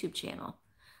a YouTube channel.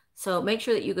 So make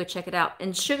sure that you go check it out.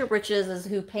 And Sugar Britches is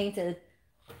who painted.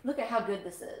 Look at how good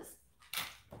this is.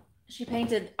 She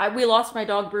painted. We lost my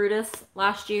dog Brutus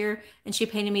last year, and she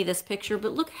painted me this picture.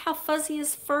 But look how fuzzy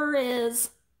his fur is.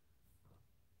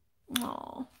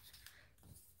 Aww.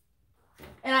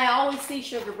 And I always see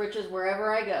Sugar Britches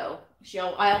wherever I go.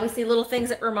 I always see little things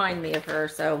that remind me of her.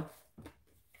 So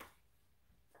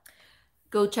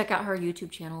go check out her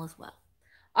YouTube channel as well.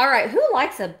 All right, who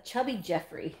likes a chubby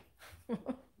Jeffrey?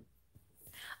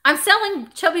 I'm selling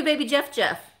chubby baby Jeff.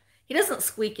 He doesn't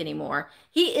squeak anymore.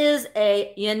 He is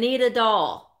a You Need a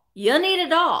Doll. You Need a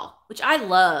Doll, which I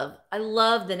love. I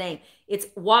love the name. It's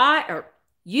UNEEDA.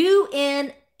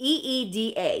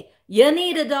 You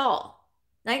Need a Doll.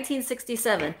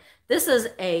 1967. This is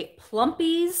a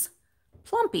Plumpies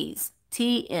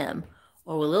TM,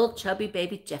 or a little chubby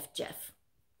baby Jeff.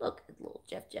 Look at little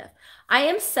Jeff.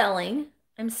 I'm selling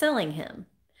him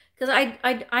because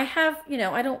I have, you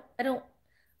know, I don't.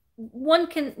 One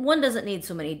doesn't need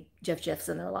so many Jeffs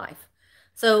in their life.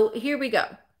 So here we go.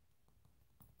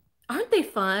 Aren't they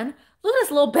fun? Look at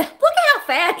his little back. Look at how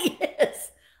fat he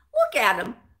is. Look at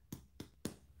him.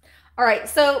 All right,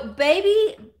 so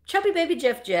chubby baby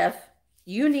Jeff,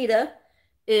 Unita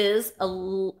is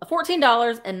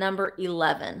 $14 and number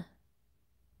 11.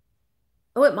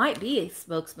 Oh, it might be a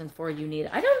spokesman for Unita.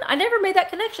 I never made that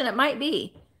connection. It might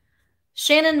be.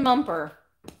 Shannon Mumper.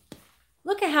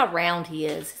 Look at how round he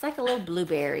is. He's like a little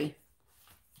blueberry.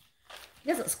 He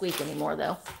doesn't squeak anymore,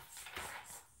 though.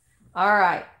 All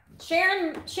right.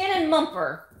 Shannon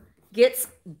Mumper gets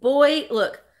blue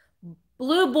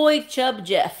boy chub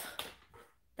Jeff.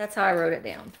 That's how I wrote it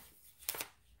down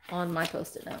on my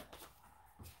Post-it note.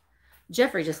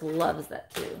 Jeffrey just loves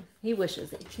that too. He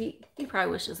wishes that he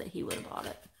probably wishes that he would have bought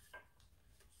it.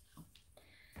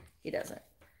 He doesn't.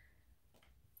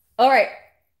 All right.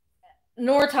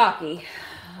 Noritake.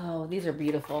 Oh, these are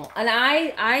beautiful. And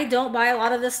I don't buy a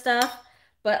lot of this stuff,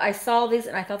 but I saw these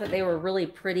and I thought that they were really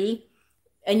pretty.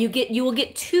 And you will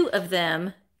get 2 of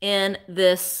them in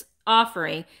this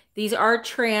offering. These are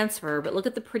transfer, but look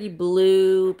at the pretty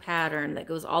blue pattern that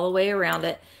goes all the way around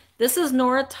it. This is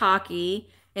Noritake,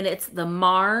 and it's the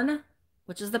Marn,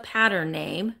 which is the pattern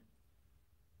name.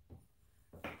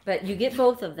 But you get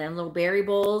both of them, little berry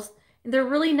bowls, and they're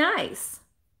really nice.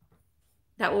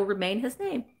 That will remain his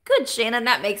name. Good, Shannon.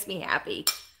 That makes me happy.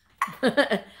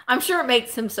 I'm sure it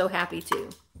makes him so happy too.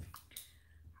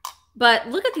 But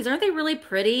look at these. Aren't they really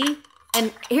pretty?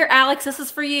 And here, Alex, this is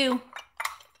for you.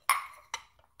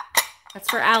 That's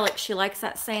for Alex. She likes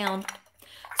that sound.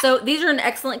 So these are in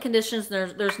excellent conditions.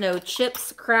 There's no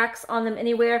chips, cracks on them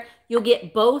anywhere. You'll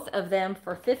get both of them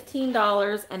for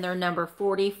 $15, and they're number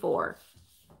 44.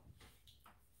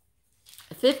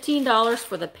 $15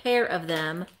 for the pair of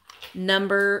them,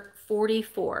 number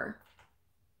 44.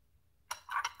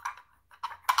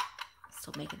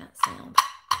 Still making that sound.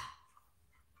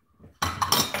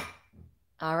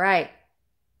 All right.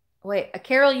 Wait,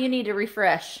 Carol, you need to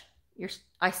refresh.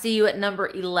 I see you at number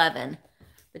 11,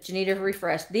 but you need to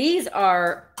refresh. These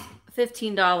are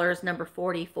 $15, number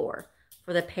 44,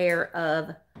 for the pair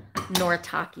of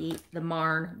Noritake, the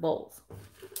Marn bowls.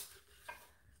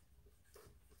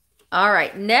 All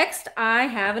right, next I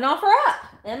have an offer up.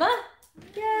 Emma?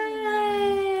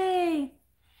 Yay!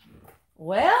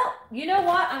 Well, you know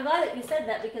what? I'm glad that you said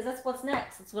that because that's what's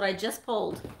next. That's what I just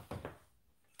pulled.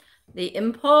 The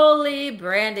Empoli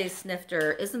Brandy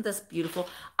Snifter. Isn't this beautiful?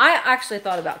 I actually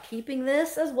thought about keeping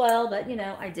this as well, but, you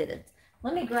know, I didn't.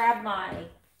 Let me grab my,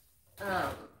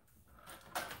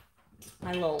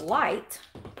 my little light.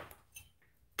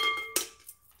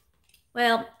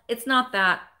 Well, it's not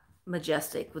that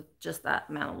majestic with just that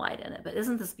amount of light in it, but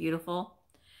isn't this beautiful?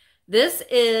 This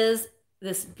is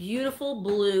this beautiful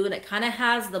blue, and it kind of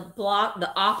has the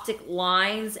optic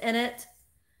lines in it.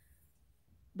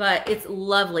 But it's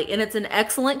lovely, and it's in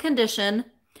excellent condition.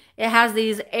 It has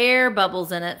these air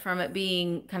bubbles in it from it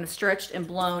being kind of stretched and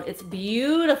blown. It's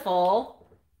beautiful.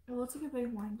 It looks like a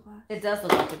big wine glass. It does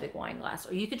look like a big wine glass.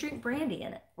 Or you could drink brandy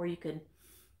in it, or you could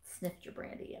sniff your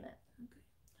brandy in it. Okay.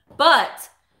 But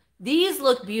these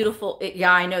look beautiful.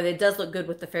 Yeah, I know. It does look good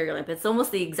with the fairy lamp. It's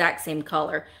almost the exact same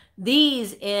color.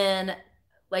 These in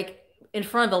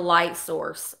front of a light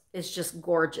source is just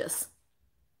gorgeous.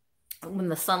 When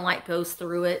the sunlight goes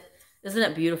through it. Isn't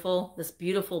it beautiful? This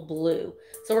beautiful blue.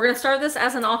 So we're going to start this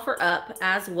as an offer up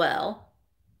as well.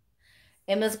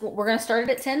 We're going to start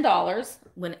it at $10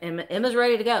 when Emma's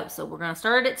ready to go. So we're going to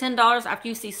start it at $10. After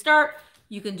you see start,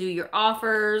 you can do your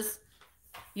offers.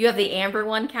 You have the amber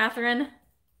one, Catherine.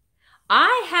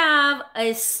 I have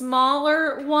a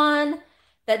smaller one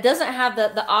that doesn't have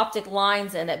the optic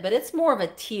lines in it, but it's more of a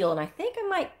teal, and I think I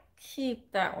might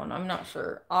keep that one. I'm not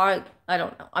sure. I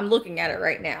don't know. I'm looking at it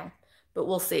right now, but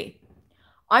we'll see.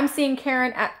 I'm seeing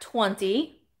Karen at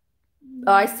 20.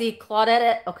 I see Claudette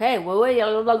at, okay, wait,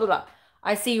 blah, blah, blah.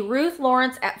 I see Ruth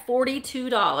Lawrence at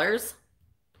 $42.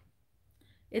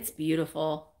 It's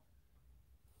beautiful.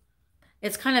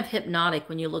 It's kind of hypnotic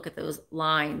when you look at those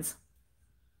lines.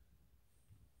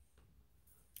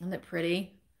 Isn't it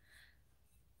pretty?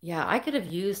 Yeah, I could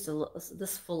have used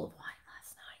this full of wine.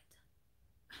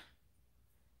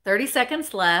 30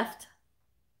 seconds left.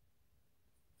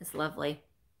 It's lovely.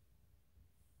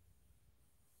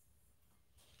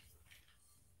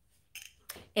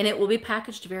 And it will be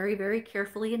packaged very, very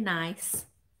carefully and nice.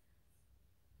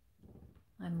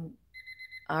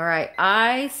 All right.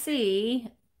 I see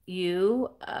you,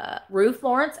 Ruth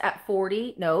Lawrence at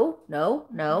 40. No.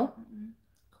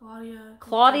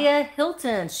 Claudia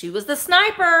Hilton. She was the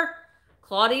sniper.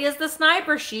 Claudia's the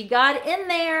sniper. She got in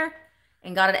there.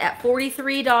 And got it at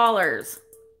 $43.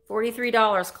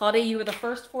 $43. Claudia, you were the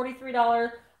first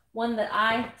 $43 one that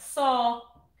I saw.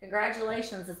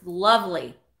 Congratulations. It's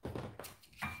lovely.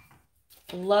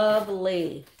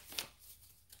 Lovely.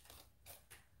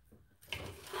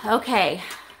 Okay.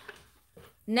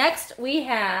 Next, we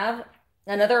have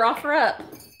another offer up.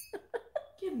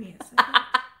 Give me a second.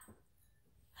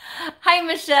 Hi,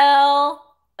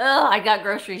 Michelle. Oh, I got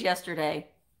groceries yesterday.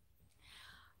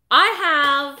 I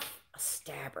have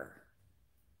stabber.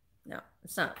 No,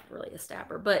 it's not really a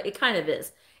stabber, but it kind of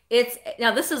is.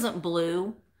 Now this isn't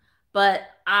blue, but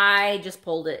I just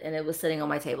pulled it and it was sitting on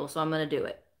my table, so I'm going to do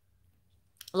it.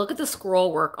 Look at the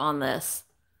scroll work on this.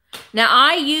 Now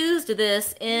I used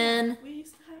this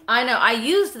I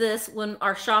used this when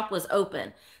our shop was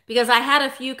open because I had a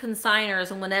few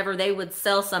consigners, and whenever they would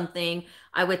sell something,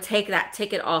 I would take that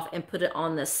ticket off and put it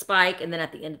on this spike, and then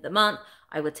at the end of the month,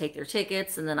 I would take their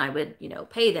tickets and then I would,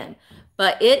 pay them.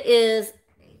 But it is,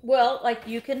 well, like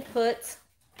you can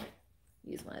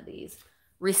use one of these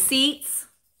receipts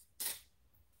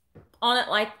on it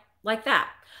like that.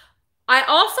 I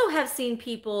also have seen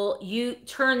people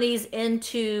turn these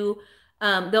into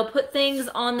they'll put things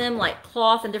on them like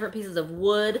cloth and different pieces of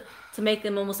wood to make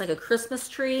them almost like a Christmas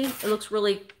tree. It looks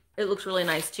really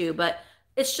nice too, but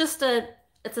it's just a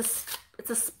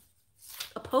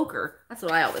poker. That's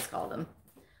what I always call them.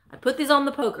 I put these on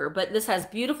the poker, but this has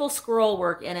beautiful scroll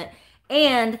work in it,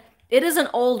 and it is an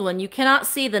old one. You cannot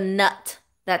see the nut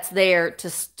that's there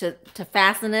to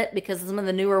fasten it, because some of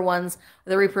the newer ones,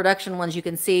 the reproduction ones, you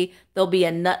can see there'll be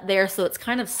a nut there, so it's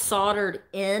kind of soldered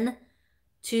in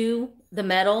to the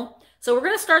metal. So we're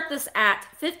going to start this at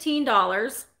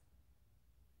 $15.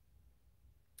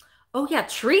 Oh yeah,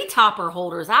 tree topper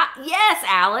holders. Yes,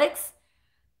 Alex.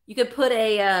 You could put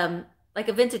a like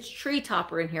a vintage tree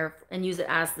topper in here and use it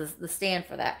as the stand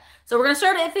for that. So we're going to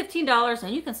start at $15,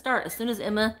 and you can start as soon as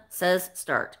Emma says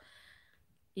start.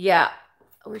 Yeah.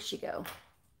 Where'd she go?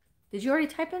 Did you already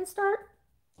type in start?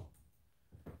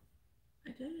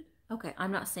 I did. Okay,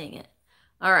 I'm not seeing it.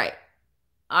 All right.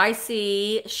 I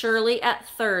see Shirley at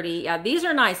 30. Yeah, these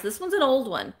are nice. This one's an old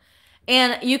one.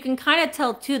 And you can kind of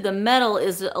tell, too, the metal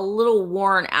is a little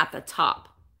worn at the top.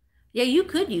 Yeah, you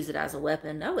could use it as a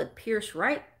weapon. That would pierce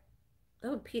right. That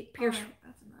would pierce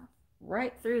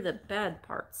right through the bad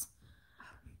parts.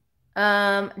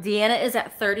 Deanna is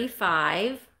at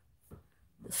 35.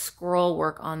 The scroll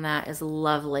work on that is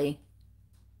lovely.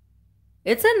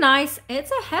 It's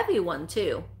a heavy one,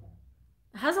 too.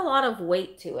 It has a lot of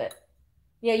weight to it.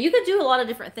 Yeah, you could do a lot of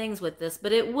different things with this,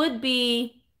 but it would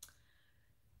be,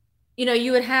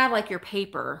 you would have like your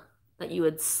paper that you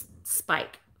would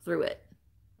spike through it.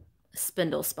 A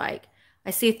spindle spike. I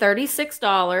see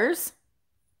 $36.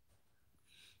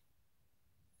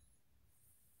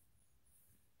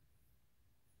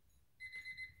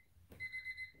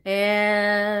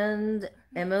 And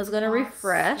Emma's going to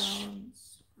refresh.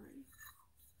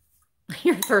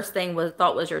 Your first thing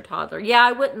thought was your toddler. Yeah,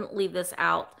 I wouldn't leave this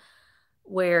out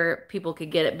where people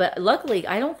could get it. But luckily,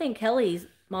 I don't think Kelly's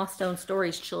Moss Stone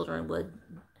Stories children would.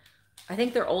 I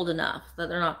think they're old enough that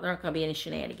they're not going to be any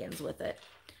shenanigans with it.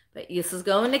 But this is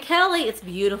going to Kelly. It's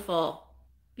beautiful.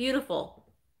 Beautiful.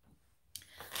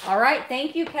 All right.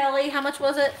 Thank you, Kelly. How much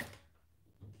was it?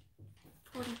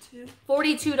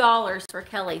 $42 for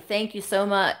Kelly. Thank you so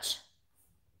much.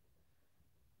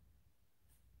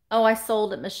 Oh, I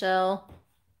sold it, Michelle.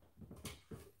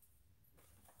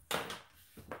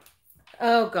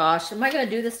 Oh, gosh. Am I going to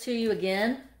do this to you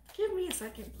again? Give me a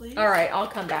second, please. All right. I'll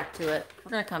come back to it.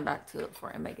 We're going to come back to it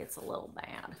before Emma gets a little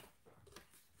bad.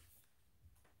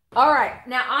 All right.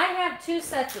 Now, I have 2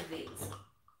 sets of these.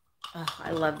 Oh,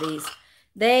 I love these.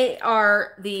 They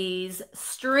are these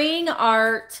string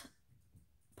art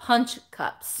punch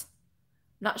cups.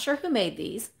 Not sure who made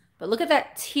these, but look at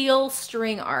that teal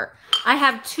string art. I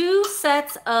have 2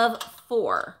 sets of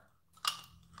 4.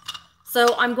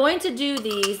 So I'm going to do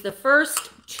these. The first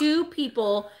 2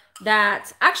 people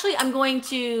that, actually I'm going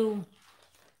to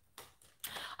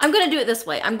do it this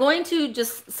way. I'm going to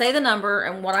just say the number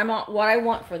and what I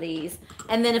want for these.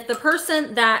 And then if the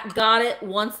person that got it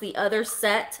wants the other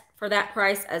set for that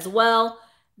price as well,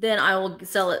 then I will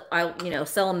sell it.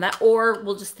 Sell them that, or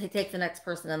we'll just take the next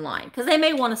person in line because they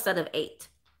may want a set of 8.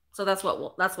 So that's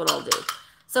what I'll do.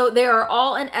 So they are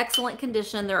all in excellent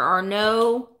condition.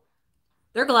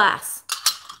 They're glass.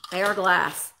 They are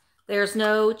glass. There's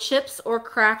no chips or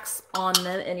cracks on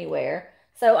them anywhere.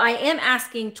 So I am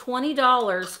asking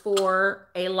 $20 for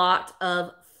a lot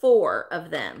of 4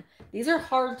 of them. These are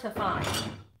hard to find.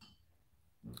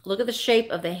 Look at the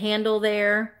shape of the handle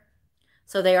there.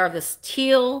 So they are this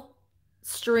teal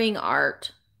string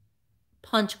art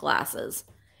punch glasses.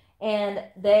 And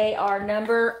they are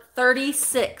number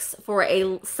 36 for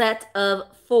a set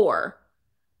of 4.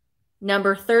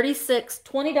 Number 36,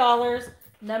 $20.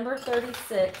 Number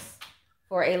 36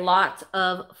 for a lot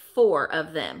of 4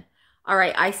 of them. All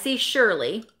right, I see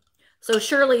Shirley. So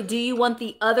Shirley, do you want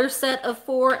the other set of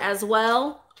 4 as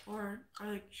well? Or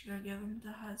should I give them to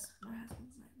my husband's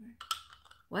nightmare?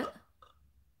 What?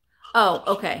 Oh,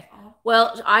 okay.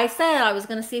 Well, I said I was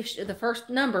going to see if the first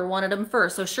number wanted them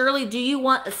first. So Shirley, do you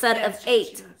want a set of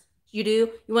 8? You do?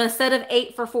 You want a set of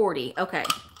 8 for 40? Okay.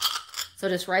 So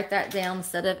just write that down,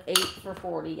 set of 8 for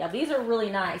 40. Yeah, these are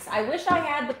really nice. I wish I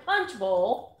had the punch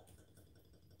bowl,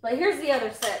 but here's the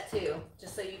other set too,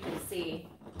 just so you can see.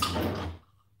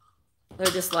 They're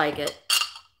just like it.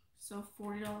 So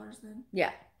 $40 then?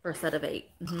 Yeah, for a set of 8.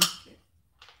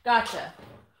 Gotcha.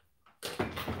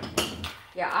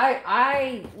 Yeah,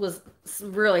 I was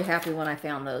really happy when I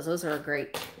found those. Those are a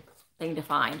great thing to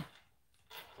find.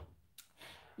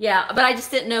 Yeah, but I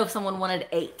just didn't know if someone wanted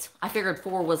 8. I figured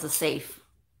 4 was a safe.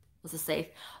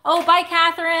 Oh, bye,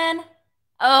 Catherine.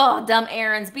 Oh, dumb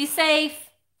errands. Be safe.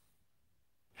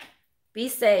 Be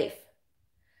safe.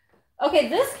 Okay,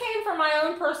 this came from my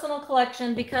own personal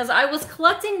collection because I was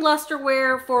collecting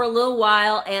lusterware for a little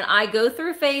while and I go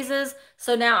through phases.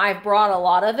 So now I've brought a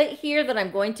lot of it here that I'm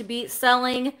going to be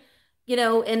selling, you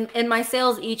know, in my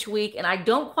sales each week. And I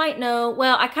don't quite know.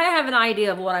 Well, I kind of have an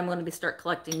idea of what I'm going to start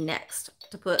collecting next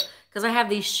to put, because I have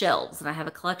these shelves and I have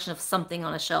a collection of something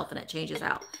on a shelf and it changes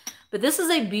out. But this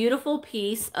is a beautiful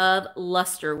piece of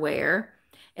lusterware.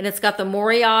 And it's got the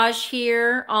moriage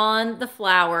here on the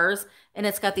flowers. And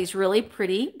it's got these really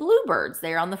pretty bluebirds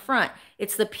there on the front.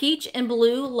 It's the peach and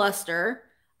blue luster.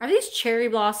 Are these cherry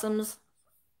blossoms?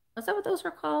 Is that what those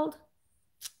are called?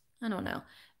 I don't know.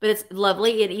 But it's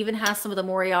lovely. It even has some of the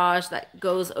moriage that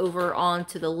goes over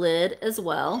onto the lid as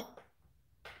well.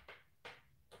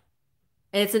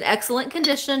 And it's in excellent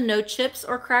condition. No chips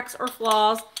or cracks or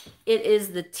flaws. It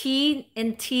is the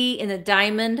T&T in a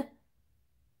diamond.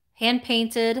 Hand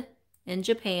painted in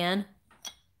Japan.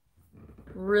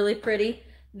 Really pretty.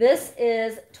 This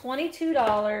is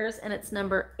 $22 and it's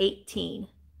number 18.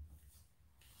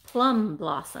 Plum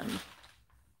Blossom.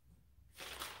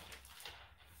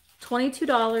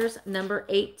 $22, number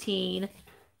 18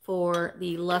 for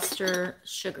the Luster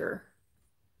Sugar.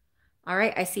 All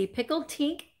right, I see Pickled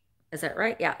Tink. Is that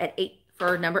right? Yeah, at 8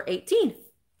 for number 18.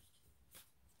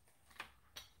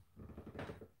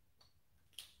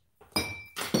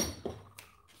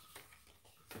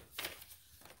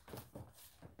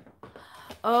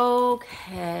 Okay.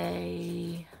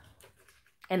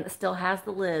 And it still has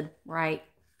the lid, right?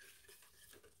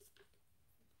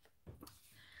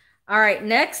 All right,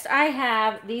 next I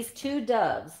have these 2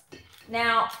 doves.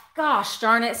 Now, gosh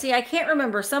darn it. See, I can't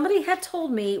remember. Somebody had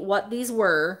told me what these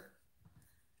were.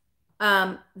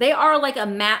 They are like a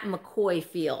Matt McCoy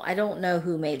feel. I don't know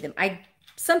who made them.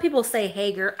 Some people say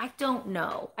Hager. I don't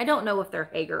know. I don't know if they're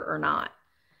Hager or not.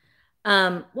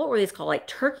 What were these called? Like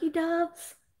turkey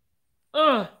doves?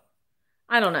 Ugh,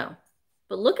 I don't know.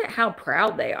 But look at how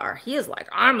proud they are. He is like,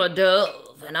 I'm a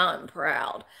dove and I'm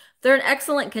proud. They're in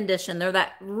excellent condition. They're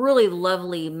that really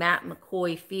lovely Matt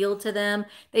McCoy feel to them.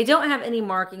 They don't have any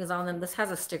markings on them. This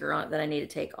has a sticker on it that I need to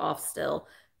take off still.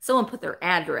 Someone put their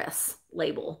address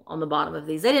label on the bottom of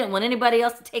these. They didn't want anybody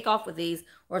else to take off with these,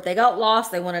 or if they got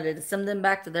lost, they wanted to send them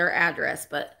back to their address,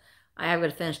 but I have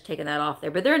to finish taking that off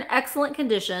there. But they're in excellent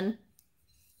condition.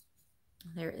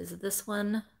 There is this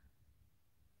one.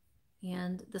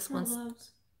 And this one's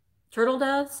turtle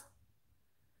doves.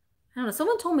 I don't know.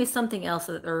 Someone told me something else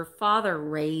that their father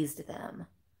raised them.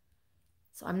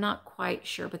 So I'm not quite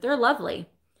sure, but they're lovely.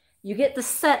 You get the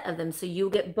set of them. So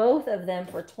you get both of them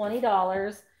for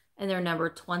 $20 and they're number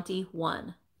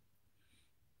 21.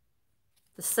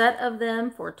 The set of them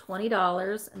for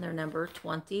 $20 and they're number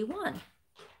 21.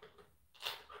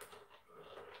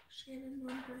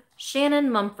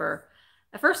 Shannon Mumford.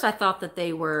 At first I thought that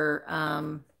they were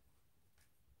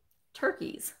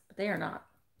turkeys, but they are not.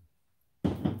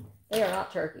 They are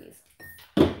not turkeys.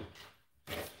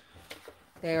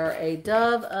 They are a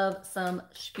dove of some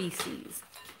species.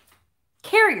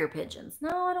 Carrier pigeons.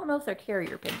 No, I don't know if they're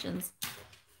carrier pigeons.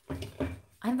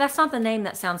 That's not the name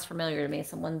that sounds familiar to me.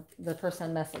 The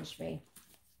person messaged me.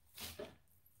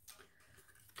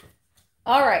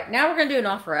 All right, now we're going to do an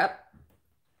offer up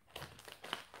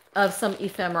of some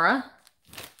ephemera.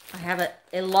 I have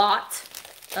a lot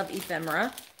of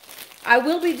ephemera. I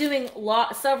will be doing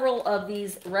several of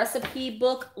these recipe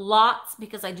book lots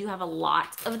because I do have a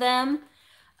lot of them.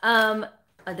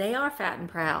 They are fat and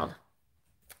proud.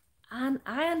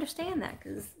 I understand that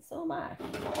because so am I.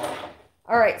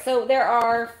 All right, so there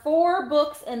are 4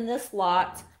 books in this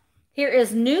lot. Here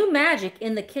is New Magic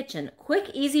in the Kitchen. Quick,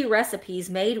 easy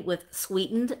recipes made with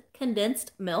sweetened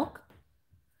condensed milk.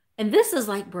 And this is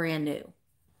like brand new.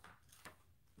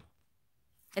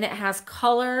 And it has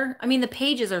color. I mean, the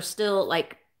pages are still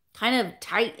like kind of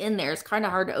tight in there. It's kind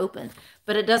of hard to open.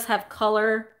 But it does have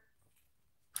color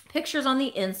pictures on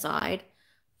the inside.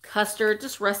 custard,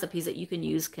 just recipes that you can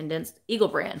use. Condensed Eagle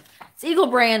brand. It's Eagle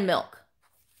brand milk.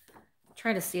 I'm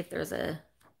trying to see if there's a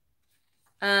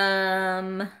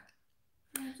Graham's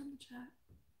in the chat.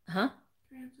 Huh?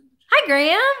 Graham's in the chat. Hi,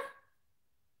 Graham.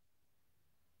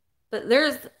 But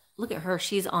there's, look at her.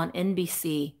 She's on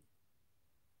NBC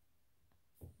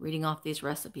reading off these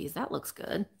recipes. That looks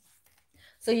good.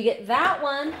 So you get that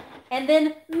one, and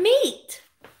then meat.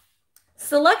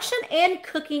 Selection and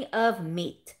cooking of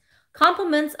meat.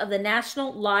 Compliments of the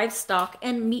National Livestock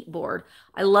and Meat Board.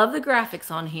 I love the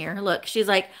graphics on here. Look, she's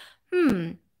like,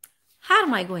 how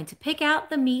am I going to pick out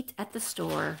the meat at the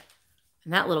store?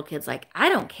 And that little kid's like, I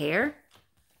don't care.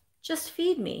 Just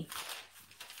feed me.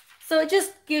 So it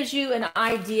just gives you an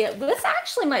idea. This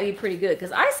actually might be pretty good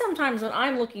because I sometimes, when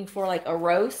I'm looking for like a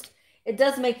roast, it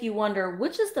does make you wonder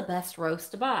which is the best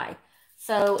roast to buy.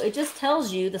 So it just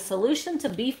tells you the solution to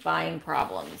beef buying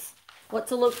problems, what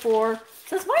to look for.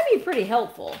 So this might be pretty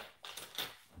helpful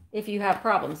if you have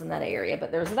problems in that area.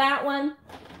 But there's that one.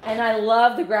 And I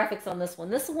love the graphics on this one.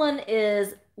 This one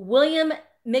is William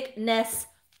McNess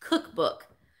Cookbook.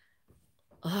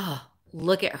 Oh,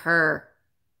 look at her.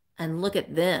 And look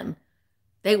at them.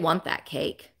 They want that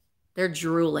cake. They're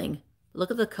drooling. Look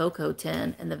at the cocoa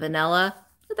tin and the vanilla.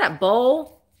 Look at that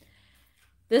bowl.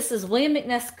 This is William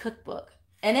McNess Cookbook.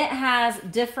 And it has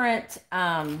different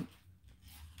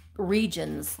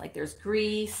regions. Like there's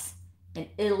Greece and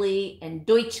Italy and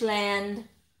Deutschland,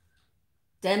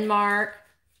 Denmark.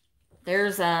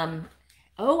 There's,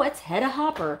 oh, it's Hedda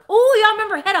Hopper. Oh, y'all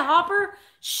remember Hedda Hopper?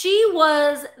 She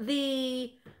was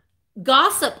the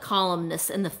gossip columnist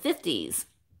in the 50s.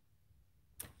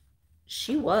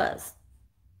 She was.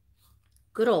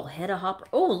 Good old Hedda Hopper.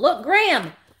 Oh, look,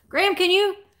 Graham. Graham, can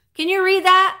you read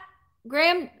that?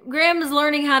 Graham is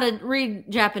learning how to read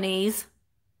Japanese.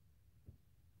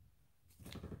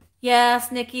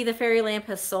 Yes, Nikki, the fairy lamp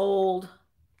has sold.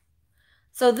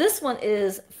 So this one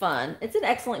is fun. It's in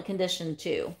excellent condition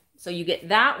too. So you get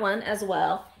that one as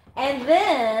well. And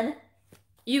then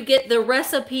you get the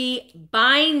recipe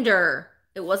binder.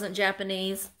 It wasn't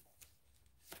Japanese.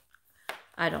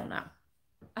 I don't know.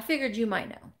 I figured you might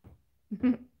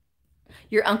know.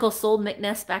 Your uncle sold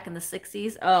McNess back in the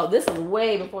 60s. Oh, this is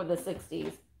way before the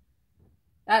 60s.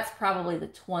 That's probably the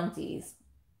 20s,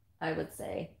 I would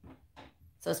say.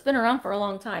 So it's been around for a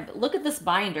long time. But look at this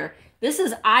binder. This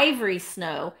is ivory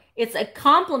snow. It's a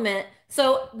compliment.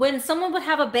 So when someone would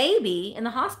have a baby in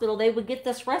the hospital, they would get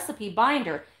this recipe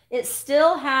binder. It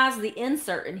still has the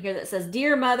insert in here that says,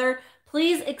 "Dear Mother,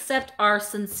 please accept our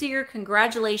sincere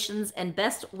congratulations and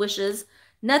best wishes.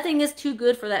 Nothing is too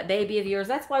good for that baby of yours."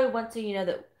 That's why we want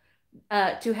to,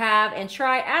 to have and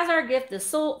try as our gift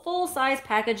this full-size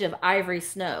package of ivory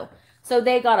snow. So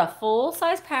they got a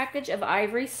full-size package of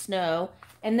ivory snow,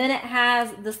 and then it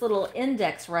has this little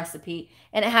index recipe,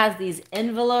 and it has these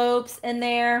envelopes in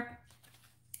there,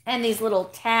 and these little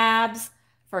tabs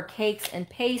for cakes and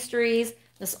pastries,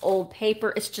 this old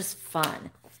paper. It's just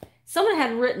fun. Someone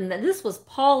had written that this was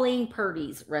Pauline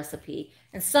Purdy's recipe,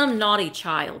 and some naughty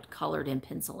child colored in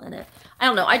pencil in it. I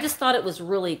don't know. I just thought it was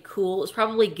really cool. It was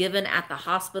probably given at the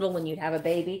hospital when you'd have a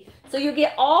baby. So you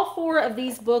get all 4 of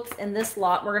these books in this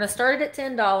lot. We're going to start it at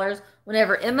 $10.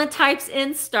 Whenever Emma types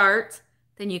in start,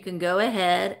 then you can go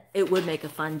ahead. It would make a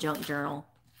fun junk journal.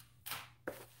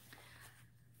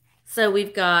 So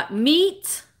we've got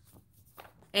meat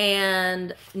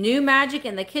and New Magic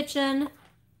in the Kitchen,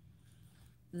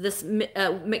 this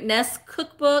McNess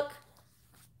Cookbook,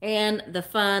 and the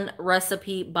fun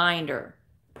recipe binder.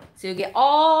 So you get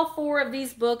all 4 of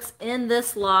these books in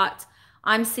this lot.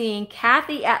 I'm seeing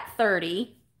Kathy at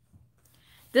 30.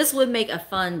 This would make a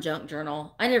fun junk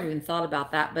journal. I never even thought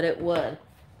about that, but it would,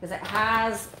 because it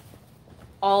has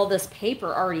all this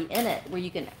paper already in it where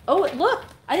you can, oh, look,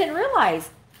 I didn't realize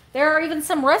there are even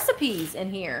some recipes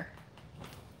in here.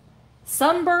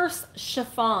 Sunburst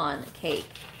chiffon cake.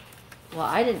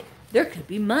 Well, there could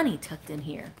be money tucked in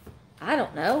here. I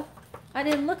don't know. I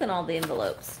didn't look in all the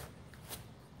envelopes.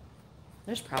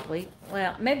 There's probably,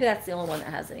 well, maybe that's the only one that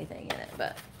has anything in it,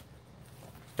 but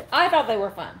I thought they were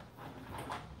fun.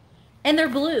 And they're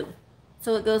blue,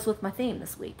 so it goes with my theme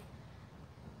this week.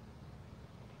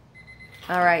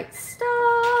 All right,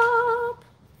 stop.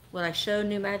 Would I show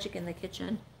New Magic in the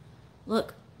Kitchen?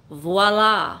 Look,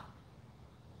 voila.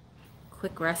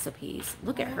 Quick recipes.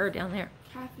 Look at her down there.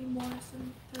 Kathy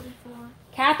Morrison, 34.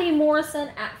 Kathy Morrison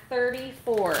at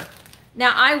 34.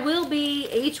 Now, I will be,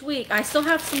 each week, I still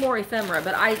have some more ephemera,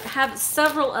 but I have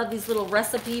several of these little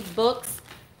recipe books,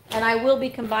 and I will be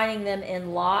combining them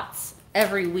in lots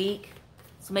every week.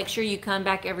 So make sure you come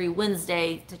back every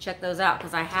Wednesday to check those out,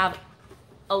 because I have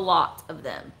a lot of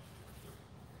them.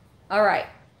 All right.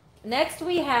 Next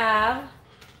we have,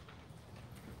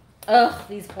 ugh,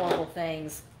 these horrible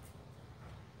things.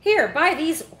 Here, buy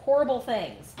these horrible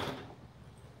things.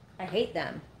 I hate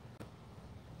them.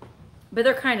 But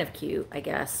they're kind of cute, I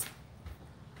guess.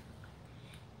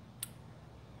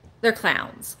 They're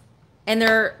clowns. And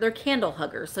they're candle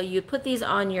huggers. So you put these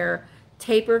on your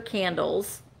taper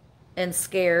candles and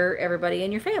scare everybody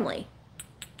in your family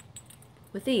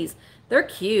with these. They're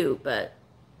cute, but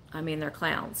I mean, they're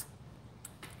clowns.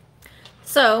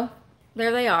 So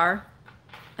there they are.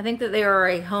 I think that they are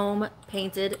a home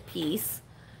painted piece,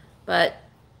 but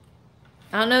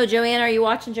I don't know. Joanne, are you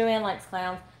watching? Joanne likes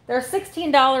clowns. They're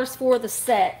 $16 for the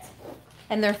set,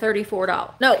 and they're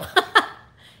 $34. No,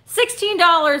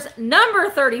 $16, number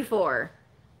 34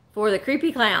 for the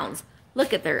creepy clowns.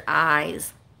 Look at their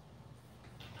eyes.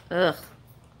 Ugh.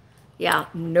 Yeah,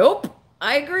 nope.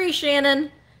 I agree,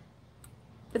 Shannon.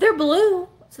 But they're blue,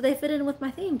 so they fit in with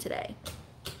my theme today.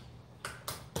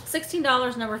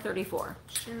 $16, number 34.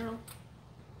 Cheryl.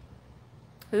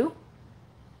 Who?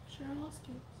 Cheryl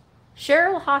Hoskins.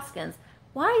 Cheryl Hoskins.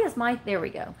 Why is my... There we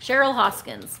go. Cheryl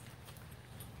Hoskins.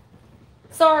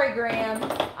 Sorry, Graham.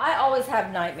 I always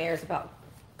have nightmares about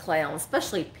clowns,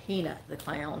 especially Peanut the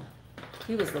clown.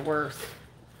 He was the worst.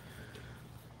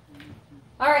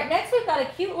 All right, next we've got a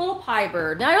cute little pie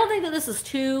bird. Now, I don't think that this is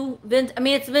too vintage. I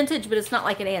mean, it's vintage, but it's not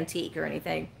like an antique or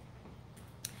anything.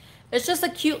 It's just a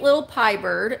cute little pie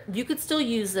bird. You could still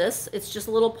use this. It's just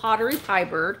a little pottery pie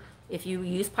bird. If you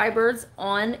use pie birds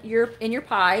in your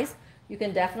pies, you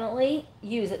can definitely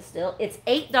use it still. It's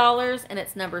 $8 and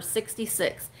it's number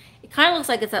 66. It kind of looks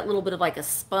like it's that little bit of like a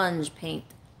sponge paint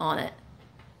on it.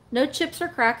 No chips or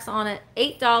cracks on it.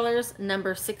 $8,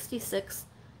 number 66,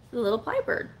 the little pie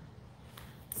bird.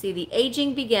 See, the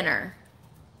aging beginner.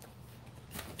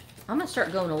 I'm gonna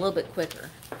start going a little bit quicker.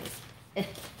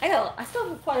 I still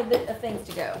have quite a bit of things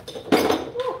to go.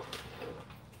 Woo.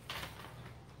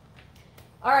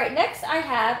 All right, next I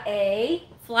have a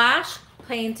flash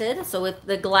painted. So with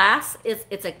the glass,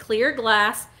 it's a clear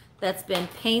glass that's been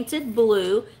painted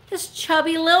blue. This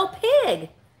chubby little pig.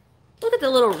 Look at the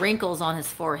little wrinkles on his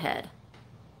forehead.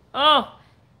 Oh,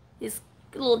 his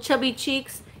little chubby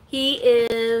cheeks. He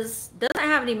doesn't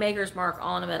have any maker's mark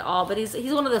on him at all, but he's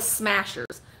one of the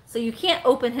smashers. So you can't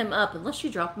open him up unless you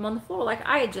drop him on the floor like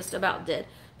I just about did.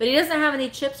 But he doesn't have any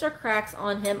chips or cracks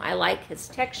on him. I like his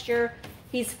texture.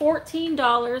 He's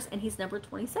 $14 and he's number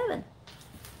 27.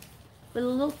 With a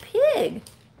little pig,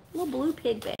 little blue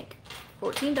pig bank.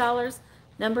 $14,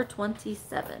 number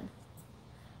 27.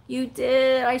 You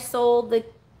did. I sold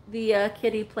the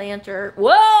kitty planter.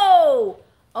 Whoa!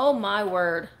 Oh my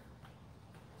word.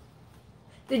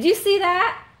 Did you see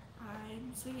that?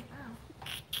 I'm seeing it now.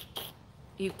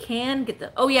 You can get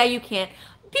the... Oh, yeah, you can.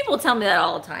 People tell me that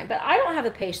all the time, but I don't have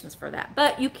the patience for that.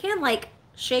 But you can, like,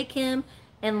 shake him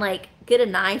and, like, get a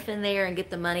knife in there and get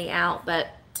the money out. But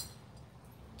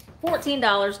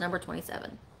 $14, number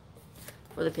 27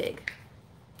 for the pig.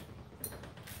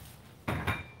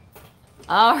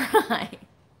 All right.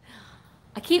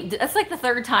 That's like the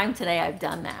third time today I've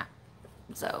done that.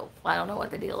 So I don't know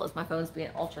what the deal is. My phone's being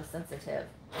ultra sensitive.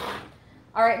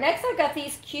 All right, next I've got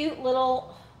these cute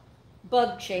little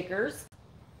bug shakers.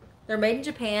 They're made in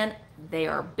Japan. They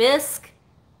are bisque.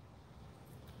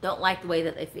 Don't like the way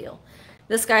that they feel.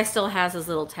 This guy still has his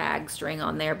little tag string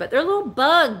on there, but they're a little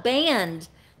bug band.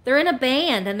 They're in a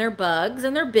band and they're bugs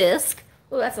and they're bisque.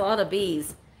 Oh, that's a lot of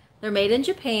bees. They're made in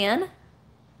Japan.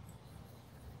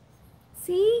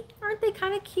 See, aren't they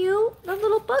kind of cute? They're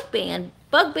little bug band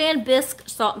bisque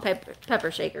salt and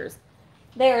pepper shakers.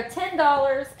 They are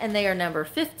 $10 and they are number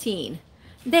 15.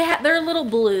 They're a little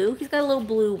blue. He's got a little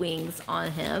blue wings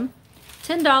on him.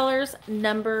 $10,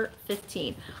 number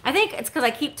 15. I think it's because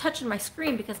I keep touching my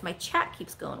screen because my chat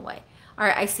keeps going away. All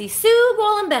right, I see Sue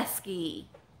Golembeski.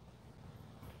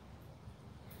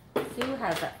 Sue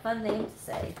has that fun name to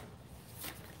say.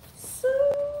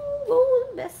 Sue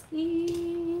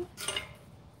Golembeski.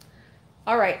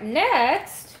 All right,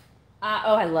 next.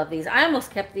 Oh, I love these. I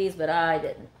almost kept these, but I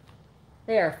didn't.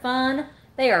 They are fun.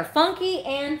 They are funky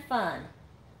and fun.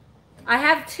 I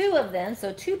have 2 of them,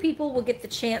 so 2 people will get the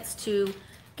chance to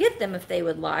get them if they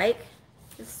would like.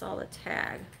 Just saw the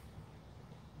tag.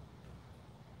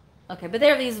 Okay, but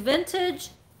they're these vintage.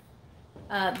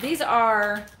 These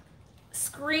are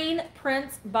screen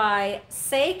prints by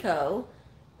Seiko,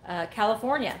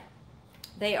 California.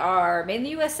 They are made in the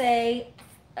USA.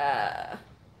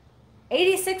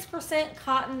 86%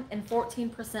 cotton and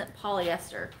 14%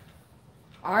 polyester.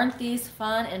 Aren't these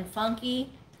fun and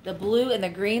funky? The blue and the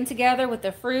green together with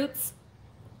the fruits.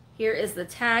 Here is the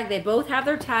tag. They both have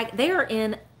their tag. They are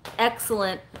in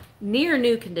excellent near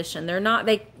new condition. They're not,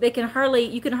 you can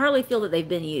hardly feel that they've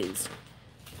been used.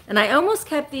 And I almost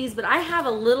kept these, but I have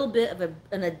a little bit of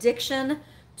an addiction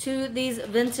to these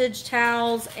vintage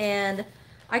towels, and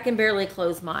I can barely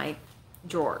close my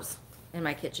drawers in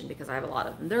my kitchen because I have a lot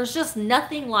of them. There's just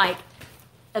nothing like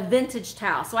a vintage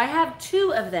towel. So I have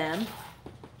 2 of them.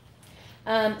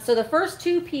 So the first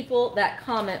 2 people that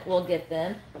comment will get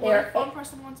them. Or if one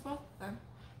person wants both then.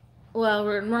 Well,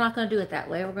 we're not going to do it that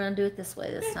way. We're going to do it this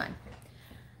way this time.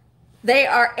 They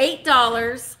are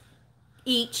 $8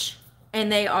 each, and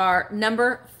they are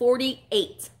number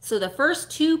 48. So the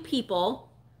first 2 people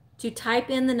to type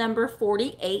in the number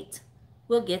 48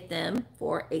 will get them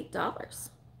for $8.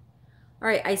 All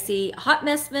right, I see Hot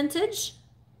Mess Vintage,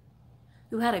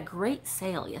 who had a great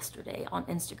sale yesterday on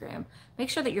Instagram. Make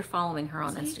sure that you're following her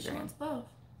on Instagram. She wants both.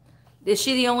 Is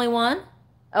she the only one?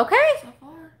 Okay. So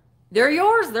far. They're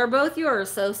yours. They're both yours.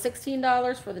 So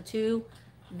 $16 for the 2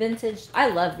 vintage. I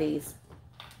love these.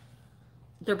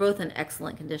 They're both in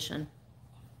excellent condition.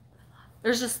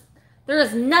 There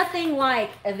is nothing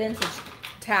like a vintage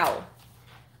towel.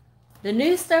 The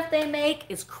new stuff they make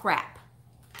is crap.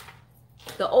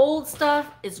 The old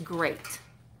stuff is great.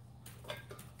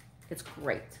 It's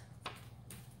great.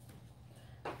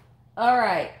 All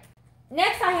right.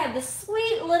 Next, I have this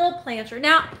sweet little planter.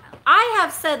 Now, I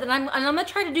have said that I'm going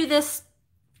to try to do this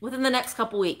within the next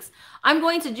couple weeks. I'm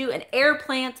going to do an air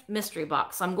plant mystery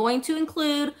box. I'm going to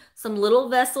include some little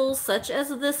vessels such as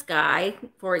this guy,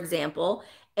 for example,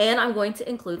 and I'm going to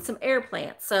include some air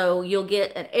plants. So you'll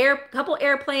get a couple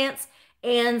air plants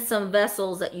and some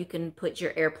vessels that you can put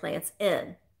your air plants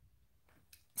in.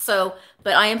 So,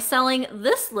 but I am selling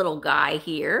this little guy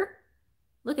here.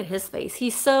 Look at his face.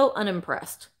 He's so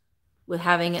unimpressed with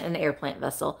having an air plant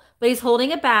vessel, but he's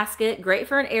holding a basket, great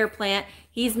for an air plant.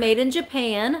 He's made in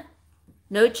Japan.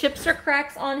 No chips or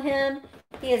cracks on him.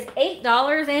 He is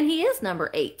 $8 and he is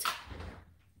number 8.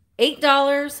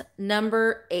 $8,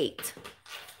 number 8.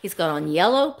 He's got on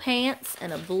yellow pants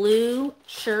and a blue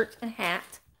shirt and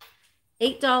hat.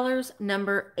 $8,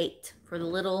 number 8 for the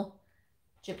little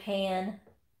Japan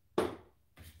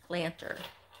planter.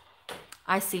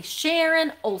 I see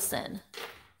Sharon Olson.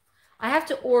 I have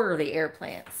to order the air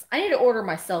plants. I need to order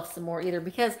myself some more either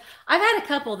because I've had a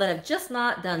couple that have just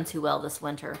not done too well this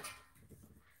winter.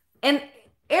 And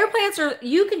air plants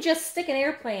you can just stick an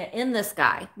air plant in this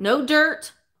guy. No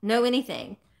dirt, no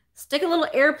anything. Stick a little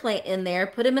air plant in there,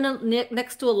 put them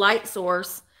next to a light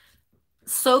source.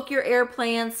 Soak your air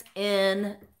plants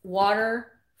in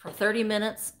water for 30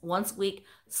 minutes once a week.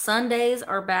 Sundays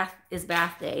is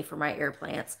bath day for my air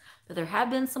plants, but there have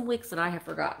been some weeks that I have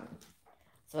forgotten.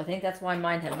 So I think that's why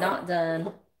mine have not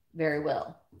done very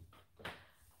well.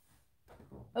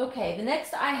 Okay, the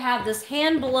next I have this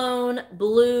hand-blown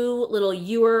blue little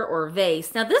ewer or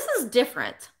vase. Now this is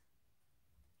different.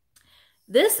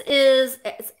 This is,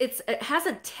 it has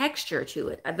a texture to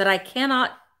it that I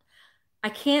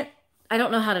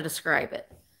don't know how to describe it.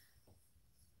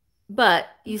 But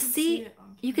you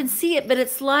can see it, but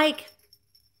it's like,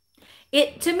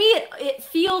 to me, it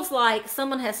feels like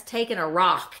someone has taken a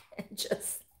rock and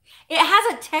it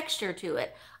has a texture to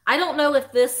it. I don't know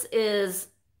if this is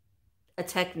a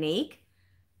technique.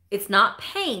 It's not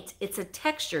paint, it's a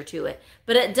texture to it.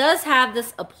 But it does have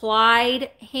this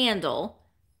applied handle.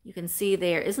 You can see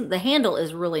there, the handle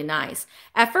is really nice.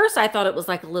 At first, I thought it was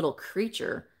like a little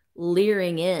creature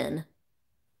leering in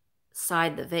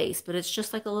side the vase, but it's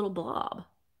just like a little blob.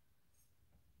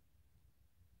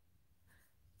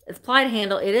 It's applied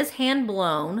handle. It is hand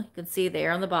blown. You can see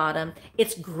there on the bottom.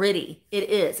 It's gritty. It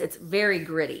is. It's very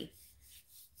gritty.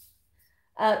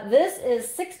 This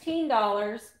is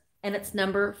 $16 and it's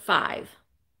number 5.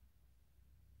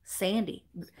 Sandy.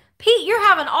 Pete, you're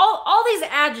having all these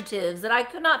adjectives that I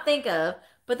could not think of,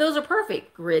 but those are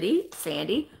perfect. Gritty,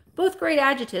 sandy, both great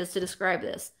adjectives to describe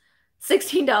this.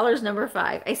 $16, number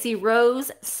 5. I see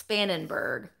Rose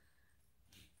Spannenberg.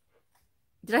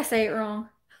 Did I say it wrong?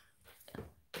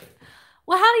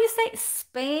 Well, how do you say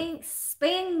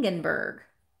Spangenberg?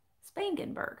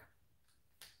 Spangenberg.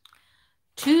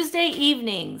 Tuesday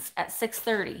evenings at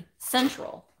 6:30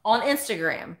 Central on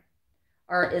Instagram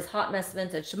is Hot Mess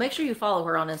Vintage. So make sure you follow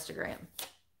her on Instagram.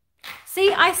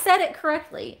 See, I said it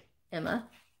correctly, Emma.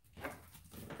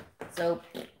 So,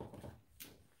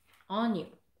 on you.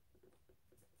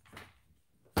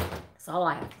 That's all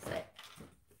I have to say.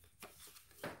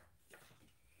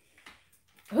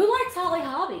 Who likes Holly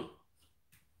Hobby?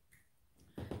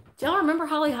 Do y'all remember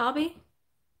Holly Hobby?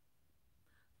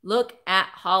 Look at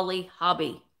Holly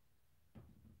Hobby.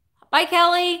 Bye,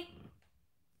 Kelly.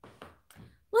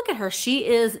 Look at her.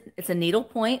 It's a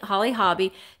needlepoint Holly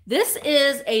Hobby. This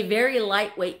is a very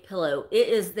lightweight pillow.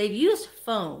 They've used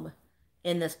foam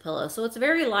in this pillow, so it's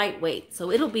very lightweight. So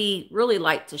it'll be really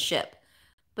light to ship.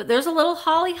 But there's a little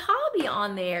Holly Hobby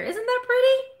on there. Isn't that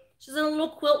pretty? She's in a little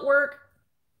quilt work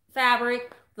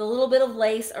fabric with a little bit of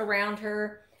lace around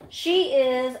her. She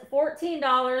is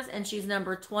 $14 and she's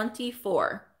number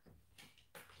 24.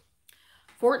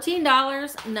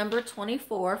 $14, number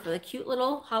 24 for the cute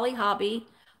little Holly Hobby.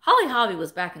 Holly Hobby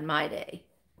was back in my day.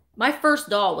 My first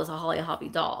doll was a Holly Hobby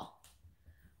doll.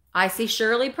 I see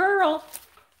Shirley Pearl.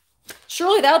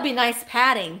 Shirley, that would be nice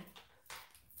padding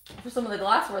for some of the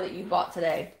glassware that you bought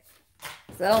today.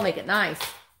 So that'll make it nice.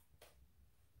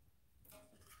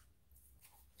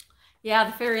 Yeah,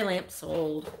 the fairy lamp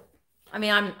sold. I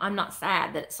mean, I'm not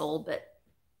sad that it sold, but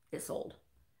it sold.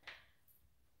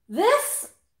 This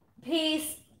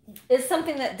piece is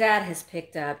something that Dad has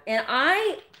picked up, and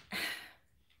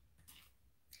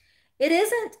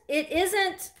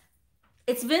it's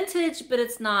vintage, but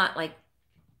it's not like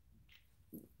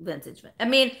vintage. I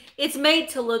mean, it's made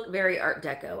to look very Art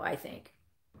Deco, I think.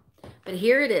 But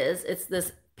here it is. It's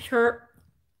this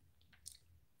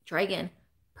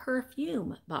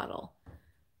perfume bottle.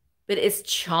 But it's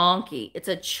chonky. It's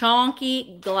a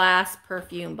chonky glass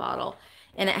perfume bottle.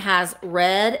 And it has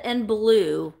red and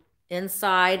blue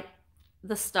inside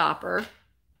the stopper.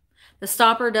 The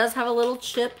stopper does have a little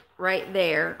chip right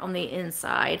there on the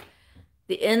inside.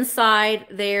 The inside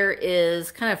there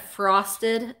is kind of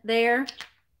frosted there.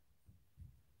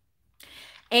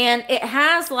 And it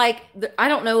has like, I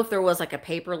don't know if there was like a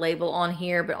paper label on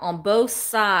here, but on both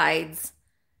sides,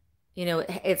 you know,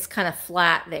 it's kind of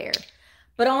flat there.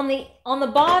 But on the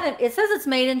bottom, it says it's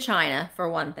made in China, for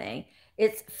one thing.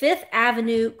 It's Fifth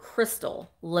Avenue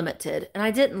Crystal Limited. And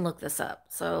I didn't look this up,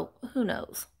 so who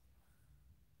knows?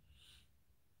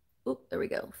 Oop, there we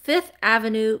go. Fifth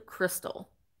Avenue Crystal.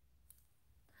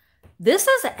 This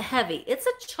is heavy. It's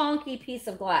a chunky piece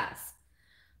of glass.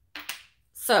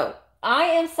 So I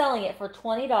am selling it for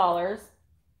 $20.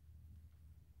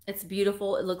 It's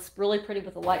beautiful. It looks really pretty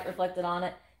with the light reflected on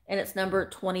it. And it's number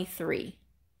 23.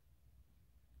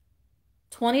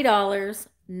 $20,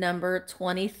 number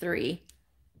 23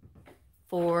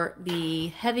 for the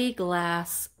heavy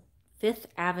glass Fifth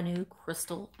Avenue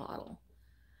crystal bottle.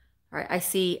 All right, I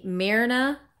see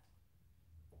Myrna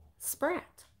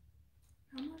Spratt.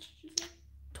 How much did you say?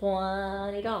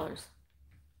 $20.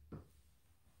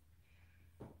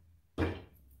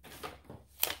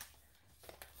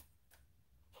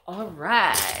 All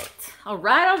right. All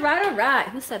right, all right, all right.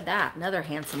 Who said that? Another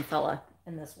handsome fella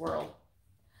in this world.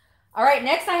 All right,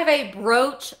 next I have a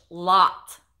brooch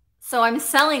lot. So I'm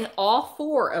selling all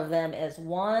 4 of them as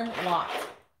one lot.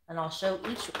 And I'll show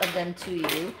each of them to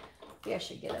you. Maybe I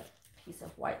should get a piece of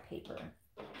white paper.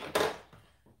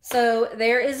 So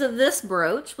there is this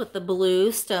brooch with the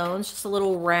blue stones, just a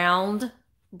little round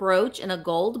brooch and a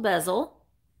gold bezel.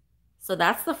 So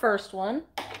that's the first one.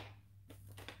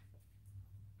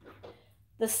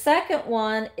 The second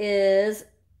one is,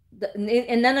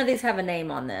 and none of these have a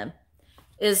name on them,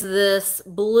 is this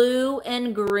blue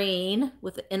and green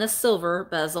in a silver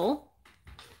bezel.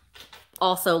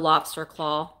 Also lobster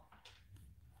claw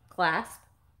clasp.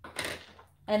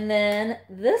 And then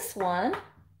this one,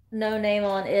 no name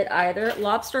on it either,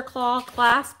 lobster claw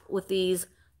clasp with these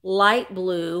light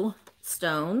blue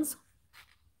stones.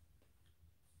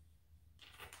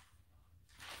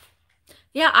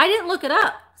 Yeah, I didn't look it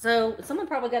up, so someone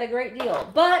probably got a great deal,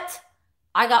 but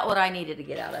I got what I needed to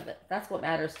get out of it. That's what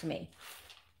matters to me.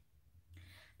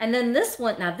 And then this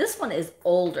one, now this one is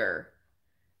older,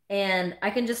 and I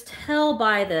can just tell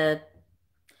by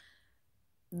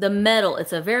the metal.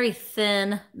 It's a very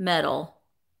thin metal,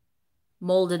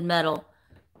 molded metal.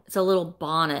 It's a little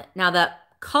bonnet. Now that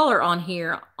color on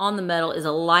here on the metal is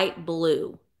a light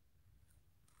blue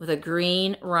with a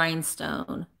green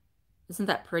rhinestone. Isn't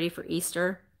that pretty for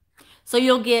Easter? So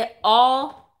you'll get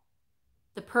all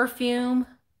the perfume.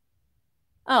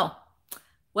 Oh,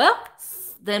 well,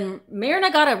 then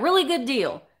Myrna got a really good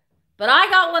deal. But I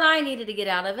got what I needed to get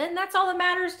out of it, and that's all that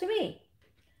matters to me.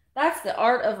 That's the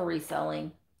art of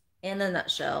reselling in a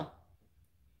nutshell.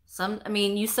 I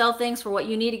mean, you sell things for what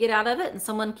you need to get out of it, and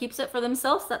someone keeps it for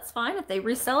themselves, that's fine. If they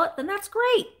resell it, then that's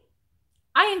great.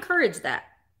 I encourage that.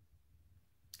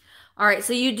 All right,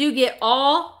 so you do get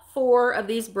all 4 of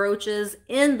these brooches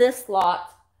in this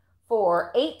lot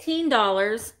for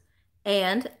 $18,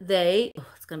 and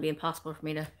it's going to be impossible for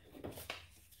me to,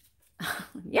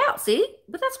 yeah, see,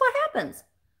 but that's what happens.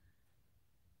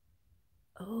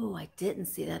 Oh, I didn't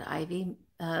see that, Ivy.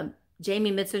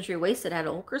 Jamie Mid-Century Wasted had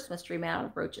a whole Christmas tree made out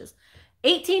of brooches.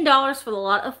 $18 for the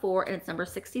lot of 4, and it's number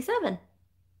 67.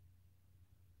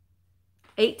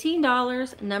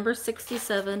 $18, number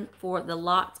 67 for the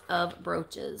lot of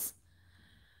brooches.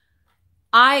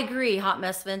 I agree, Hot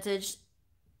Mess Vintage.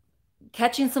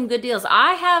 Catching some good deals.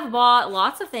 I have bought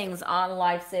lots of things on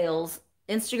live sales,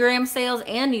 Instagram sales,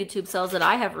 and YouTube sales that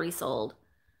I have resold.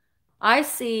 I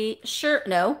see,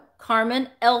 Carmen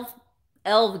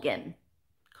Elvgen.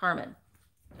 Carmen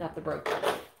got the brooch.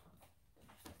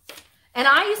 And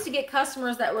I used to get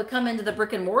customers that would come into the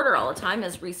brick and mortar all the time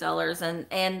as resellers.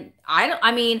 And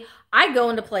I go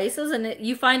into places and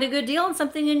you find a good deal on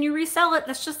something and you resell it.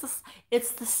 That's just,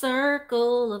 it's the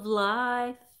circle of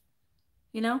life,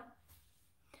 you know?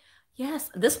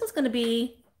 Yes, this one's going to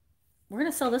be, we're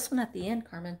going to sell this one at the end,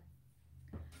 Carmen.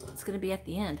 It's going to be at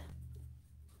the end.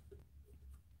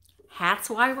 That's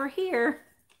why we're here.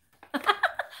 But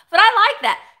I like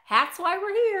that. That's why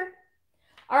we're here.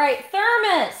 All right,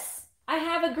 thermos. I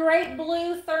have a great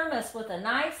blue thermos with a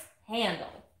nice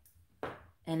handle.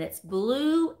 And it's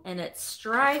blue and it's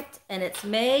striped and it's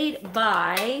made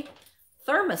by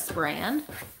Thermos brand.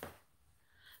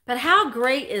 But how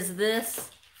great is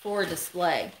this for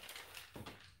display?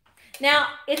 Now,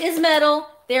 it is metal.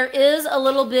 There is a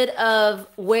little bit of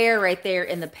wear right there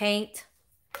in the paint.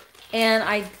 And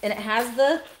it has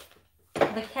the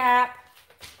cap.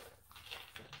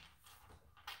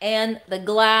 And the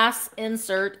glass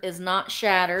insert is not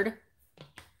shattered.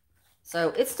 So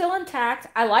it's still intact.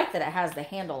 I like that it has the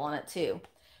handle on it too.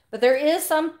 But there is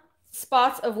some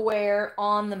spots of wear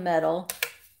on the metal.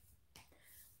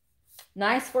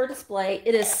 Nice for display.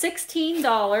 It is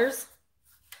 $16.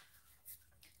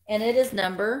 And it is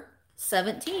number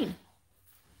 17.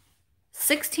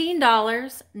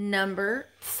 $16, number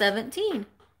 17.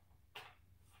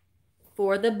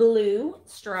 For the blue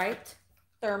striped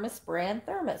Thermos brand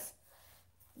thermos.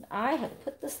 I have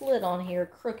put this lid on here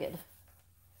crooked.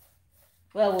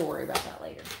 Well, we'll worry about that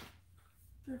later.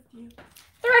 Thrift you.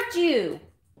 Thrift you.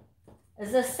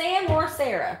 Is this Sam or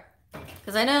Sarah?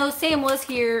 Because I know Sam was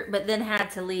here, but then had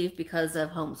to leave because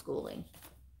of homeschooling.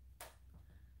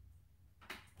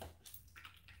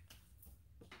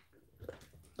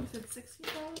 You said $16?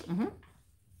 Mm-hmm.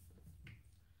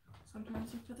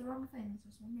 Sometimes you put the wrong things.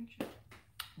 Just want to make sure.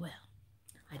 Well,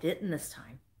 I didn't this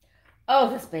time. Oh,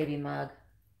 this baby mug.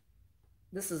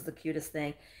 This is the cutest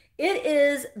thing. It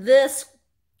is this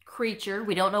creature.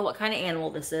 We don't know what kind of animal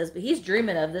this is, but he's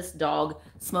dreaming of this dog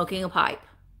smoking a pipe.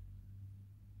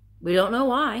 We don't know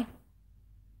why.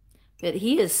 But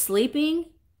he is sleeping,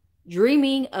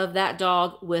 dreaming of that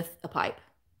dog with a pipe.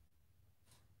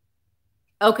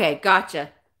 Okay,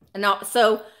 gotcha. Now,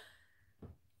 so,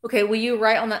 okay, will you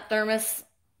write on that thermos?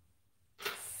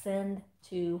 Send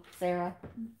to Sarah,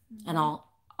 and I'll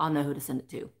know who to send it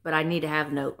to. But I need to have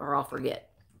a note or I'll forget.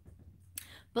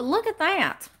 But look at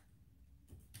that.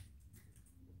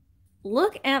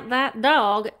 Look at that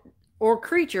dog or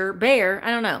creature, bear, I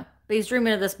don't know. But he's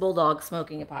dreaming of this bulldog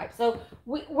smoking a pipe. So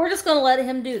we're just going to let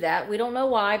him do that. We don't know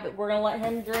why, but we're going to let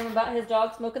him dream about his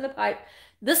dog smoking the pipe.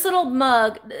 This little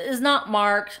mug is not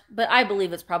marked, but I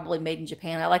believe it's probably made in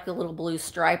Japan. I like the little blue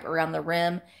stripe around the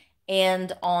rim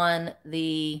and on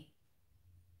the,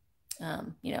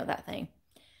 that thing.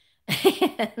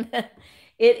 It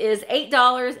is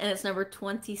 $8 and it's number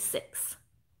 26.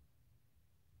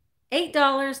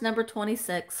 $8, number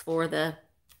 26 for the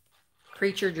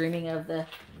creature dreaming of the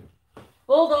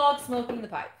bulldog smoking the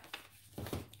pipe.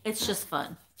 It's just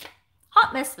fun.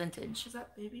 Hot Mess Vintage. Is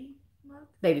that baby mug?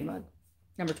 Baby mug.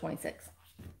 Number 26.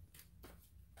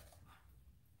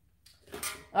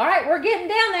 All right, we're getting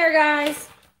down there, guys.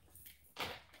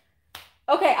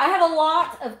 Okay, I have a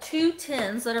lot of 2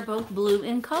 tins that are both blue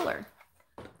in color.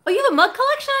 Oh, you have a mug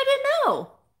collection? I didn't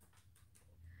know.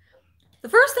 The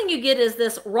first thing you get is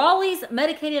this Raleigh's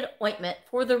Medicated Ointment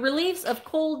for the reliefs of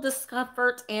cold,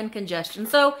 discomfort, and congestion.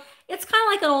 So it's kind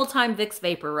of like an old-time Vicks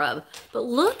Vapor Rub. But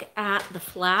look at the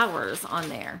flowers on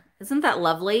there. Isn't that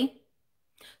lovely?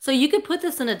 So you could put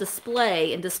this in a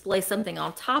display and display something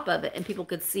on top of it, and people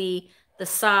could see the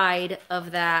side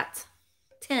of that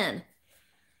tin.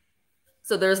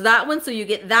 So there's that one. So you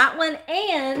get that one,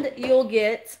 and you'll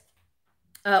get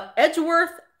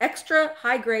Edgeworth Extra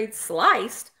High Grade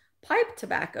Sliced Pipe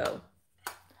Tobacco.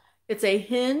 It's a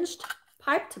hinged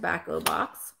pipe tobacco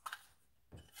box.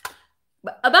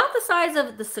 About the size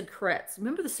of the Sucrets.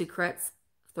 Remember the Sucrets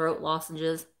throat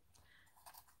lozenges?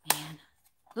 Man,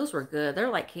 those were good. They're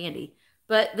like candy.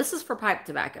 But this is for pipe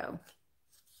tobacco.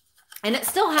 And it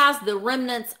still has the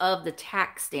remnants of the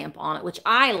tax stamp on it, which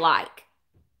I like.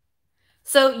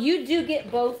 So you do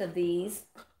get both of these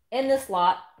in this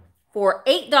lot for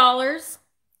 $8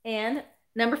 and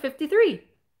number 53.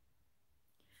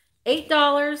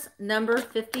 $8, number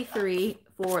 53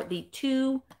 for the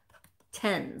 2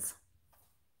 10s.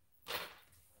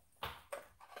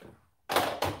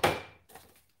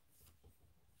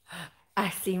 I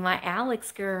see my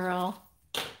Alex girl.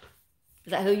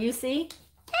 Is that who you see?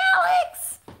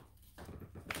 Alex!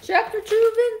 Chapter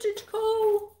 2 Vintage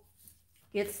Co.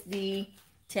 Gets the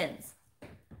 10s.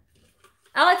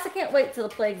 Alex, I can't wait till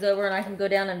the plague's over and I can go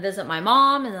down and visit my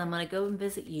mom, and then I'm going to go and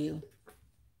visit you.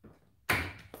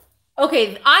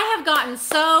 Okay, I have gotten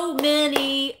so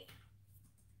many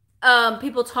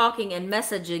people talking and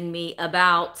messaging me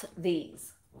about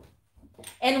these.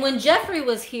 And when Jeffrey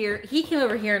was here, he came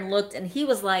over here and looked, and he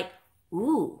was like,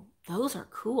 ooh, those are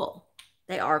cool.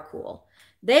 They are cool.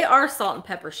 They are salt and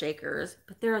pepper shakers,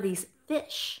 but there are these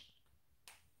fish.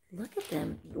 Look at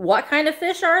them. What kind of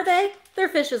fish are they? They're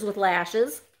fishes with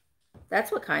lashes.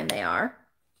 That's what kind they are.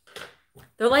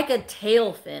 They're like a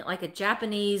tail fin, like a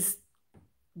Japanese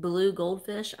blue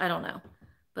goldfish. I don't know.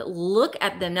 But look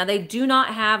at them. Now, they do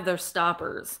not have their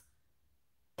stoppers.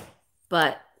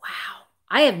 But, wow.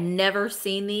 I have never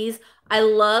seen these. I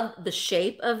love the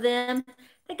shape of them.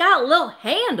 They got little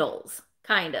handles,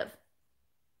 kind of.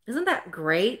 Isn't that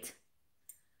great?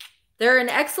 They're in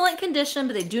excellent condition,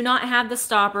 but they do not have the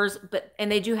stoppers, and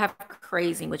they do have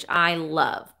crazing, which I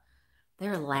love.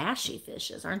 They're lashy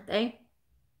fishes, aren't they?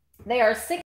 They are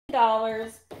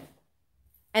 $60,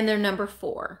 and they're number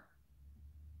 4.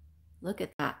 Look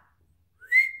at that.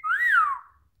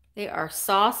 They are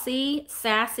saucy,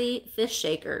 sassy fish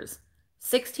shakers.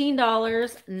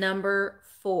 $16, number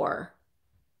 4.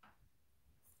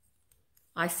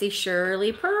 I see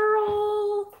Shirley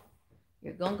Pearl.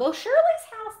 You're going to go Shirley's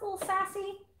house, little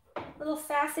sassy. Little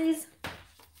sassies.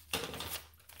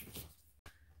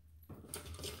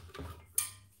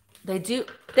 They do.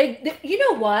 They you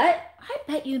know what? I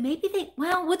bet you maybe they,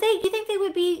 well, would they, you think they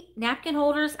would be napkin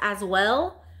holders as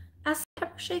well as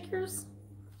pepper shakers?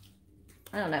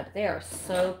 I don't know, but they are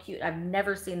so cute. I've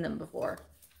never seen them before.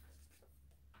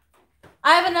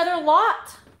 I have another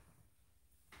lot,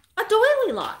 a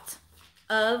doily lot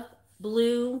of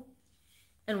blue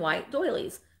and white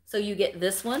doilies. So you get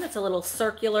this one. It's a little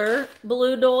circular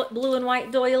blue and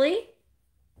white doily.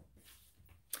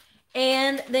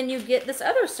 And then you get this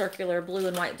other circular blue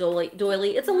and white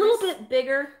doily. It's a little bit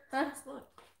bigger. Huh?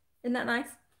 Isn't that nice?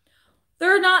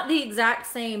 They're not the exact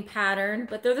same pattern,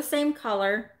 but they're the same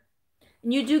color.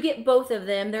 And you do get both of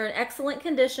them. They're in excellent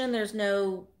condition. There's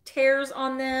no tears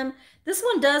on them. This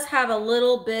one does have a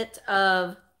little bit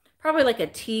of probably like a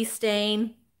tea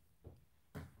stain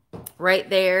right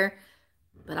there,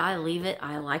 but I leave it.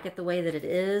 I like it the way that it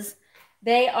is.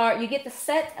 They are, you get the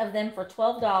set of them for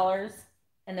 $12,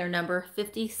 and they're number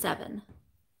 57.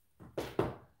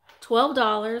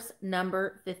 $12,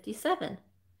 number 57.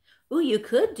 Ooh, you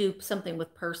could do something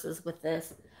with purses with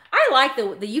this. I like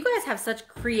the you guys have such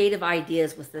creative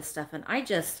ideas with this stuff, and I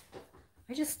just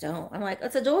don't. I'm like,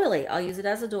 it's a doily. I'll use it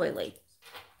as a doily.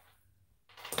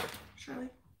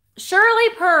 Shirley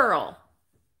Pearl.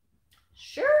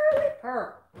 Shirley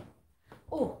Pearl.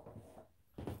 Oh.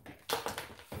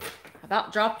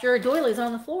 About dropped your doilies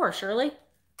on the floor, Shirley.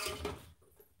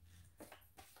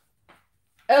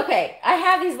 Okay, I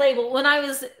have these labeled. When I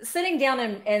was sitting down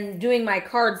and doing my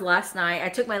cards last night, I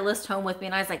took my list home with me,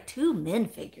 and I was like, 2 men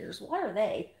figures. What are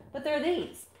they? But they're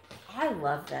these. I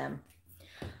love them.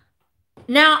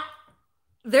 Now,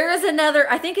 there is another,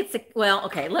 I think it's, well,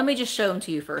 okay, let me just show them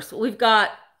to you first. We've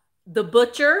got the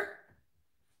butcher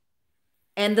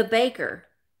and the baker.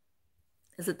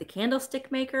 Is it the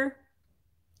candlestick maker?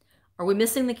 Are we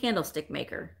missing the candlestick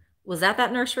maker? Was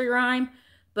that nursery rhyme?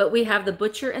 But we have the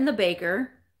butcher and the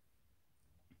baker.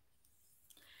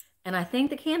 And I think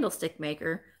the candlestick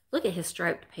maker, look at his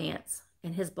striped pants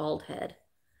and his bald head.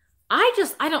 I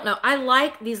don't know. I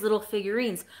like these little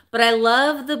figurines, but I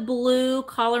love the blue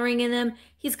coloring in them.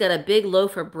 He's got a big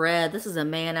loaf of bread. This is a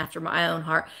man after my own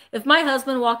heart. If my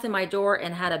husband walked in my door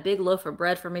and had a big loaf of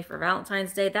bread for me for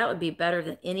Valentine's Day, that would be better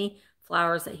than any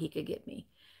flowers that he could get me.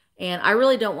 And I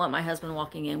really don't want my husband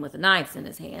walking in with knives in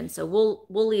his hand. So we'll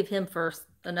leave him for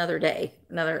another day.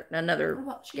 Another What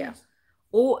about cheese? Yeah.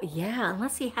 Oh, yeah,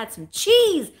 unless he had some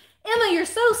cheese. Emma, you're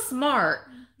so smart.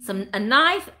 A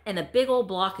knife and a big old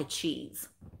block of cheese.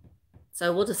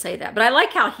 So we'll just say that. But I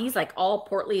like how he's like all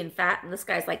portly and fat, and this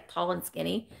guy's like tall and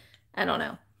skinny. I don't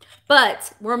know.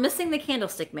 But we're missing the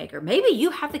candlestick maker. Maybe you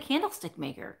have the candlestick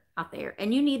maker out there,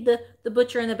 and you need the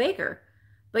butcher and the baker.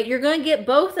 But you're going to get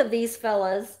both of these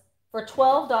fellas for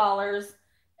 $12,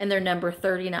 and they're number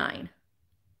 39.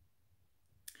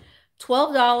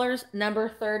 $12, number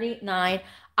 39.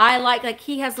 I like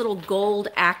he has little gold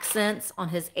accents on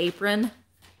his apron.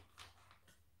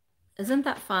 Isn't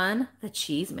that fun? The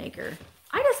cheese maker.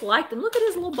 I just like them. Look at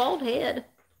his little bald head.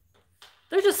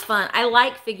 They're just fun. I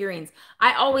like figurines.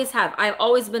 I always have. I've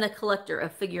always been a collector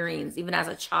of figurines, even as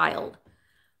a child.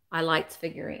 I liked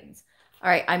figurines. All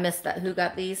right, I missed that. Who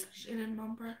got these? Shannon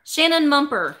Mumper. Shannon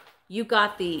Mumper, you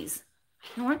got these.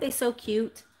 Aren't they so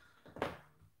cute?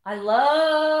 I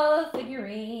love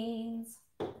figurines.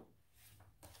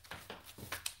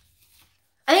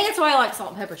 I think that's why I like salt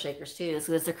and pepper shakers too, is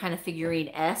because they're kind of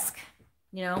figurine-esque,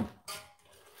 you know?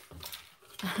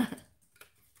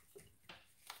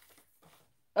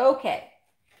 Okay,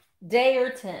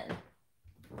 Dayer tin.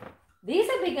 These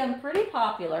have become pretty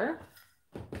popular.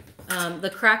 The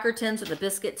cracker tins or the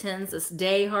biscuit tins. This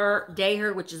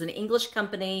Dayer, which is an English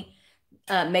company,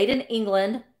 made in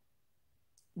England,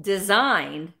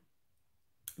 designed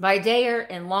by Dayer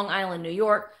in Long Island, New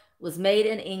York, was made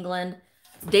in England,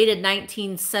 dated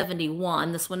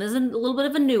 1971. This one is a little bit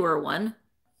of a newer one.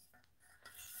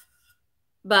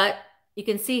 But you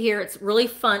can see here, it's really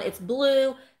fun. It's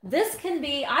blue. This can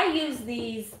be, I use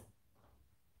these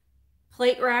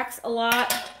plate racks a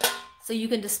lot. So you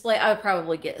can display, I would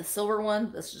probably get a silver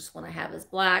one. This is just one I have is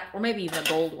black, or maybe even a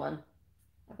gold one.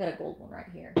 I've got a gold one right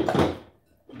here.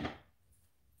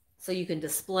 So you can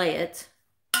display it.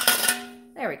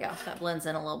 There we go. That blends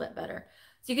in a little bit better.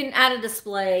 So you can add a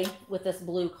display with this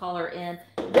blue color in.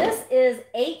 This is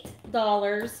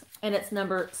 $8 and it's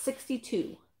number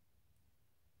 62.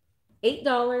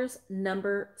 $8,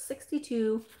 number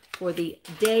 62 for the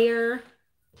Dayer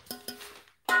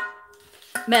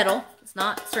metal. It's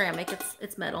not ceramic,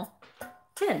 it's metal.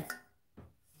 tin.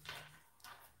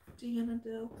 Deanna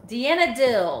Dill. Deanna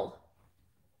Dill.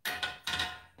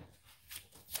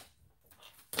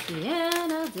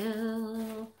 Deanna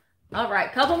Dill. All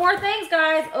right, couple more things,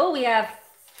 guys. Oh, we have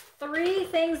 3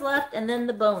 things left and then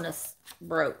the bonus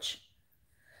brooch.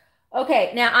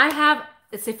 Okay, now I have,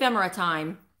 it's ephemera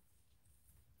time.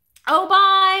 Oh,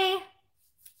 bye.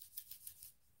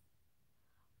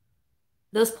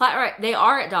 Those plate racks, they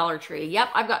are at Dollar Tree. Yep,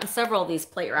 I've gotten several of these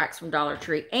plate racks from Dollar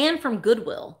Tree and from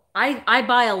Goodwill. I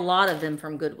buy a lot of them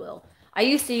from Goodwill. I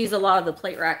used to use a lot of the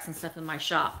plate racks and stuff in my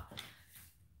shop.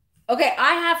 Okay,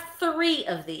 I have 3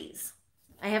 of these.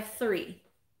 I have 3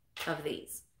 of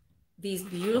these. These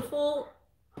beautiful,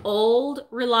 old,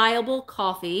 reliable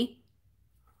coffee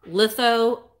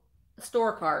litho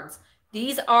store cards.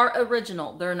 These are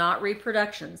original. They're not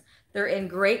reproductions. They're in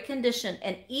great condition,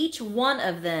 and each one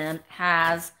of them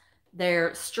has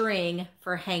their string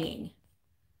for hanging.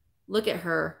 Look at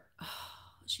her. Oh,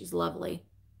 she's lovely.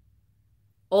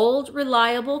 Old,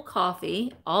 reliable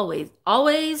coffee. Always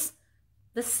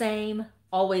the same.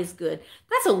 Always good.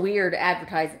 That's a weird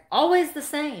advertising. Always the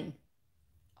same.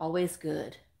 Always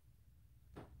good.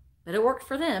 But it worked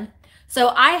for them.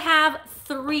 So I have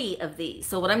 3 of these.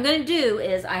 So what I'm going to do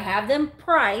is I have them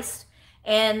priced,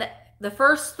 and the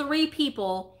first 3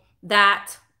 people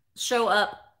that show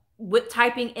up with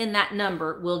typing in that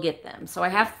number will get them. So I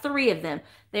have 3 of them.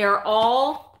 They are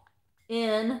all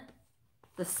in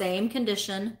the same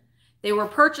condition. They were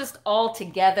purchased all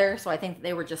together. So I think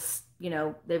they were just, you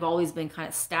know, they've always been kind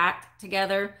of stacked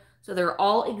together. So they're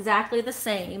all exactly the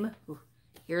same.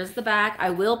 Here's the back. I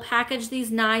will package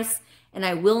these nice, and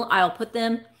I'll put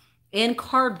them in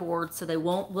cardboard so they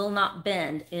will not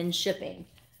bend in shipping.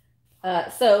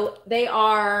 So they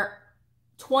are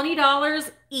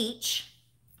 $20 each,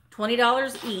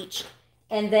 $20 each,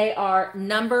 and they are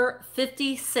number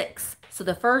 56. So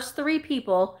the first 3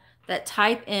 people that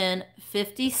type in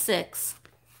 56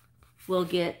 will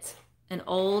get an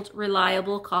old,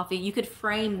 reliable coffee. You could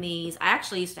frame these. I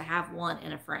actually used to have one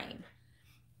in a frame.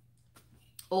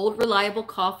 Old, reliable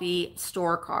coffee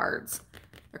store cards.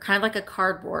 They're kind of like a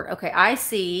cardboard. Okay, I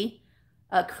see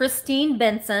Christine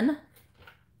Benson,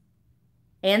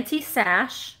 Auntie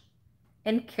Sash,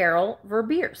 and Carol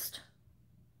Verbeerst.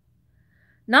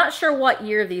 Not sure what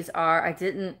year these are. I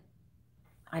didn't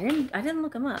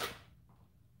look them up.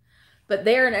 But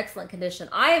they're in excellent condition.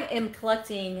 I am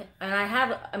collecting, and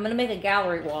I'm gonna make a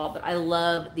gallery wall, but I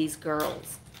love these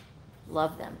girls.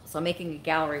 Love them. So I'm making a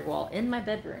gallery wall in my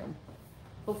bedroom.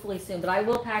 Hopefully soon. But I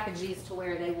will package these to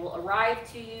where they will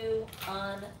arrive to you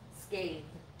unscathed.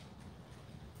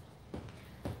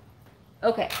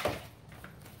 Okay.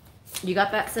 You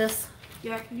got that, sis?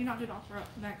 Yeah, can you not do it all for up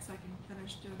next? I can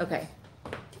finish doing Okay.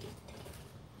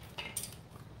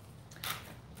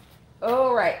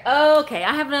 All right. Okay,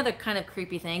 I have another kind of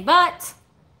creepy thing, but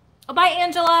oh, bye,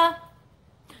 Angela.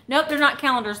 Nope, they're not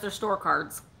calendars. They're store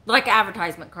cards. They're like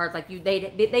advertisement cards. Like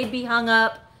they'd be hung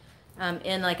up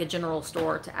in like a general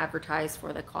store to advertise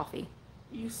for the coffee.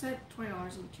 You said $20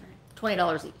 each, right?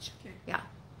 $20 each. Okay. Yeah.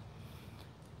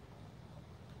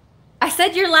 I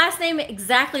said your last name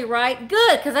exactly right.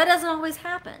 Good, because that doesn't always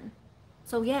happen.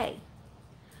 So yay.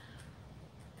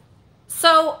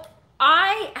 So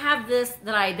I have this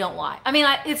that I don't like. I mean,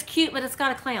 it's cute, but it's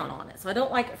got a clown on it. So I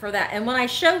don't like it for that. And when I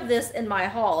showed this in my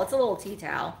haul, it's a little tea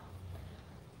towel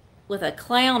with a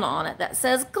clown on it that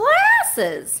says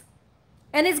glasses.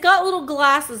 And he's got little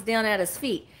glasses down at his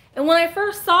feet. And when I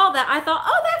first saw that, I thought,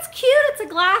 oh, that's cute. It's a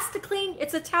glass to clean.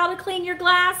 It's a towel to clean your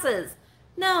glasses.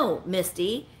 No,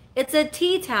 Misty. It's a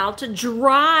tea towel to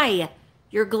dry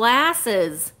your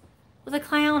glasses with a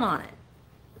clown on it.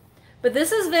 But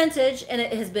this is vintage, and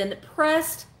it has been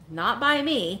pressed, not by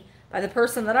me, by the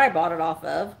person that I bought it off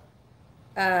of.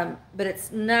 But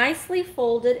it's nicely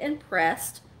folded and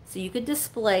pressed, so you could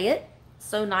display it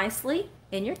so nicely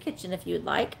in your kitchen if you'd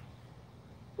like.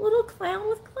 Little clown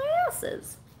with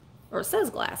glasses. Or it says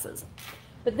glasses.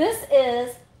 But this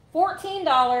is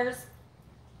 $14,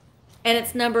 and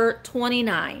it's number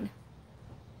 29.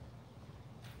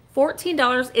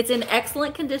 $14. It's in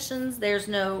excellent conditions. There's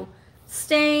no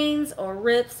stains or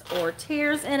rips or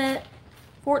tears in it.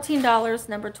 $14,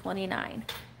 number 29.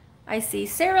 I see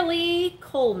Sarah Lee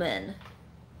Coleman.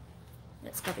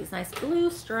 It's got these nice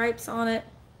blue stripes on it.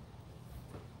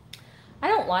 I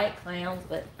don't like clowns,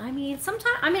 but I mean,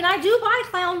 sometimes, I do buy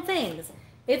clown things.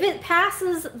 If it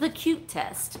passes the cute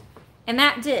test. And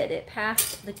that did. It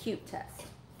passed the cute test.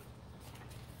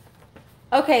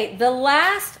 Okay, the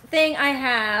last thing I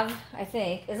have, I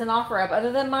think, is an offer up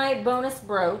other than my bonus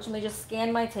brooch. Let me just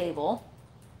scan my table.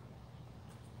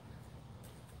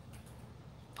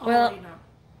 Well,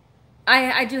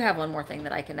 I do have one more thing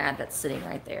that I can add that's sitting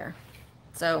right there.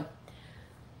 So,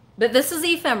 but this is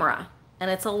ephemera,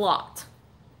 and it's a lot.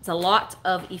 It's a lot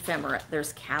of ephemera.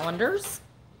 There's calendars.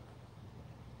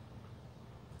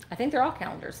 I think they're all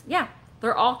calendars. Yeah,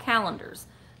 they're all calendars.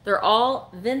 They're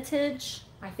all vintage.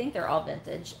 I think they're all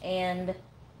vintage. And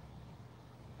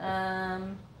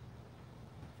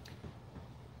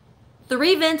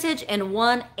 3 vintage and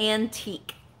 1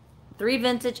 antique. 3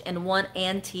 vintage and 1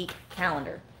 antique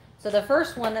calendar. So the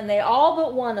first one, and they all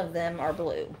but one of them are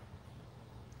blue.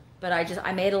 But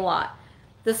I made a lot.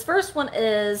 This first one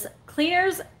is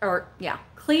Cleaners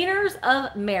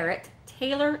of Merit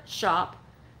Tailor Shop.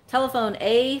 Telephone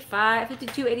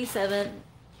A5287,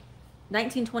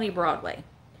 1920 Broadway.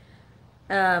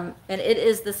 And it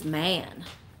is this man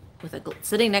with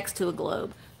sitting next to a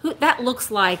globe. That looks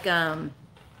like, gosh,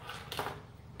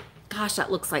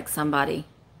 that looks like somebody.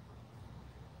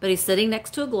 But he's sitting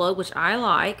next to a globe, which I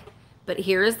like. But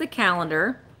here is the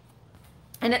calendar.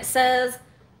 And it says,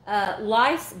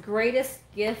 life's greatest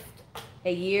gift,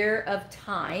 a year of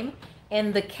time.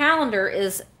 And the calendar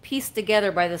is pieced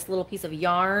together by this little piece of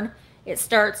yarn. It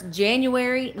starts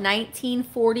January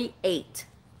 1948.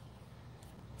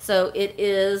 So it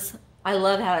is, I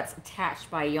love how it's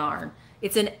attached by yarn.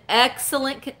 It's an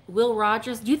excellent, Will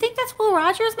Rogers. Do you think that's Will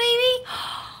Rogers maybe?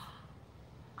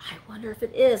 I wonder if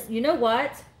it is. You know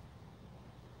what?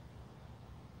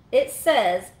 It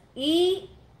says, E.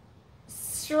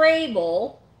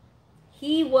 Strable,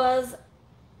 he was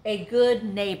a good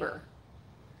neighbor.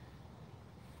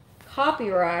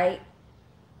 Copyright,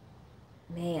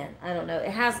 man, I don't know.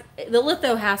 It has, the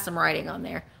litho has some writing on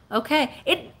there. Okay,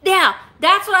 yeah,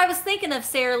 that's what I was thinking of,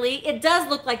 Sarah Lee. It does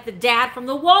look like the dad from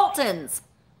the Waltons.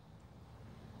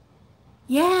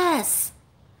 Yes.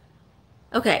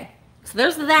 Okay, so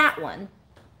there's that one.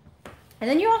 And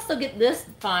then you also get this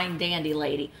fine dandy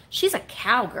lady. She's a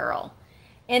cowgirl.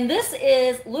 And this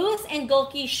is Lewis and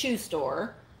Gulke Shoe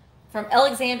Store from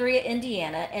Alexandria,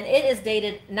 Indiana. And it is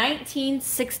dated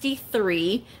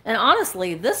 1963. And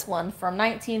honestly, this one from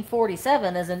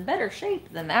 1947 is in better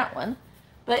shape than that one.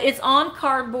 But it's on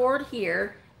cardboard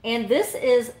here. And this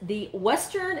is the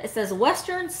Western, it says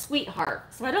Western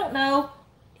Sweetheart. So I don't know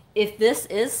if this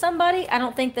is somebody. I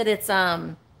don't think that it's,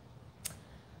 oh,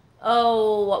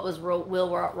 what was Will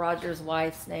Rogers'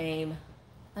 wife's name?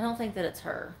 I don't think that it's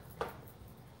her.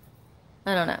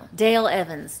 I don't know. Dale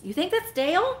Evans. You think that's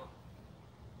Dale?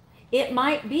 It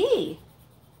might be.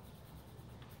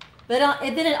 But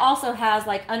then it also has,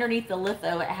 like, underneath the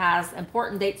litho, it has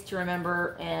important dates to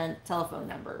remember and telephone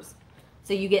numbers.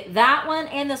 So you get that one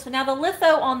and this one. Now, the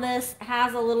litho on this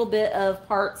has a little bit of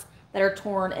parts that are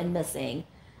torn and missing.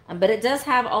 But it does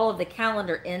have all of the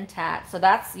calendar intact. So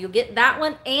you'll get that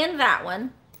one and that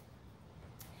one.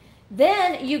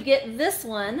 Then you get this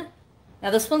one.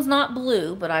 Now, this one's not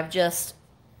blue, but I've just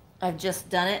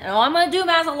done it. And I'm going to do them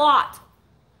as a lot.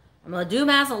 I'm going to do them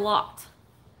as a lot.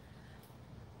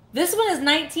 This one is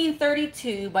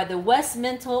 1932 by the West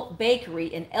Mental Bakery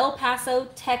in El Paso,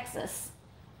 Texas.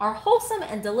 Our wholesome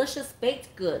and delicious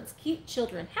baked goods keep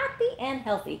children happy and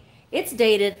healthy. It's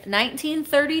dated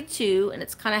 1932, and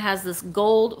it's kind of has this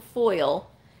gold foil,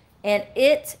 and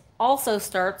it also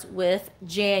starts with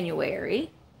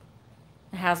January.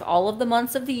 It has all of the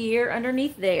months of the year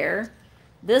underneath there.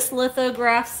 This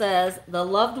lithograph says "The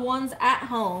Loved Ones at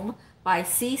Home" by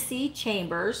C.C.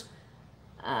 Chambers,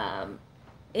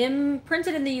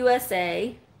 imprinted in the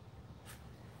USA.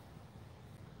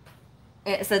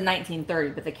 It said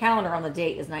 1930, but the calendar on the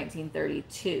date is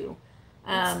 1932.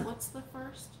 What's the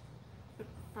first?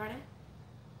 Friday?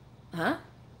 Huh?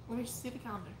 Let me see the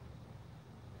calendar.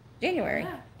 January.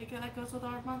 Yeah, that goes with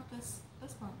our month this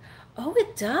month. Oh,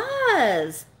 it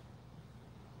does.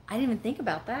 I didn't even think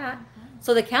about that. Mm-hmm.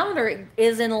 So the calendar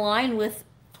is in line with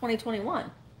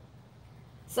 2021.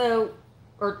 So,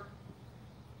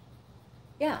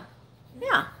 yeah.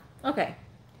 Okay.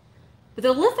 But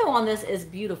the litho on this is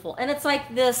beautiful, and it's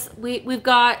like this. We've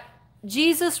got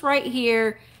Jesus right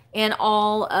here, and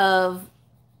all of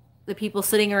the people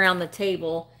sitting around the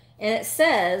table, and it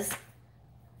says,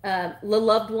 "The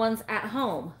loved ones at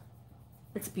home."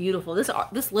 It's beautiful.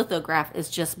 This lithograph is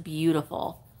just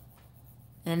beautiful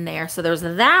in there. So there's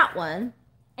that one,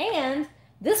 and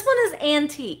this one is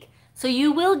antique. So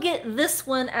you will get this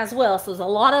one as well. So there's a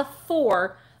lot of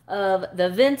 4 of the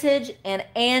vintage and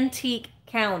antique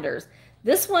calendars.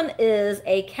 This one is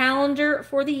a calendar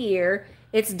for the year.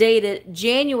 It's dated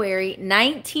January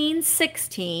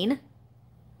 1916.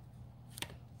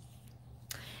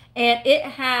 And it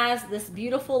has this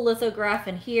beautiful lithograph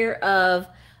in here of,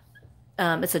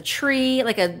 it's a tree,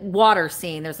 like a water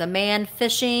scene. There's a man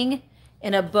fishing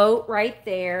in a boat right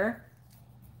there.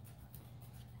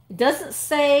 It doesn't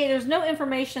say, there's no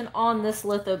information on this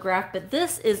lithograph, but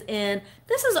this is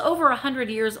over 100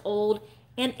 years old,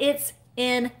 and it's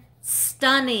in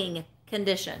stunning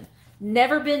condition.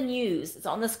 Never been used. It's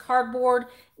on this cardboard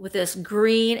with this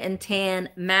green and tan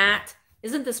mat.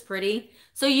 Isn't this pretty?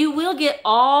 So you will get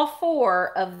all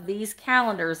 4 of these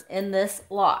calendars in this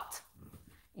lot.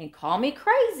 And call me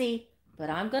crazy, but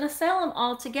I'm going to sell them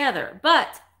all together.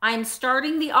 But I'm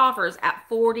starting the offers at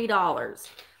 $40.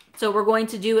 So we're going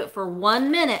to do it for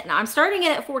 1 minute, and I'm starting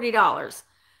it at $40.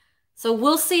 So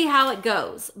we'll see how it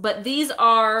goes. But these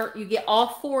are, you get all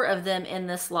 4 of them in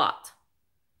this lot.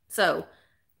 So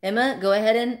Emma, go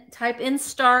ahead and type in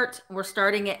start. We're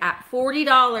starting it at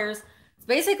 $40. It's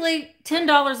basically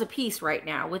 $10 a piece right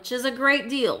now, which is a great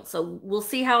deal. So we'll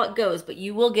see how it goes. But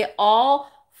you will get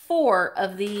all 4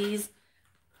 of these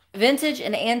vintage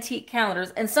and antique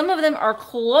calendars. And some of them are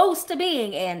close to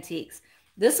being antiques.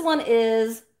 This one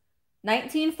is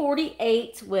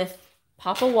 1948 with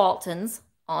Papa Waltons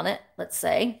on it, let's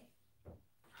say.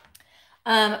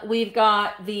 We've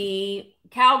got the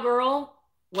Cowgirl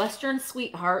Western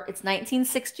Sweetheart. It's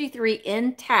 1963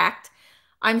 intact.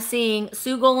 I'm seeing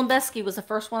Sue Golembeski was the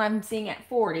first one I'm seeing at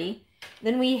 40.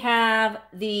 Then we have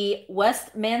the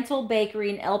West Mantle Bakery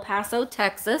in El Paso,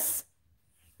 Texas.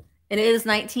 And it is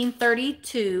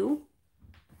 1932.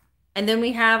 And then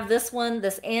we have this one,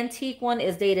 this antique one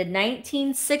is dated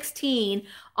 1916.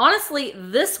 Honestly,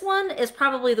 this one is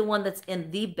probably the one that's in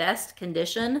the best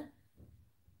condition.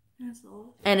 That's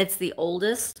old. And it's the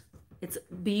oldest. It's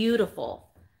beautiful.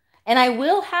 And I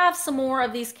will have some more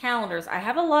of these calendars. I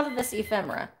have a lot of this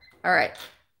ephemera. All right.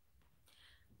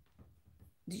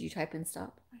 Did you type in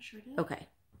stop? I sure did. Okay.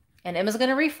 And Emma's going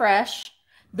to refresh.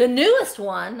 The newest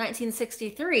one,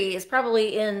 1963, is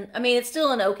probably in, I mean, it's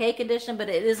still in okay condition, but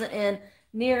it isn't in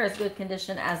near as good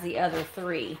condition as the other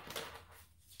 3.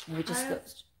 We just go.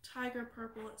 Tiger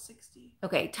Purple at 60.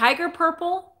 Okay, Tiger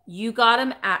Purple, you got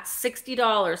them at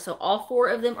 $60. So all 4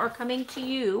 of them are coming to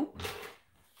you.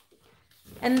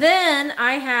 And then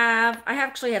I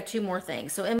actually have 2 more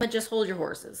things. So Emma, just hold your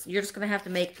horses. You're just going to have to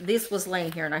make, this was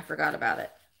laying here and I forgot about it.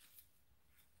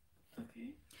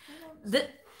 Okay.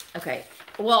 Okay,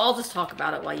 well, I'll just talk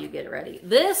about it while you get ready.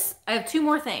 I have 2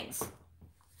 more things.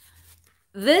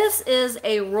 This is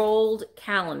a rolled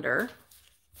calendar.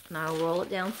 And I'll roll it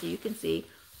down so you can see.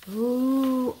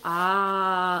 Ooh,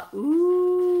 ah.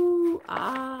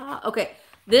 Okay,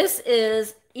 this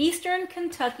is Eastern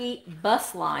Kentucky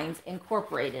Bus Lines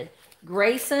Incorporated,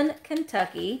 Grayson,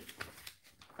 Kentucky.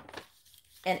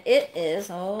 And it is,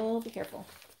 oh, be careful.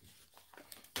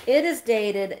 It is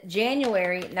dated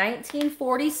January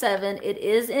 1947. It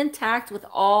is intact with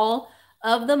all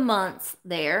of the months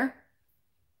there.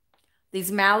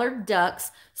 These mallard ducks.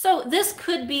 So this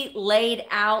could be laid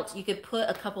out. You could put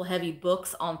a couple heavy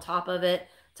books on top of it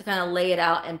to kind of lay it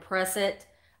out and press it.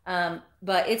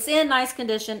 But it's in nice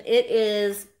condition. It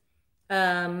is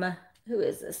who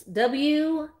is this?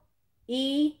 W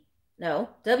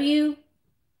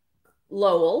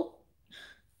Lowell,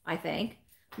 I think.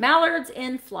 Mallards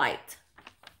in Flight.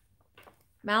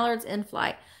 Mallards in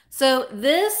Flight. So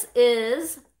this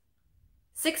is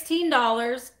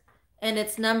 $16 and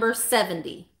it's number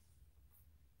 70.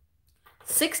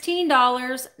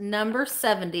 $16, number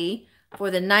 70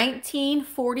 for the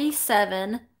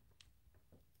 1947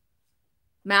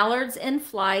 Mallards in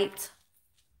Flight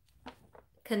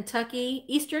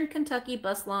Eastern Kentucky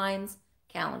Bus Lines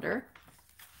calendar.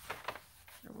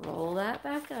 Roll that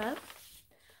back up.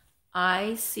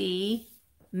 I see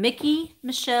Mickey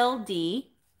Michelle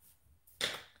D. I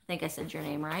think I said your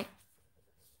name right.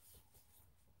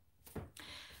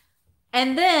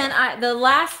 And then the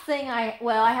last thing I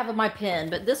have my pen,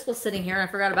 but this was sitting here and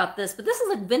I forgot about this, but this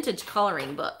is a vintage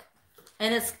coloring book.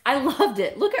 And I loved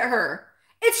it. Look at her.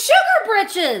 It's Sugar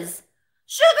Britches.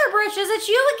 Sugar Britches, it's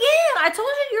you again. I told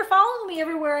you you're following me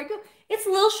everywhere I go. It's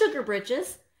Little Sugar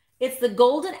Britches. It's the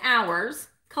Golden Hours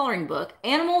coloring book.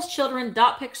 Animals, children,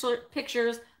 dot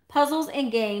pictures, puzzles,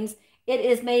 and games. It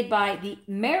is made by the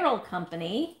Merrill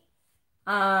Company.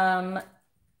 It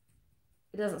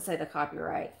doesn't say the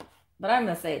copyright, but I'm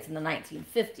going to say it's in the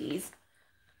 1950s.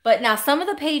 But now some of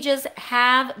the pages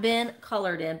have been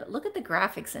colored in, but look at the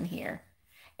graphics in here.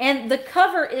 And the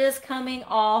cover is coming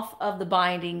off of the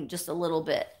binding just a little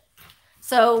bit.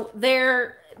 So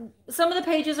some of the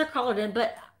pages are colored in,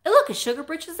 but look at Sugar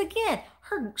Britches again.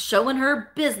 Her showing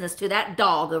her business to that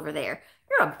dog over there.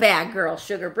 You're a bad girl,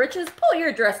 Sugar Britches. Pull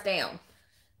your dress down.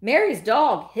 Mary's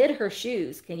dog hid her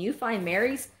shoes. Can you find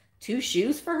Mary's 2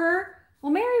 shoes for her?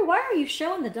 Well, Mary, why are you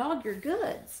showing the dog your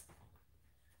goods?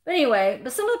 But anyway,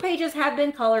 some of the pages have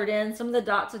been colored in. Some of the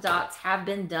dots to dots have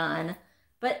been done.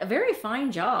 But a very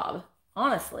fine job,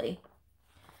 honestly.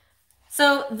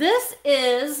 So this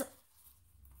is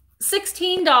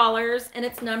 $16 and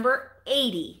it's number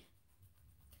 80.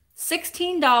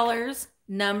 $16,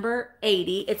 number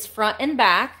 80. It's front and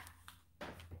back.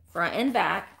 Front and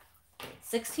back.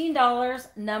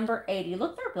 $16, number 80.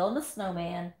 Look, they're building a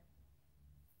snowman.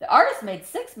 The artist made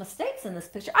 6 mistakes in this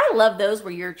picture. I love those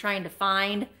where you're trying to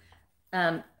find.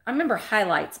 I remember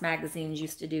Highlights magazines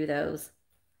used to do those.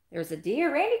 There's a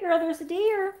deer. Randy girl, there's a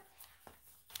deer.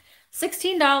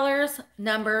 $16,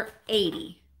 number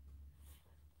 80.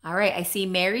 All right, I see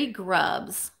Mary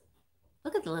Grubbs.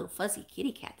 Look at the little fuzzy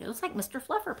kitty cat. It looks like Mr.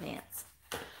 Flufferpants.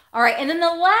 All right, and then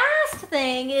the last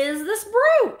thing is this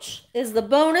brooch. Is the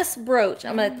bonus brooch.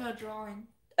 And the drawing.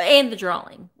 And the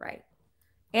drawing, right.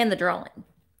 And the drawing.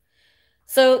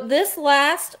 So this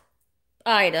last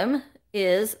item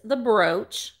is the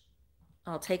brooch.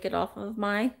 I'll take it off of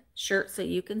my shirt so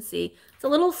you can see. It's a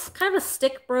little kind of a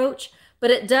stick brooch,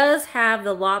 but it does have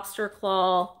the lobster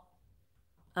claw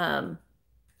a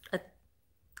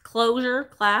closure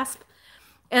clasp.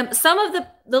 And some of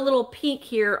the little pink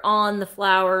here on the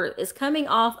flower is coming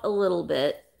off a little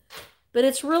bit, but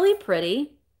it's really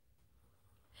pretty.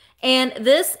 And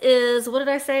this is, what did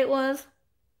I say it was?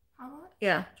 How much?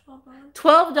 Yeah. $12.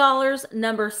 $12,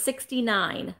 number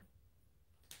 69.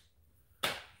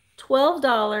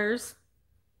 $12,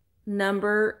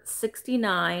 number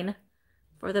 69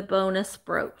 for the bonus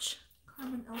brooch.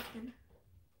 Carmen Elfkin.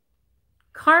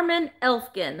 Carmen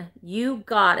Elfkin, you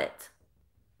got it.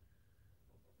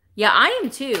 Yeah, I am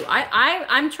too.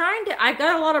 I'm trying to, I've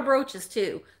got a lot of brooches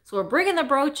too. So we're bringing the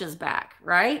brooches back,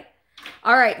 right?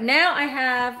 All right, now I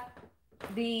have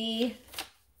the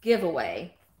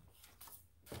giveaway.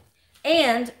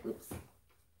 And, oops,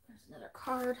 there's another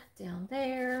card down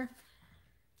there.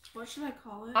 What should I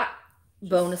call it?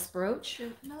 Bonus brooch.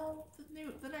 No,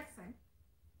 the next thing.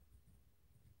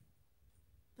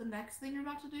 The next thing you're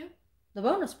about to do? The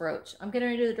bonus brooch. I'm getting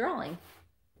ready to do the drawing.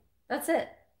 That's it.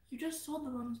 You just sold the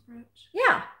bonus brooch.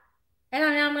 Yeah. And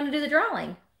now I'm going to do the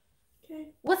drawing. Okay.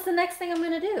 What's the next thing I'm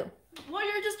going to do? What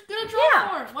you're just going to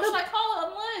draw for? What should I call it on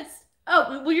the list?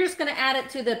 Oh, well, you're just going to add it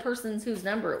to the person's whose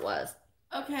number it was.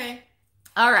 Okay.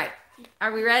 All right.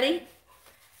 Are we ready?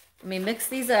 Let me mix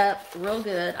these up real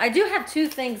good. I do have 2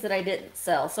 things that I didn't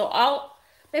sell. So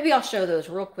maybe I'll show those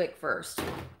real quick first.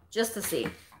 Just to see.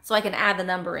 So I can add the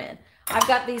number in. I've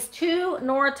got these 2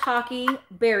 Noritake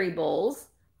berry bowls.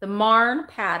 The Marn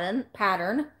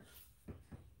pattern.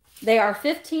 They are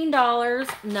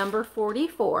 $15, number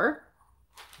 44.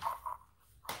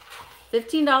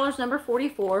 $15, number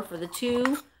 44 for the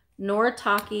 2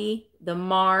 Noritake, the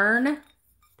Marn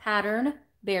pattern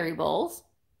berry bowls.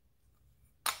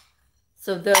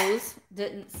 So those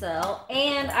didn't sell.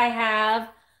 And I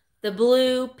have the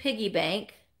blue piggy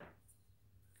bank.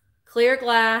 Clear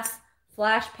glass,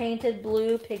 flash painted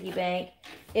blue piggy bank.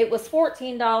 It was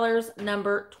 $14,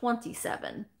 number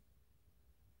 27.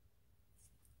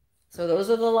 So those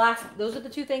are the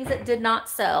two things that did not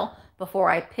sell before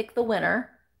I pick the winner.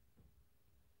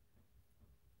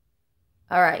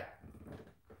 All right.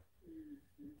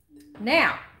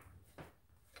 Now,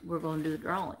 we're going to do the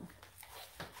drawing.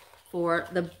 For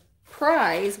the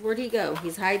prize, where'd he go?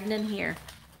 He's hiding in here.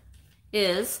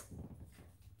 Is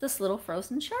this little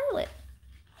frozen Charlotte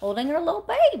holding her little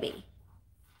baby.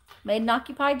 Made in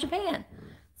occupied Japan.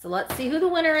 So let's see who the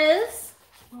winner is.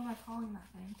 What am I calling that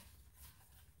thing?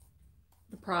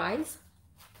 The prize?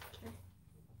 Okay.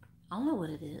 I don't know what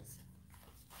it is.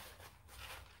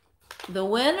 The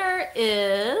winner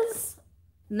is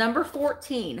number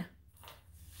 14.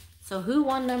 So who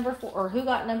won number 4, or who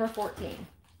got number 14?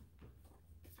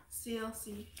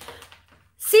 CLC.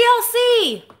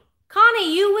 CLC!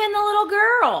 Connie, you win the little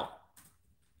girl.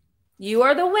 You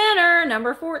are the winner,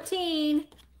 number 14.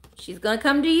 She's going to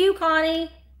come to you, Connie.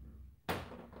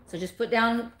 So just put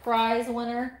down prize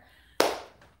winner.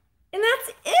 And that's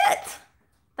it.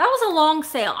 That was a long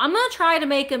sale. I'm going to try to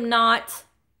make them not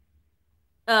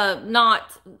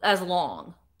as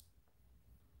long.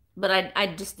 But I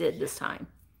just did this time.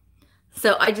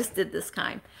 So I just did this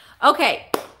time. Okay,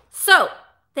 so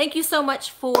thank you so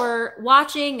much for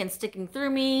watching and sticking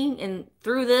through me and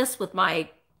through this with my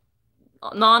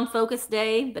non-focused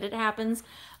day, but it happens.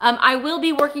 I will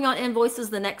be working on invoices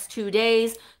the next 2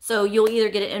 days. So you'll either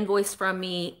get an invoice from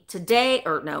me today,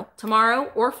 or no,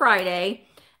 tomorrow or Friday.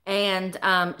 And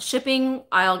shipping,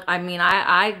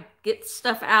 I get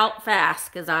stuff out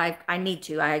fast because I need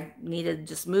to. I need to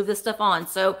just move this stuff on.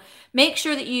 So make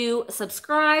sure that you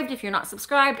subscribed. If you're not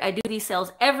subscribed, I do these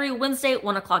sales every Wednesday at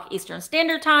 1 o'clock Eastern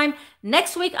Standard Time.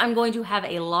 Next week, I'm going to have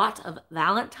a lot of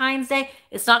Valentine's Day.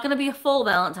 It's not going to be a full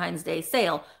Valentine's Day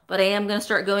sale, but I am going to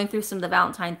start going through some of the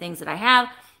Valentine things that I have.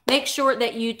 Make sure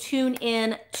that you tune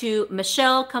in to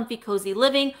Michelle, Comfy Cozy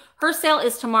Living. Her sale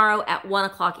is tomorrow at 1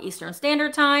 o'clock Eastern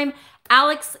Standard Time.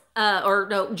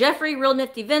 Jeffrey, Real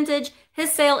Nifty Vintage.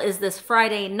 His sale is this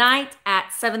Friday night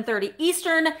at 7:30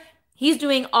 Eastern. He's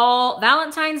doing all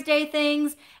Valentine's Day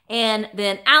things. And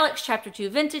then Alex, Chapter 2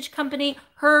 Vintage Company,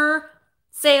 her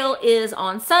sale is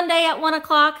on Sunday at 1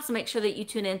 o'clock. So make sure that you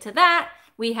tune into that.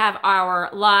 We have our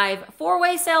live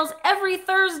 4-way sales every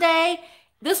Thursday.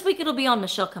 This week it'll be on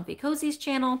Michelle Comfy Cozy's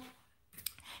channel.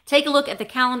 Take a look at the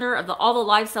calendar of all the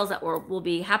live sales that will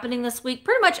be happening this week.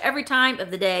 Pretty much every time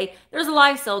of the day, there's a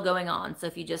live sale going on. So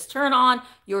if you just turn on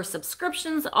your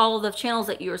subscriptions, all of the channels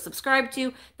that you are subscribed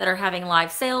to that are having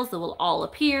live sales, they will all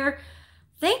appear.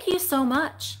 Thank you so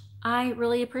much. I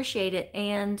really appreciate it.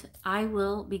 And I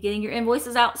will be getting your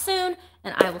invoices out soon.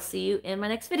 And I will see you in my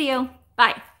next video.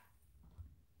 Bye.